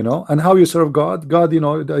 Amen. You know, and how you serve God. God, you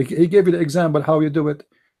know, he gave you the example how you do it.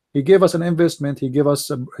 He gave us an investment. He gave us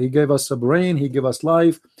a brain. He gave us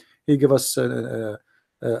life. He gave us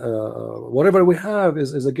whatever we have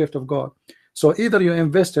is a gift of God. So either you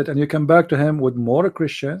invest it and you come back to him with more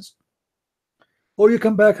Christians, or you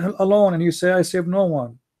come back alone and you say, I saved no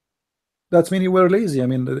one. That's mean you were lazy. I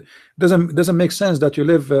mean, it doesn't make sense that you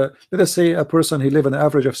live, let us say a person, he live an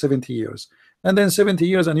average of 70 years, and then 70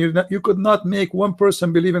 years and you could not make one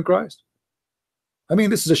person believe in Christ. I mean,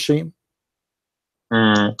 this is a shame. You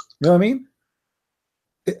know what I mean?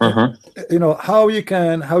 You know how you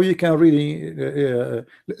can really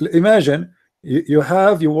imagine you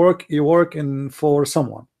work in for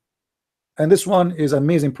someone, and this one is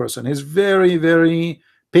amazing person. He's very, very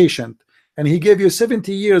patient, and he gave you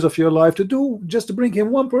 70 years of your life to do just to bring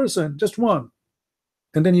him one person, just one,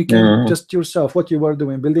 and then you can just yourself what you were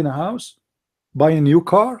doing, building a house, buying a new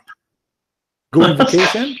car, going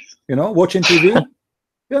vacation, you know, watching TV.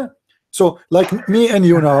 Yeah. So like me and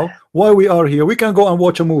you now, why we are here, we can go and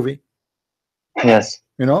watch a movie. Yes.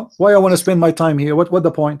 You know, why I want to spend my time here? What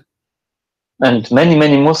the point? And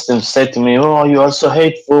many Muslims said to me, oh, you are so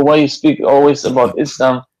hateful, why you speak always about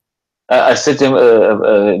Islam? I said to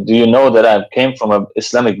him, do you know that I came from an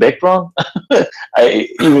Islamic background? I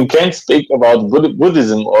even can't speak about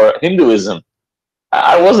Buddhism or Hinduism.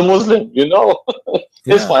 I was a Muslim, you know.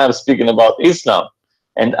 That's why I'm speaking about Islam.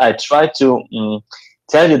 And I try to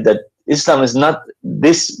tell you that Islam is not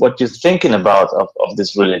this what you're thinking about of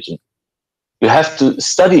this religion. You have to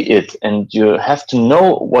study it, and you have to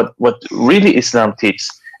know what really Islam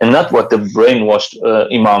teaches, and not what the brainwashed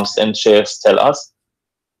imams and sheikhs tell us,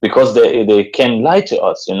 because they can lie to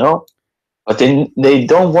us, you know. But they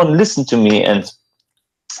don't want to listen to me, and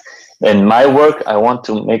my work, I want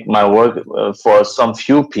to make my work for some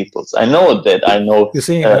few people. I know that You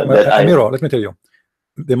see, Amiro, let me tell you,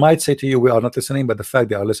 they might say to you, we are not listening, but the fact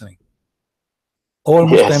they are listening. All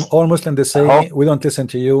Muslim, they say, we don't listen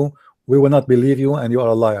to you, we will not believe you, and you are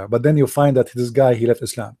a liar. But then you find that this guy, he left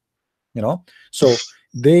Islam, you know. So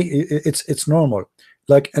it's normal.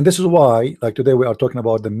 Like, and this is why, like today we are talking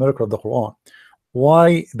about the miracle of the Quran.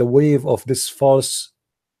 Why the wave of this false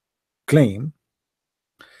claim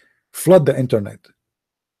flood the internet?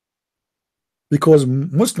 Because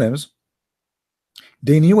Muslims,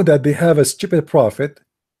 they knew that they have a stupid prophet,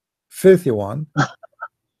 filthy one,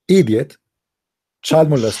 idiot, child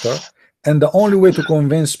molester, and the only way to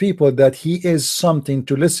convince people that he is something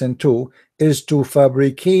to listen to is to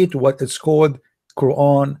fabricate what is called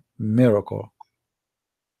Quran miracle.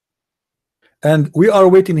 And we are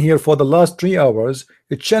waiting here for the last 3 hours,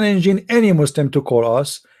 challenging any Muslim to call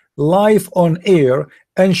us live on air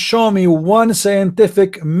and show me one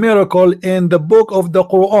scientific miracle in the book of the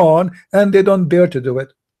Quran, and they don't dare to do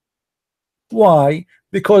it. Why?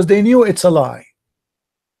 Because they knew it's a lie.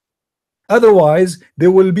 Otherwise, they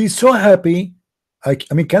will be so happy. I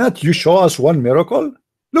mean, cannot you show us one miracle?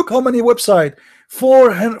 Look how many websites,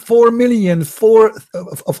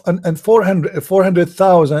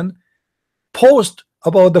 400,000 post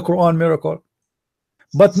about the Quran miracle,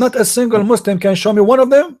 but not a single Muslim can show me one of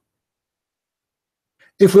them.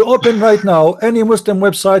 If we open right now any Muslim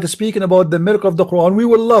website speaking about the miracle of the Quran, we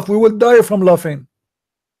will laugh, we will die from laughing.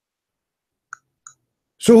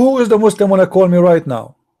 So who is the Muslim wanna call me right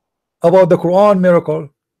now about the Quran miracle?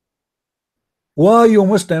 Why are you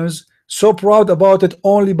Muslims so proud about it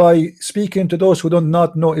only by speaking to those who do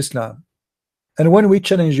not know Islam? And when we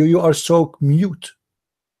challenge you, you are so mute.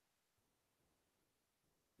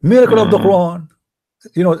 Miracle of the Quran,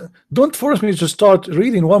 you know, don't force me to start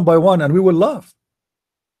reading one by one and we will laugh.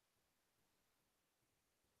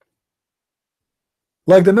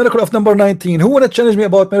 Like the miracle of number 19. Who want to challenge me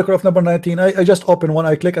about miracle of number 19? I just open one,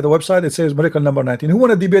 I click at the website, it says miracle number 19. Who want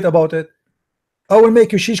to debate about it? I will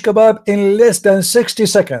make you shish kebab in less than 60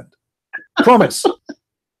 seconds. Promise.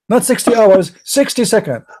 Not 60 hours, 60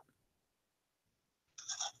 seconds.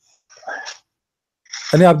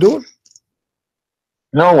 Any Abdul?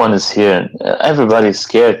 No one is here. Everybody's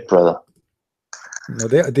scared, brother. No,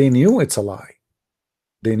 they knew it's a lie.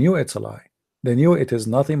 They knew it's a lie. They knew it is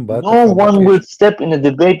nothing but no one will step in a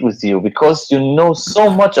debate with you because you know so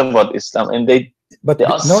much about Islam, and they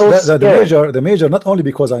are so scared. The major, not only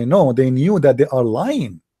because I know, they knew that they are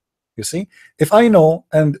lying. You see, if I know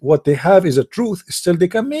and what they have is a truth, still they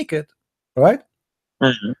can make it, right?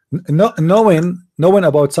 Knowing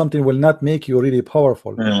about something will not make you really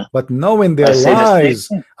powerful, but knowing their lies,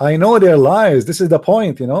 I know their lies. This is the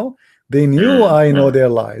point, you know. They knew I know their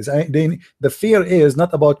lies. The fear is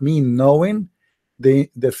not about me knowing.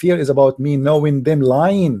 The fear is about me knowing them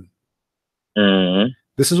lying.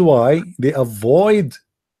 This is why they avoid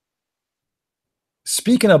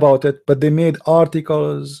speaking about it, but they made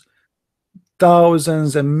articles,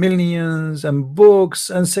 thousands and millions and books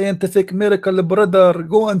and scientific miracle. Brother,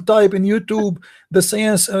 go and type in YouTube the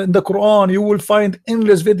science in the Quran, you will find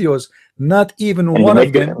endless videos. Not even and one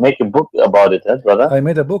of them. Make a book about it, brother. I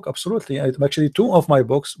made a book, absolutely. Actually, two of my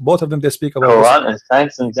books, both of them they speak about Quran and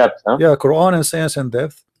Science in Depth. Yeah, Quran and Science in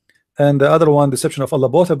Depth, and the other one, Deception of Allah.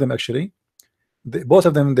 Both of them actually, both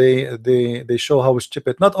of them they show how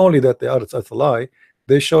stupid. Not only that they are it's a lie,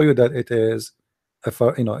 they show you that it is,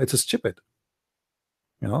 you know, it's a stupid.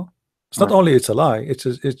 You know, it's not only it's a lie, it's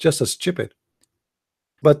just a stupid.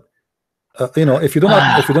 But you know, if you do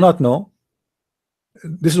not know,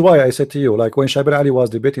 this is why I said to you, like when Shabir Ali was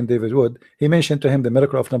debating David Wood, he mentioned to him the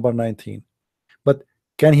miracle of number 19. But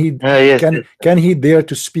can he can he dare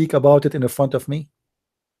to speak about it in the front of me?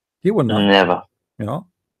 He will not. Never. You know.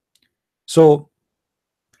 So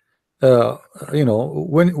you know,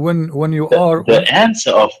 when you are the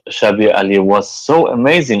answer of Shabir Ali was so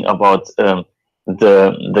amazing about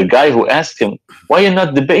the guy who asked him, why you're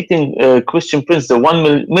not debating Christian Prince, the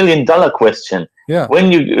 $1 million question? Yeah.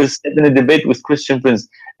 When you step in a debate with Christian Prince,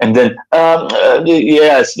 and then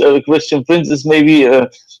yes, Christian Prince is maybe a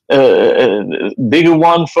bigger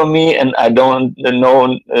one for me, and I don't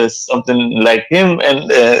know something like him,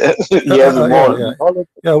 and he has more.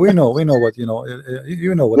 Yeah, we know what you know.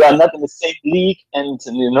 You know what. We are not in the same league, and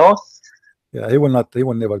you know. Yeah, he will not. He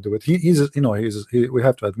will never do it. He's you know we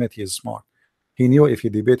have to admit he is smart. He knew if he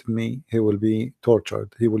debated me, he will be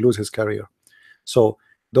tortured. He will lose his career. So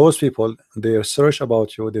those people, they search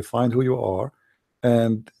about you, they find who you are,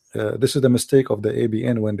 and this is the mistake of the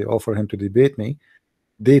ABN when they offer him to debate me.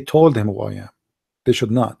 They told him who I am. They should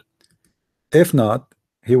not. If not,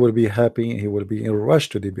 he will be happy. He will be in a rush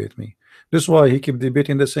to debate me. This is why he keep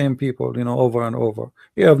debating the same people, you know, over and over.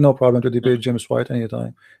 You have no problem to debate James White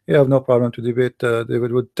anytime. You have no problem to debate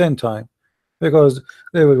David Wood 10 times. Because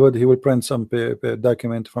David Wood, he will print some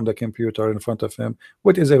document from the computer in front of him.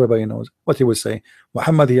 What is everybody knows? What he will say?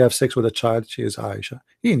 Muhammad, he have sex with a child. She is Aisha.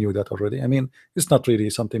 He knew that already. I mean, it's not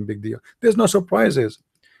really something big deal. There's no surprises.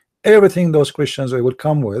 Everything those Christians will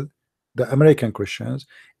come with, the American Christians,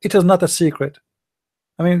 it is not a secret.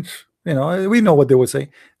 I mean, you know, we know what they will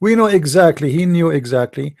say. We know exactly. He knew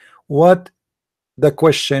exactly what the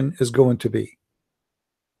question is going to be,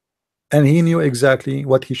 and he knew exactly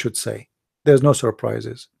what he should say. There's no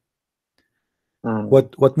surprises.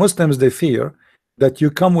 What Muslims, they fear that you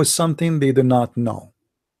come with something they do not know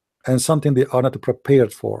and something they are not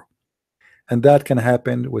prepared for, and that can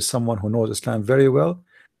happen with someone who knows Islam very well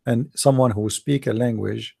and someone who speaks a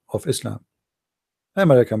language of Islam.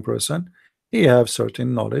 American person, he have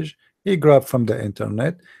certain knowledge. He grab from the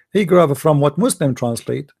internet. He grab from what Muslim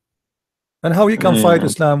translate. And how you can fight Mm.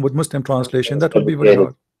 Islam with Muslim translation? It's That will be very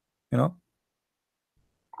fabricated. hard. You know,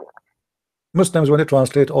 Muslims when they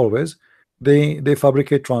translate always they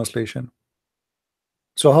fabricate translation.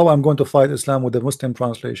 So how I'm going to fight Islam with the Muslim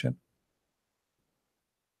translation?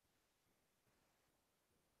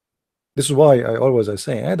 This is why I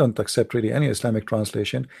say I don't accept really any Islamic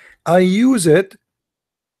translation. I use it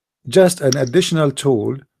just an additional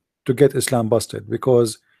tool to get Islam busted,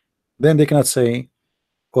 because then they cannot say,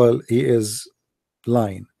 well, he is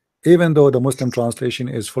lying, even though the Muslim translation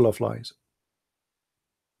is full of lies.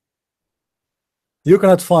 You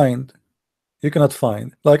cannot find,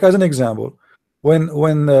 like as an example, when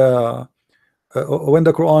the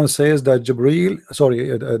Quran says that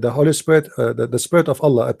the Holy Spirit, the Spirit of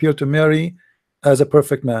Allah appeared to Mary as a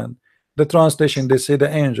perfect man. The translation, they say the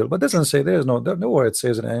angel, but doesn't say, there's nowhere it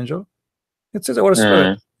says an angel. It says our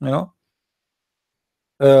spirit. Mm. You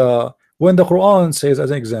know, when the Quran says,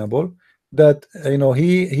 as an example, that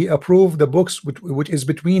he approved the books which is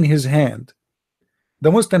between his hand.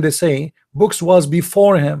 The Muslim, they say books was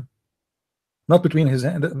before him, not between his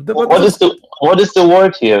hand. But this is What is the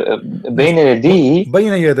word here? بين يديه.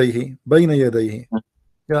 بين يديه.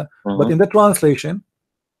 Yeah, but Mhm. in the translation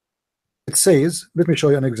it says, let me show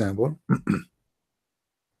you an example.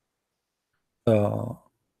 uh,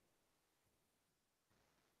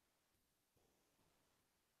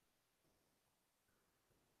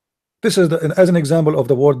 this is as an example of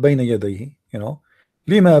the word بين يديه.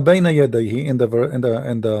 لما بين يديه in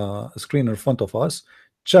the screen in front of us,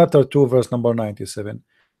 chapter 2 verse number 97.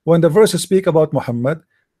 When the verses speak about Muhammad,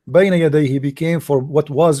 بين يديه became for what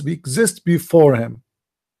was exist before him.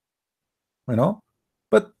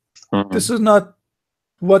 But this Mhm. is not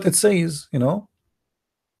what it says.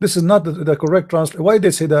 This is not the correct translation. Why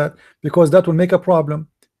they say that? Because that will make a problem.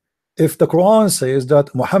 If the Quran says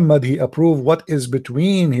that Muhammad, he approved what is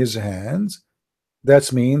between his hands,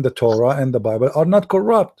 that's mean the Torah and the Bible are not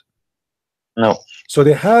corrupt. No. So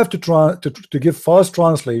they have to try to give false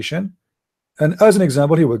translation. And as an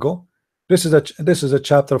example, here we go. This is a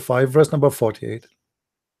chapter 5 verse number 48.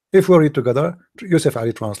 If we read together, Yusuf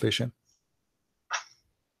Ali translation.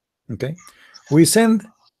 Okay, we send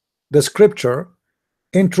the scripture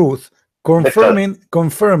in truth, Better.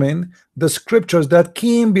 confirming the scriptures that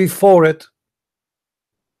came before it.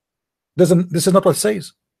 This is not what it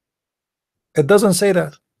says. It doesn't say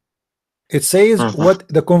that. It says Mhm. what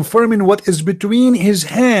the confirming what is between his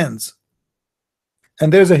hands.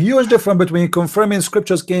 And there's a huge difference between confirming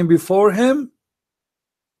scriptures came before him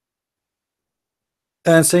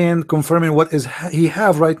and saying confirming what is he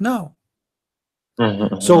have right now.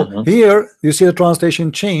 Mhm. So Mhm. here you see the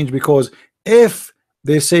translation change, because if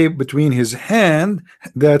they say between his hand,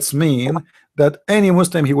 that's mean that any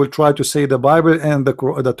Muslim, he will try to say the Bible and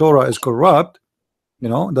the Torah is corrupt,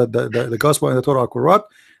 that the gospel and the Torah are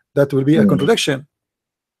corrupt. That will be a Mhm. contradiction.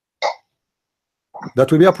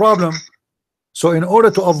 That will be a problem. So in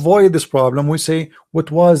order to avoid this problem, we say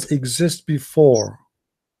what was exist before.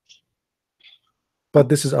 But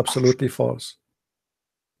this is absolutely false.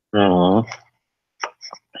 Mhm.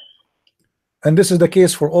 And this is the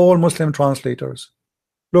case for all Muslim translators.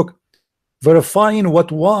 Look, verifying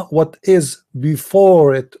what is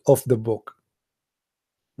before it of the book.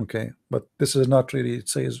 Okay, but this is not really, it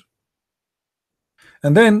says.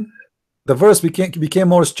 And then the verse became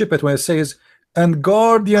more stupid when it says and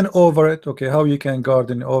guardian over it. Okay, how you can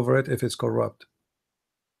guardian over it if it's corrupt?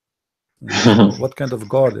 What kind of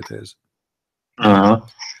guard it is? Mhm.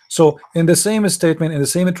 So in the same statement, in the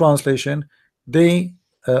same translation, they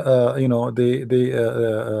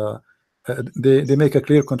they make a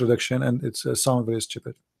clear contradiction, and it's sound very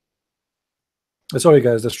stupid. Sorry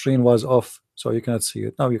guys, the stream was off, so you cannot see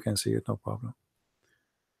it. Now you can see it, no problem.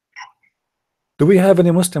 Do we have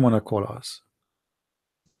any Muslim on a call us?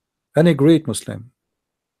 Any great Muslim?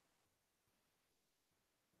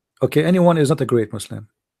 Okay, anyone is not a great Muslim.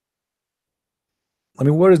 I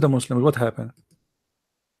mean, where is the Muslim? What happened?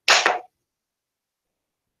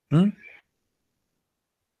 Hmm?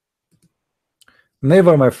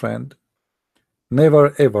 Never, my friend,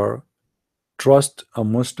 never ever trust a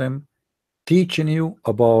Muslim teaching you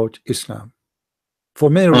about Islam for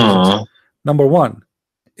many reasons. Mhm. Number one,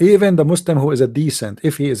 even the Muslim who is a decent,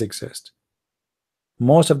 if he is exist,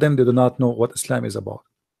 most of them, they do not know what Islam is about.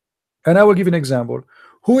 And I will give you an example.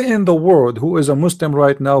 Who in the world who is a Muslim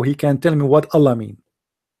right now, he can tell me what Allah mean?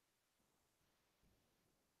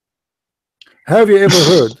 Have you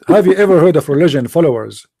ever heard of religion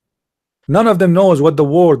followers? None of them knows what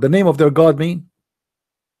the name of their God mean.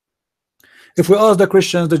 If we ask the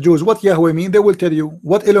Christians, the Jews, what Yahweh mean, they will tell you.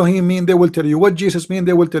 What Elohim mean, they will tell you. What Jesus mean,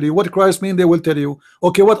 they will tell you. What Christ mean, they will tell you.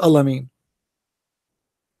 Okay, what Allah mean?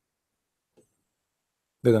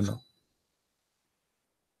 They don't know.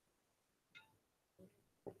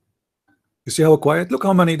 You see how quiet? Look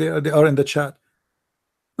how many they are in the chat.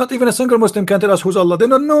 Not even a single Muslim can tell us who's Allah. They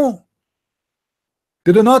don't know.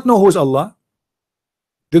 They do not know who's Allah.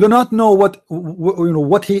 They do not know what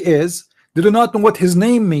what He is. They do not know what His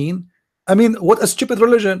name mean. I mean, what a stupid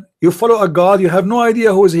religion. You follow a God, you have no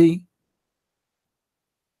idea who is He.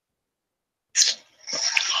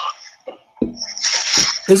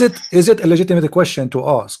 Is it a legitimate question to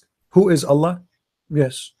ask who is Allah?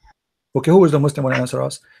 Yes. Okay, who is the Muslim when answer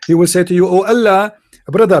us? He will say to you, oh Allah,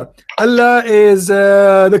 brother, Allah is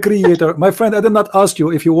the creator. My friend, I did not ask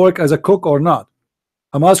you if you work as a cook or not.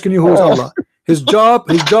 I'm asking you who is Allah. His job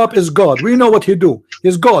is God. We know what he do.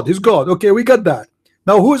 He's God. Okay, we got that.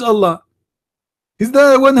 Now who is Allah? He's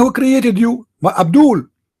the one who created you, Abdul.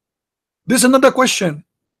 This is another question.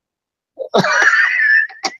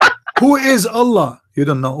 Who is Allah? You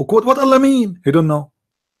don't know. What Allah mean? You don't know.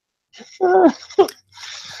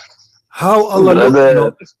 How Allah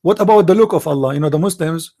look, what about the look of Allah? The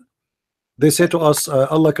Muslims, they say to us,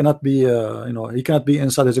 Allah cannot be, He cannot be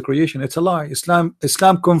inside His creation. It's a lie.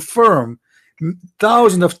 Islam confirm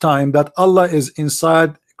thousands of times that Allah is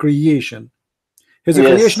inside creation. His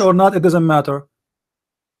creation or not, it doesn't matter.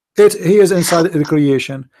 He is inside the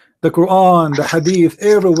creation. The Quran, the Hadith,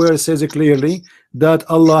 everywhere says it clearly that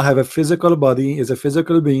Allah have a physical body, is a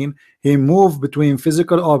physical being. He moved between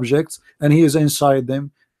physical objects and He is inside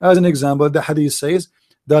them. As an example, the Hadith says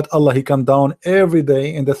that Allah, He come down every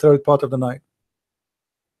day in the third part of the night.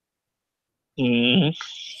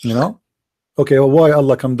 Okay, well, why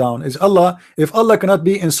Allah come down? Is Allah, if Allah cannot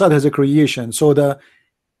be inside His creation, so the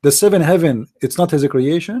seven heaven, it's not His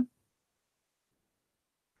creation?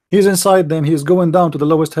 He's inside them. He's going down to the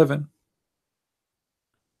lowest heaven.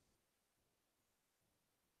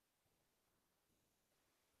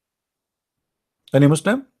 Any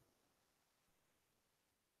Muslim?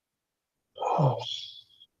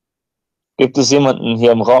 Gibt es jemanden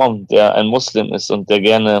hier im Raum, der ein Muslim ist und der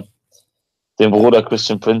gerne dem Bruder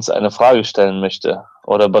Christian Prince eine Frage stellen möchte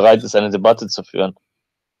oder bereit ist, eine Debatte zu führen?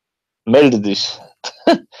 Melde dich.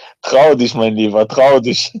 Trau dich, mein Lieber, trau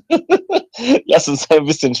dich. Lass uns ein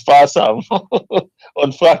bisschen Spaß haben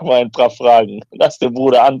und frag mal ein paar Fragen. Lass den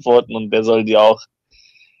Bruder antworten und der soll dir auch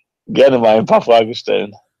gerne mal ein paar Fragen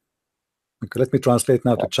stellen. Okay, let me translate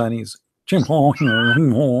now to Chinese. Yeah.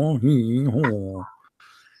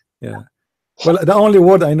 Well, the only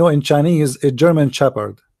word I know in Chinese is German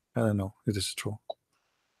Shepherd. I don't know if this is true.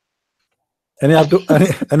 Any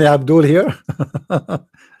Abdul here?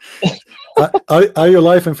 Are you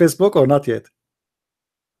live on Facebook or not yet?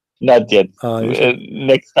 Not yet.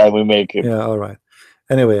 Next time we make it. Yeah, all right.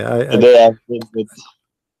 Anyway,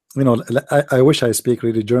 I wish I speak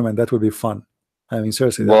really German. That would be fun. I mean,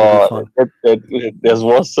 seriously, that would be fun. That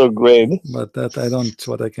was so great. But that I don't.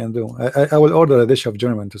 What I can do, I will order a dish of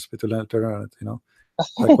German to learn it.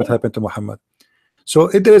 Like what happened to Muhammad. So,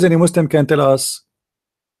 if there is any Muslim can tell us,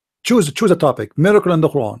 choose a topic. Miracle in the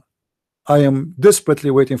Quran. I am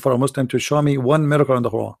desperately waiting for a Muslim to show me one miracle in the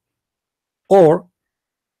Quran, or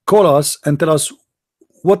call us and tell us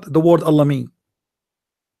what the word Allah mean.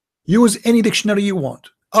 Use any dictionary you want.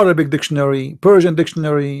 Arabic dictionary, Persian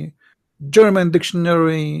dictionary, German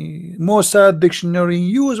dictionary, Mossad dictionary.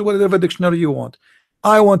 Use whatever dictionary you want.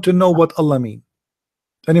 I want to know what Allah mean.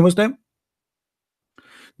 Any Muslim?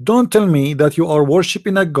 Don't tell me that you are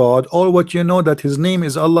worshiping a God, or what you know that His name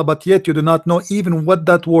is Allah, but yet you do not know even what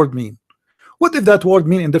that word mean. What if that word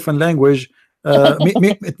mean in different language?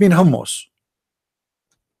 It mean hummus.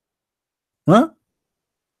 Huh?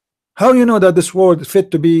 How you know that this word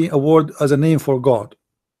fit to be a word as a name for God?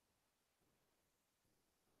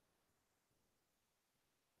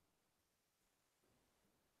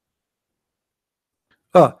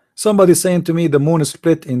 Somebody saying to me the moon is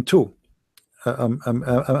split in two.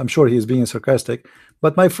 I'm sure he is being sarcastic,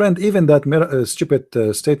 but my friend, even that stupid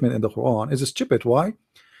statement in the Quran is stupid. Why?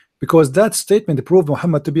 Because that statement proved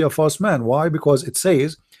Muhammad to be a false man. Why? Because it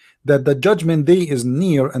says that the judgment day is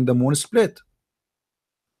near and the moon is split.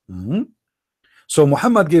 So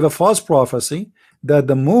Muhammad gave a false prophecy that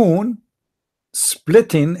the moon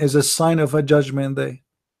splitting is a sign of a judgment day.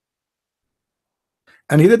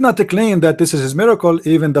 And he did not claim that this is his miracle.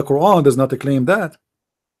 Even the Quran does not claim that.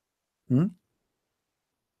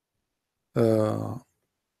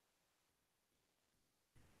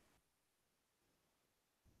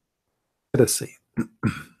 Let us see.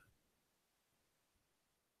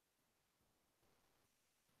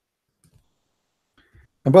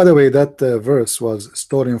 And by the way, that verse was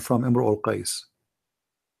stolen from Imru al-Qais.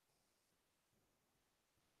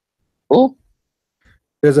 Oh,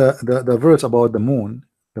 There's the verse about the moon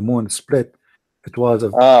split. It was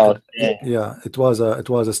a oh, okay. yeah, it was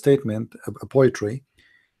a statement, a poetry.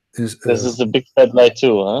 Is This is a big fat lie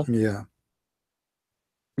too, huh? yeah,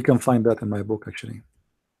 you can find that in my book actually.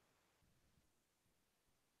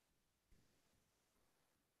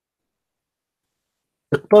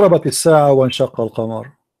 اقتربت الساعة وانشق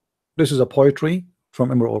القمر. This is a poetry from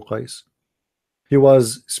Imr al-Qais. He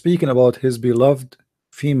was speaking about his beloved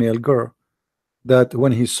female girl, that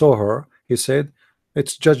when he saw her, he said,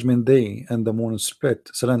 it's judgment day and the moon split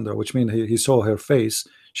cylinder, which means he saw her face.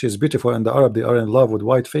 She is beautiful, and the Arab, they are in love with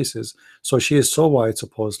white faces. So she is so white,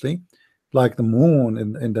 supposedly, like the moon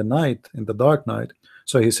in the night, in the dark night.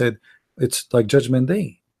 So he said, it's like judgment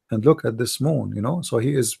day. And look at this moon, you know. So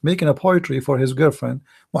he is making a poetry for his girlfriend.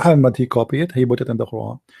 Muhammad, he copied it, he put it in the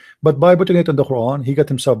Quran. But by putting it in the Quran, he got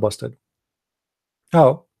himself busted.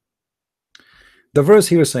 How? The verse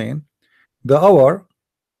here is saying, the hour,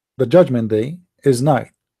 the judgment day, is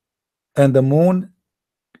night, and the moon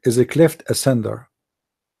is a cleft asunder.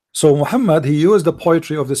 So Muhammad, he used the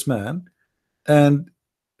poetry of this man, and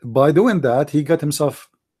by doing that, he got himself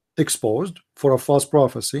exposed for a false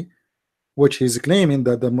prophecy, which he's claiming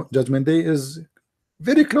that the judgment day is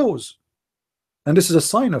very close, and this is a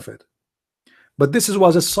sign of it. But this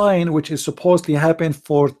was a sign which is supposedly happened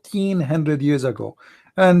 1400 years ago,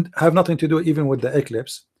 and have nothing to do even with the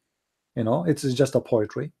eclipse. You know, it's just a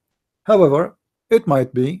poetry. However, it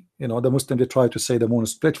might be, you know, the Muslim, they try to say the moon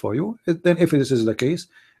is split for you. Then if this is the case,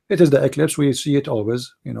 it is the eclipse. We see it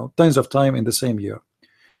always, you know, tons of time in the same year.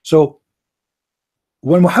 So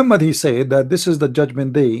when Muhammad, he said that this is the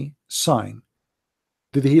judgment day sign,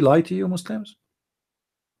 did he lie to you, Muslims?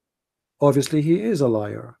 Obviously he is a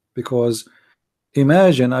liar, because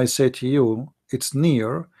imagine I say to you it's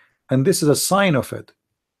near, and this is a sign of it,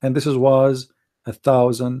 and this was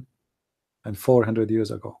 1,400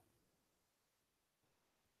 years ago.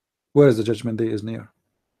 Where is the judgment day is near?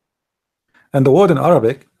 And the word in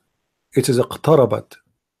Arabic, it is اقتربت,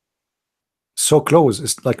 so close,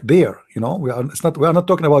 it's like there, you know. We are not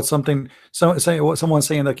talking about something, someone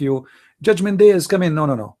saying like you, judgment day is coming. No,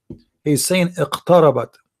 no, no. He's saying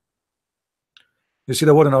اقتربت. You see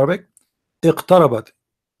the word in Arabic, اقتربت.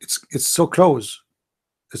 It's so close,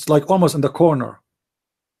 it's like almost in the corner.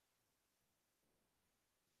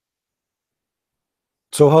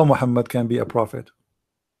 So how Muhammad can be a prophet?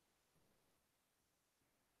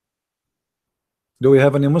 Do we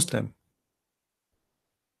have any Muslim?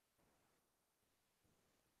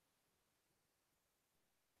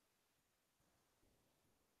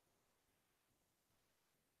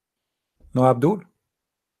 No, Abdul?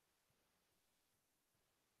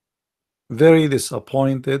 Very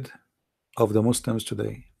disappointed of the Muslims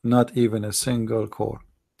today. Not even a single call.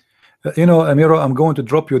 You know, Amiro, I'm going to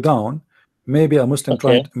drop you down. Maybe a Muslim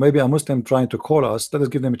Okay, trying to call us. Let us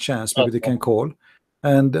give them a chance. Maybe they okay, can call,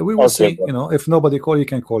 and we will okay, see. You brother. know, if nobody call, you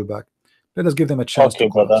can call back. Let us give them a chance to Okay,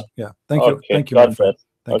 call brother. us. Yeah. Okay, Thank you, my God friend. bless.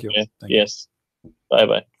 Thank you, Okay, thank you. yes. Bye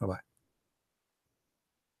bye. Bye bye.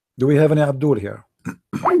 Do we have any Abdul here?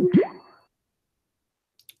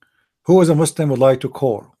 Who is a Muslim would like to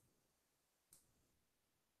call?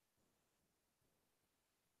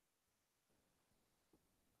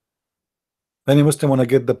 Any Muslim want to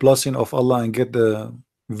get the blessing of Allah and get the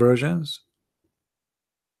versions?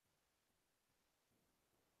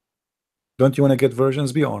 Don't you want to get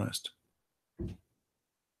versions? Be honest.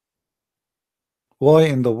 Why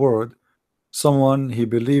in the world someone he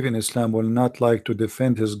believe in Islam will not like to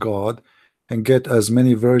defend his God and get as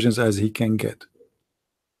many versions as he can get?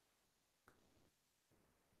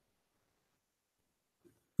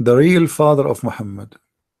 The real father of Muhammad.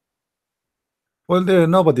 Well, there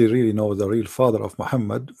nobody really knows the real father of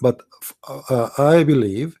Muhammad, but I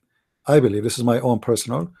believe this is my own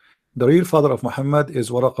personal. The real father of Muhammad is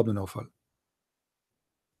Waraq ibn Nawfal,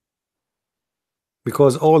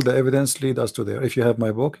 because all the evidence lead us to there. If you have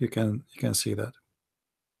my book, you can see that.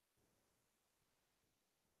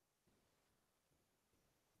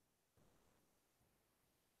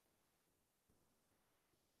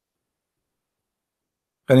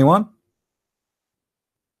 Anyone?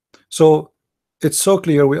 So it's so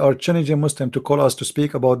clear we are challenging Muslim to call us to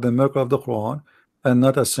speak about the miracle of the Quran, and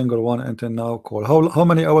not a single one until now call. How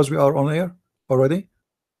many hours we are on air already?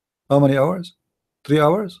 How many hours? 3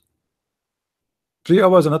 hours? 3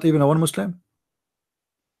 hours and not even a one Muslim?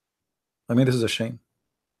 I mean, this is a shame.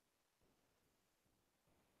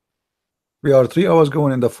 We are 3 hours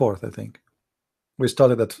going in the fourth, I think. We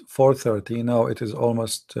started at 4:30. Now it is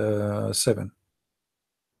almost 7.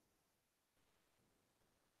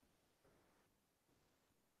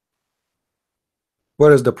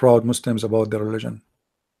 Where is the proud Muslims about their religion?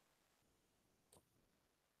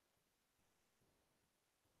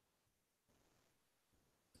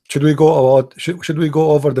 Should we go about should we go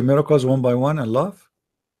over the miracles one by one and laugh?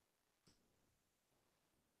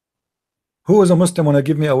 Who is a Muslim want to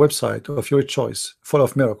give me a website of your choice full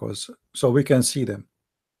of miracles so we can see them?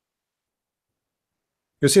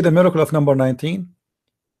 You see the miracle of number 19?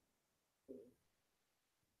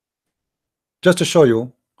 Just to show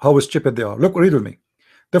you how stupid they are. Look, read with me.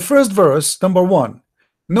 The first verse, number 1,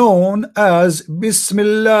 known as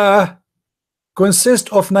Bismillah, consists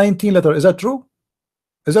of 19 letters. Is that true?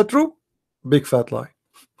 Is that true? Big fat lie.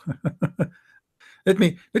 Let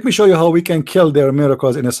me show you how we can kill their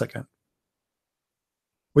miracles in a second.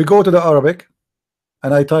 We go to the Arabic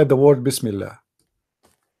and I type the word Bismillah.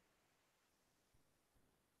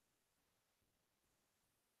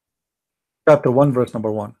 Chapter 1, verse number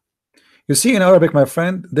 1. You see in Arabic, my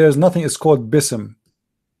friend, there's nothing is called Bism.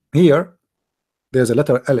 Here, there's a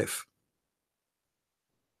letter Alif.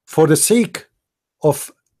 For the sake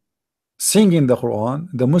of singing the Quran,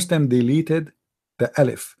 the Muslim deleted the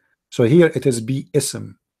Alif. So here it is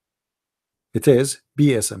Bi-ism. It is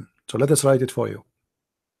Bi-ism. So let us write it for you.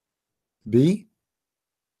 B.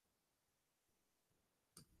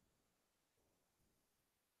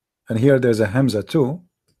 And here there's a Hamza too.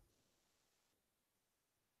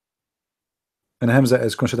 And Hamza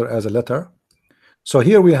is considered as a letter. So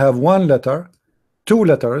here we have one letter, 2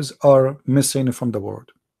 letters are missing from the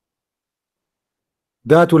word.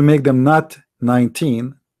 That will make them not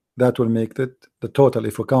 19. That will make it the total,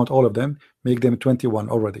 if we count all of them, make them 21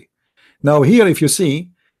 already. Now here, if you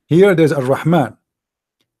see, here there's a Rahman.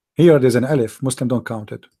 Here there's an Alif. Muslim don't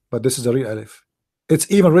count it, but this is a real Alif. It's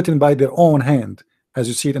even written by their own hand, as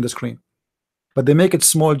you see it in the screen. But they make it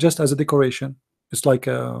small just as a decoration. It's like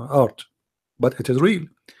art, but it is real.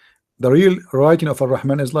 The real writing of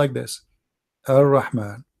Ar-Rahman is like this.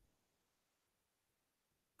 Ar-Rahman.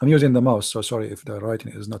 I'm using the mouse, so sorry if the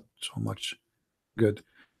writing is not so much good.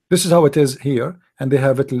 This is how it is here, and they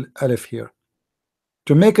have little Alif here.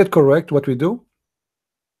 To make it correct, what we do,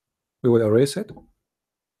 we will erase it.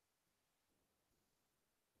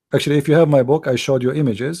 Actually, if you have my book, I showed you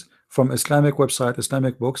images from Islamic website,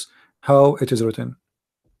 Islamic books, how it is written.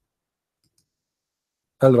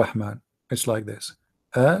 Al-Rahman. It's like this.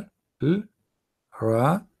 Al-Rahman.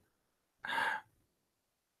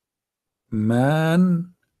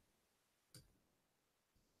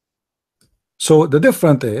 So the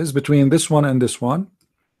difference is between this one and this one,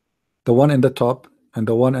 the one in the top and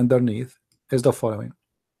the one underneath, is the following.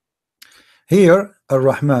 Here,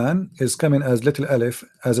 Ar-Rahman is coming as little Alif,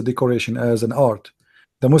 as a decoration, as an art.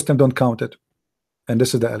 The Muslim don't count it. And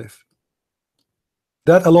this is the Alif.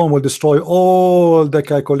 That alone will destroy all the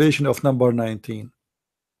calculation of number 19.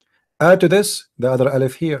 Add to this the other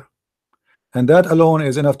Alif here. And that alone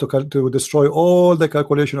is enough to destroy all the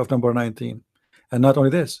calculation of number 19. And not only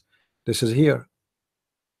this, this is here.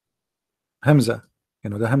 Hamza,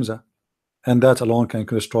 the Hamza. And that alone can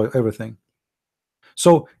destroy everything.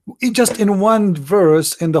 So just in one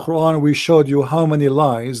verse in the Quran, we showed you how many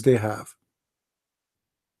lies they have.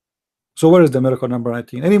 So where is the miracle number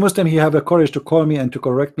 19? Any Muslim he have the courage to call me and to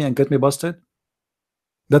correct me and get me busted?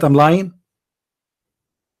 That I'm lying?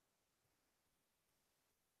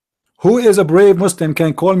 Who is a brave Muslim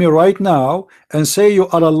can call me right now and say you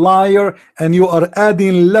are a liar and you are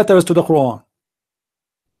adding letters to the Quran?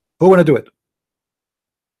 Who want to do it?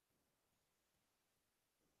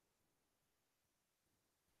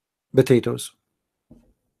 Potatoes.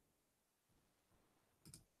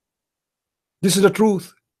 This is the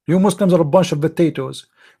truth. You Muslims are a bunch of potatoes.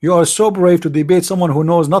 You are so brave to debate someone who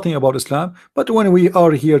knows nothing about Islam, but when we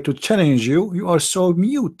are here to challenge you, you are so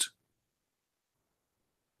mute.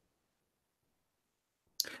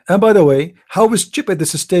 And by the way, how stupid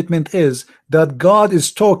this statement is that God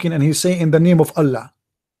is talking and he's saying in the name of Allah.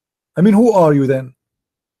 I mean, who are you then?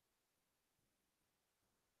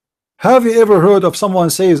 Have you ever heard of someone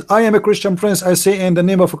says, I am a Christian prince, I say in the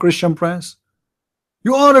name of a Christian prince?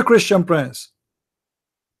 You are a Christian prince.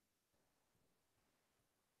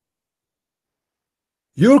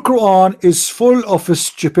 Your Quran is full of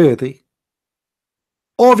stupidity.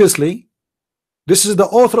 Obviously, this is the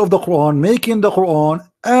author of the Quran making the Quran,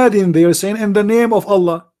 adding there saying in the name of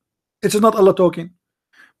Allah. It is not Allah talking.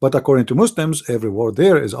 But according to Muslims, every word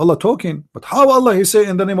there is Allah talking. But how Allah he say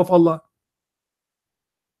in the name of Allah?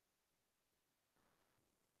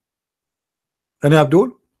 And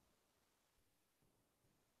Abdul?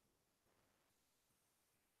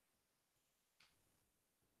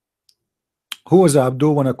 Who is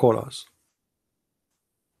Abdul wanna call us?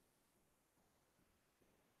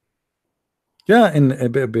 Yeah, in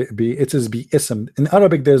it is bism. In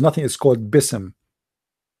Arabic, there's nothing. It's called bism.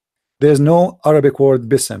 There's no Arabic word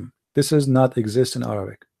bism. This does not exist in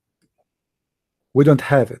Arabic. We don't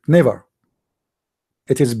have it. Never.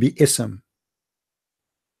 It is bism.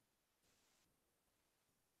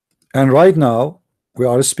 And right now, we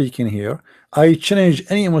are speaking here. I challenge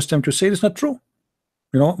any Muslim to say it's not true.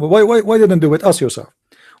 You know, why didn't do it? Ask yourself.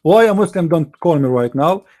 Why a Muslim don't call me right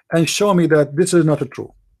now and show me that this is not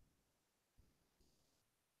true?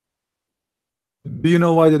 Do you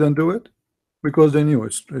know why they don't do it? Because they knew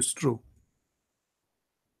it's true.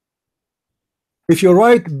 If you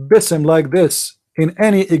write bism like this in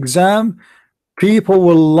any exam, people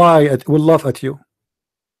will will laugh at you.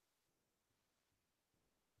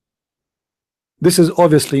 This is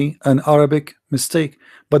obviously an Arabic mistake,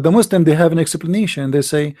 but the Muslim, they have an explanation. They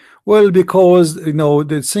say, well, because you know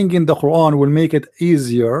the singing the Quran will make it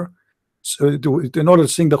easier. So in order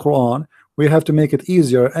to sing the Quran, we have to make it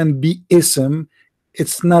easier, and be ism,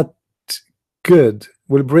 it's not good,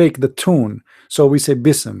 will break the tune. So we say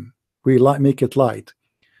bism, we make it light.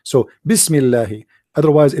 So Bismillahi,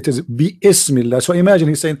 otherwise it is Bismillah. So imagine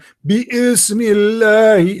he's saying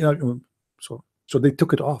Bismillahi, you know, so they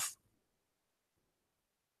took it off.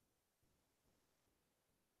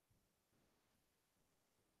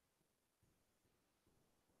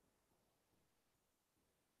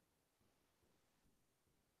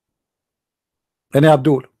 And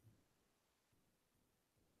Abdul,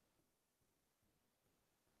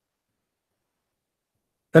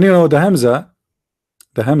 and you know the Hamza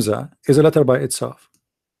is a letter by itself.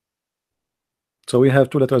 So we have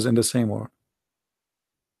two letters in the same word.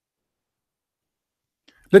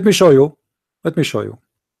 Let me show you. Let me show you.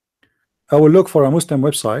 I will look for a Muslim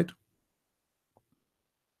website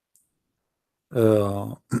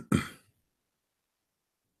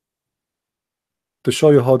to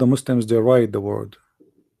show you how the Muslims they write the word.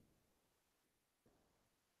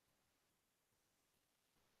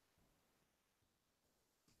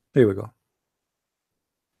 Here we go.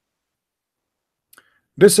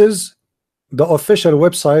 This is the official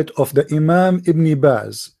website of the Imam Ibn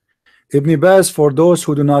Baz. Ibn Baz, for those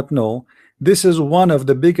who do not know, this is one of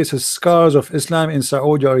the biggest scholars of Islam in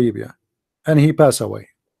Saudi Arabia, and he passed away.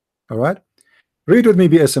 All right, read with me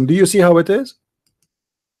BSM. Do you see how it is?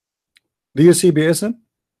 Do you see BSM?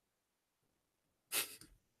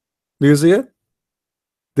 Do you see it?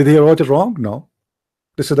 Did he write it wrong? No,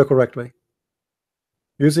 this is the correct way.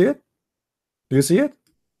 You see it? Do you see it?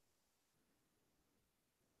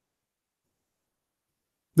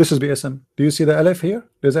 This is BSM. Do you see the Aleph here?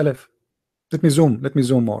 There's Aleph. Let me zoom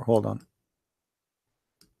more. Hold on.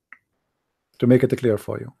 To make it clear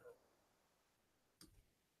for you.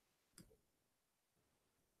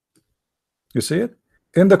 You see it?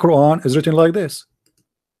 In the Quran is written like this.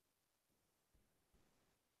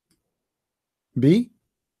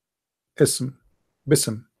 Ism,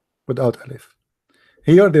 Bism, without Aleph.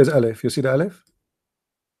 Here there's Aleph. You see the Aleph?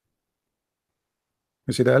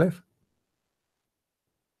 You see the Aleph?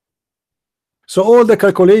 So all the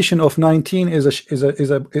calculation of 19 is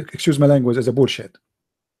a excuse my language, is a bullshit.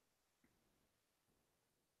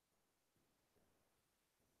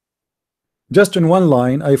 Just in one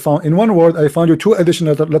line, I found in one word, I found you two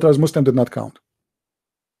additional letters Muslim did not count.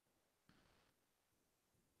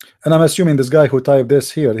 And I'm assuming this guy who typed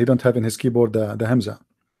this here, he don't have in his keyboard the Hamza.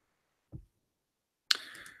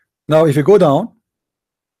 Now, if you go down,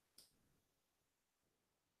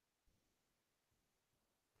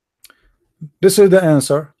 this is the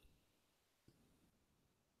answer.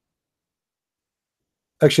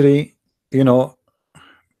 Actually, you know,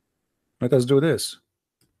 let us do this.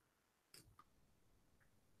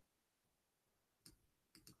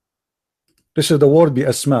 This is the word bi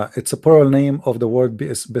asma. It's a plural name of the word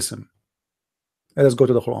bism. Let us go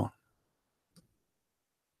to the Quran.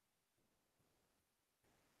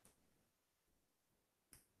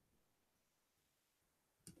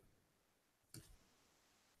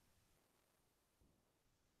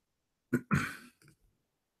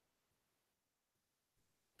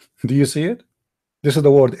 Do you see it? This is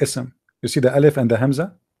the word ism. You see the Aleph and the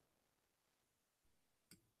Hamza?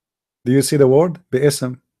 Do you see the word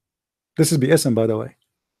bi-ism? This is bi-ism, by the way.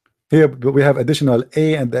 Here we have additional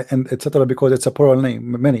a and etc. because it's a plural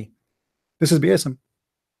name, many. This is bi-ism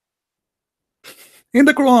in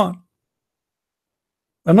the Quran.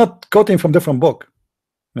 I'm not quoting from different book,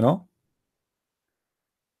 you know.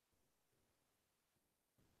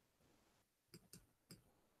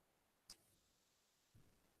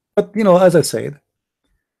 But you know, as I said,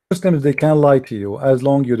 Muslims, they can lie to you as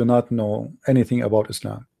long you do not know anything about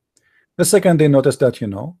Islam. The second they notice that you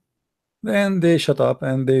know, then they shut up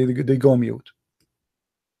and they go mute.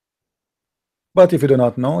 But if you do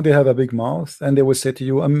not know, they have a big mouth and they will say to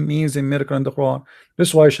you, amazing miracle in the Quran. This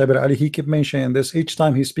is why Shabir Ali, he keep mentioning this each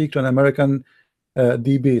time he speaks to an American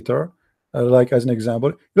debater, like as an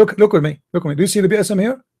example. Look at me. Look at me. Do you see the BSM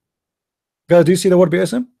here? Guys, do you see the word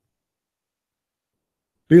BSM?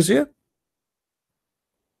 Do you see it?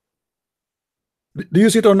 Do you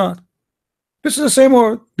see it or not? This is the same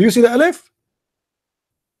word. Do you see the Aleph?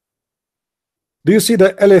 Do you see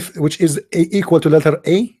the Aleph, which is equal to letter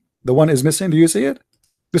A? The one is missing. Do you see it?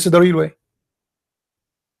 This is the real way.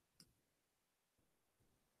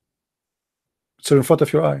 It's in front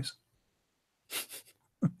of your eyes.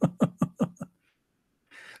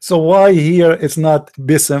 So why here it's not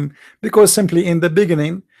bism? Because simply in the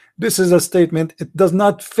beginning, this is a statement. It does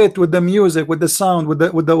not fit with the music, with the sound, with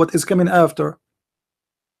the what is coming after.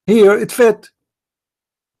 Here it fit.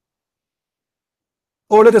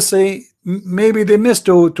 Or let us say maybe they missed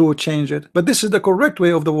to change it, but this is the correct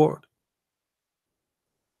way of the word.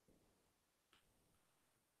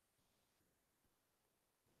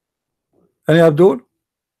 Any Abdul?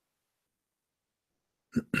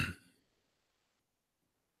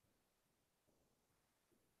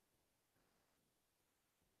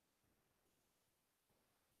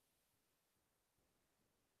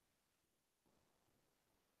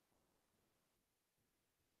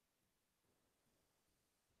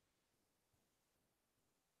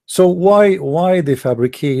 So why they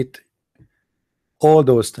fabricate all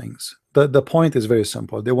those things? The point is very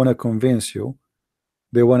simple. They want to convince you.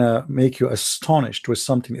 They want to make you astonished with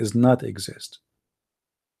something does not exist.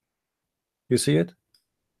 You see it?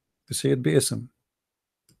 You see it? Bism.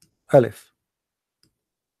 Alif.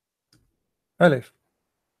 Alif.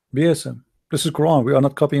 Bism. This is Quran. We are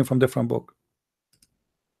not copying from different book.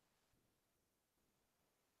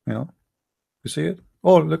 You know? You see it?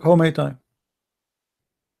 Oh, look how many times.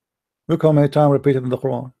 Look how many times repeated in the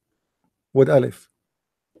Quran with Alif.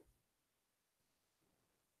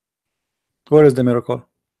 Where is the miracle?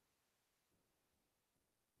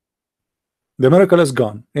 The miracle is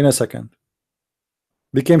gone in a second.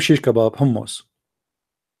 Became shish kebab, hummus.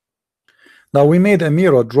 Now we made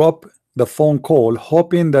Amira drop the phone call,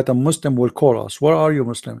 hoping that a Muslim will call us. Where are you,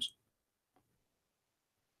 Muslims?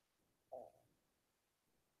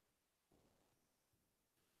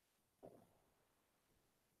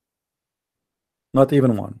 Not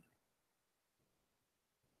even one.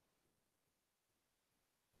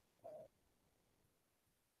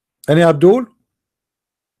 Any Abdul?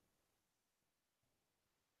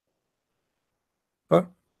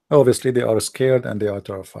 Obviously they are scared and they are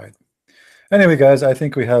terrified. Anyway, guys, I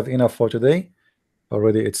think we have enough for today.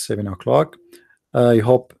 Already it's 7 o'clock. I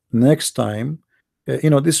hope next time, you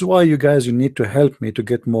know, this is why you guys, you need to help me to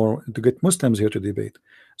get Muslims here to debate.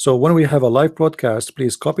 So when we have a live broadcast,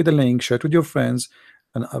 please copy the link, share it with your friends,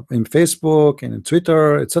 and in Facebook and in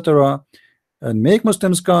Twitter, etc., and make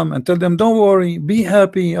Muslims come and tell them, don't worry, be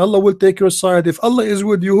happy, Allah will take your side. If Allah is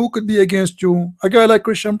with you, who could be against you? A guy like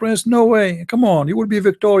Christian Prince? No way. Come on, you will be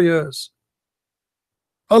victorious.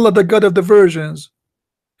 Allah, the God of the virgins,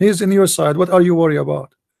 He's in your side. What are you worried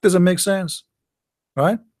about? Doesn't make sense,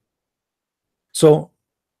 right? So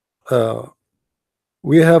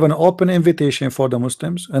we have an open invitation for the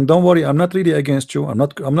Muslims, and don't worry, I'm not really against you. I'm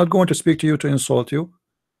not going to speak to you to insult you.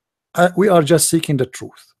 We are just seeking the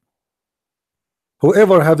truth.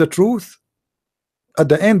 Whoever have the truth, at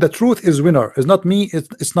the end, the truth is winner. It's not me,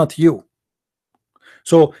 it's not you.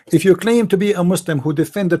 So if you claim to be a Muslim who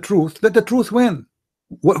defend the truth, let the truth win.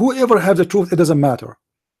 Whoever have the truth, it doesn't matter.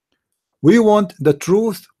 We want the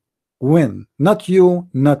truth win, not you,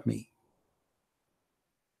 not me.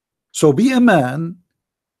 So be a man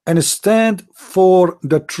and stand for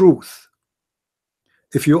the truth.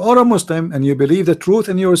 If you are a Muslim and you believe the truth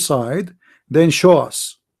in your side, then show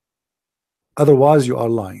us. Otherwise you are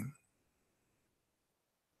lying.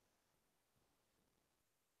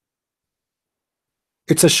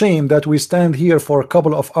 It's a shame that we stand here for a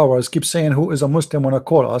couple of hours, keep saying who is a Muslim when I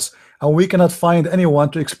call us, and we cannot find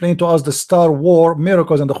anyone to explain to us the Star War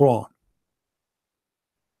miracles in the Quran.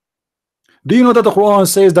 Do you know that the Quran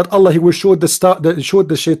says that Allah, He will shoot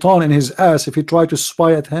the shaitan in his ass if he try to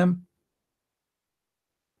spy at him?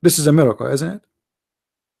 This is a miracle, isn't it?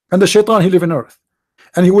 And the shaitan, he live in earth,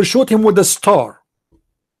 and He will shoot him with a star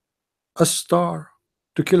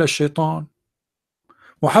to kill a shaitan.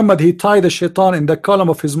 Muhammad, he tied the shaitan in the column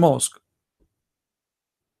of his mosque,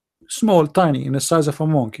 small, tiny, in the size of a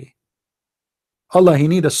monkey. Allah, He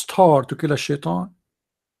need a star to kill a shaitan?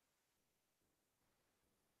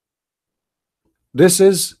 This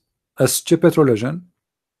is a stupid religion,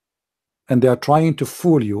 and they are trying to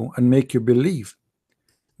fool you and make you believe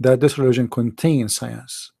that this religion contains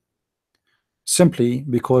science. simply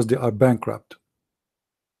because they are bankrupt.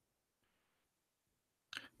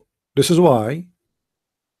 This is why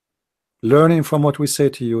learning from what we say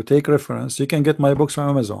to you, take reference. You can get my books from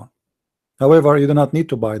Amazon. However, you do not need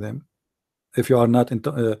to buy them if you are not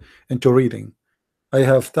into reading. I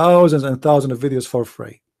have thousands and thousands of videos for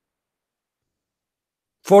free.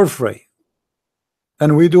 For free.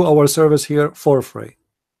 And we do our service here for free.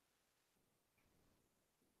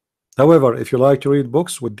 However, if you like to read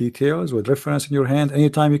books with details, with reference in your hand,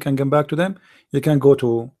 anytime you can come back to them, you can go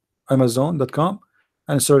to Amazon.com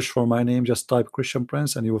and search for my name. Just type Christian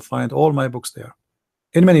Prince and you will find all my books there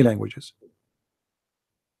in many languages.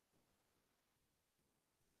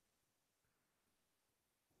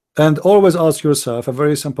 And always ask yourself a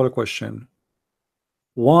very simple question.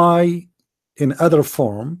 Why in other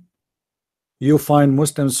form you find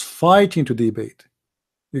Muslims fighting to debate?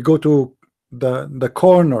 You go to the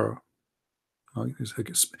corner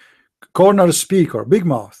speaker, big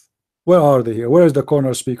mouth. Where are they here? Where is the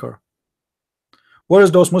corner speaker? Where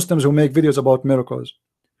is those Muslims who make videos about miracles?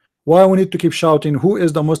 Why we need to keep shouting, who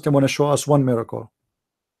is the Muslim want to show us one miracle?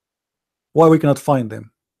 Why we cannot find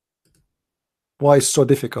them? Why it's so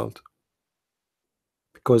difficult?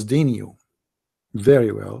 Because they knew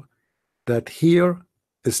very well that here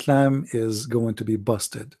Islam is going to be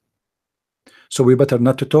busted. So we better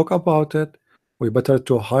not to talk about it. We better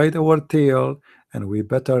to hide our tail, and we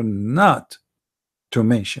better not to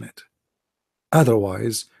mention it.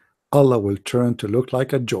 Otherwise, Allah will turn to look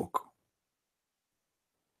like a joke.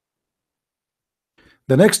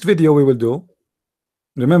 The next video we will do,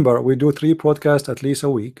 remember, we do 3 podcasts at least a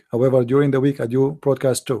week. However, during the week I do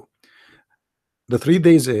broadcast 2. The 3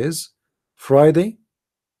 days is Friday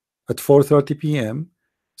at 4:30 p.m.,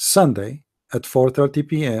 Sunday at 4:30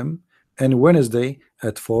 p.m., and Wednesday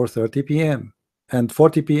at 4:30 p.m. and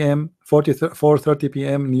 4:30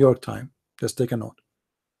 p.m. New York time. Just take a note.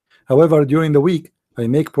 However, during the week I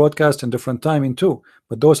make broadcast in different timing too,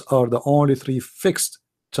 but those are the only 3 fixed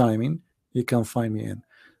timing you can find me in.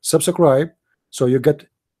 Subscribe so you get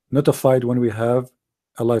notified when we have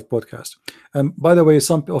a live podcast. And by the way,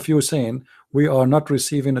 some of you saying we are not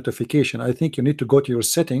receiving notification. I think you need to go to your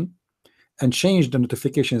setting and change the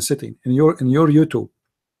notification setting in your YouTube.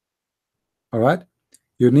 All right,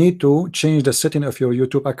 you need to change the setting of your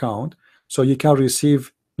YouTube account so you can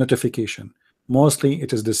receive notification. Mostly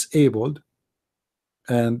it is disabled,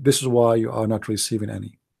 and this is why you are not receiving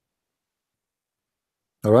any.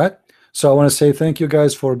 All right, so I want to say thank you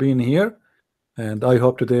guys for being here, and I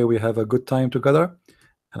hope today we have a good time together,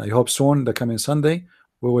 and I hope soon, the coming Sunday,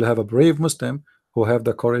 we will have a brave Muslim who have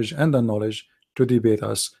the courage and the knowledge to debate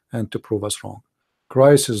us and to prove us wrong.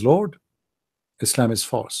 Christ is Lord, Islam is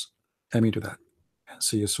false. Amen to that, and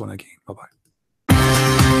see you soon again. Bye-bye.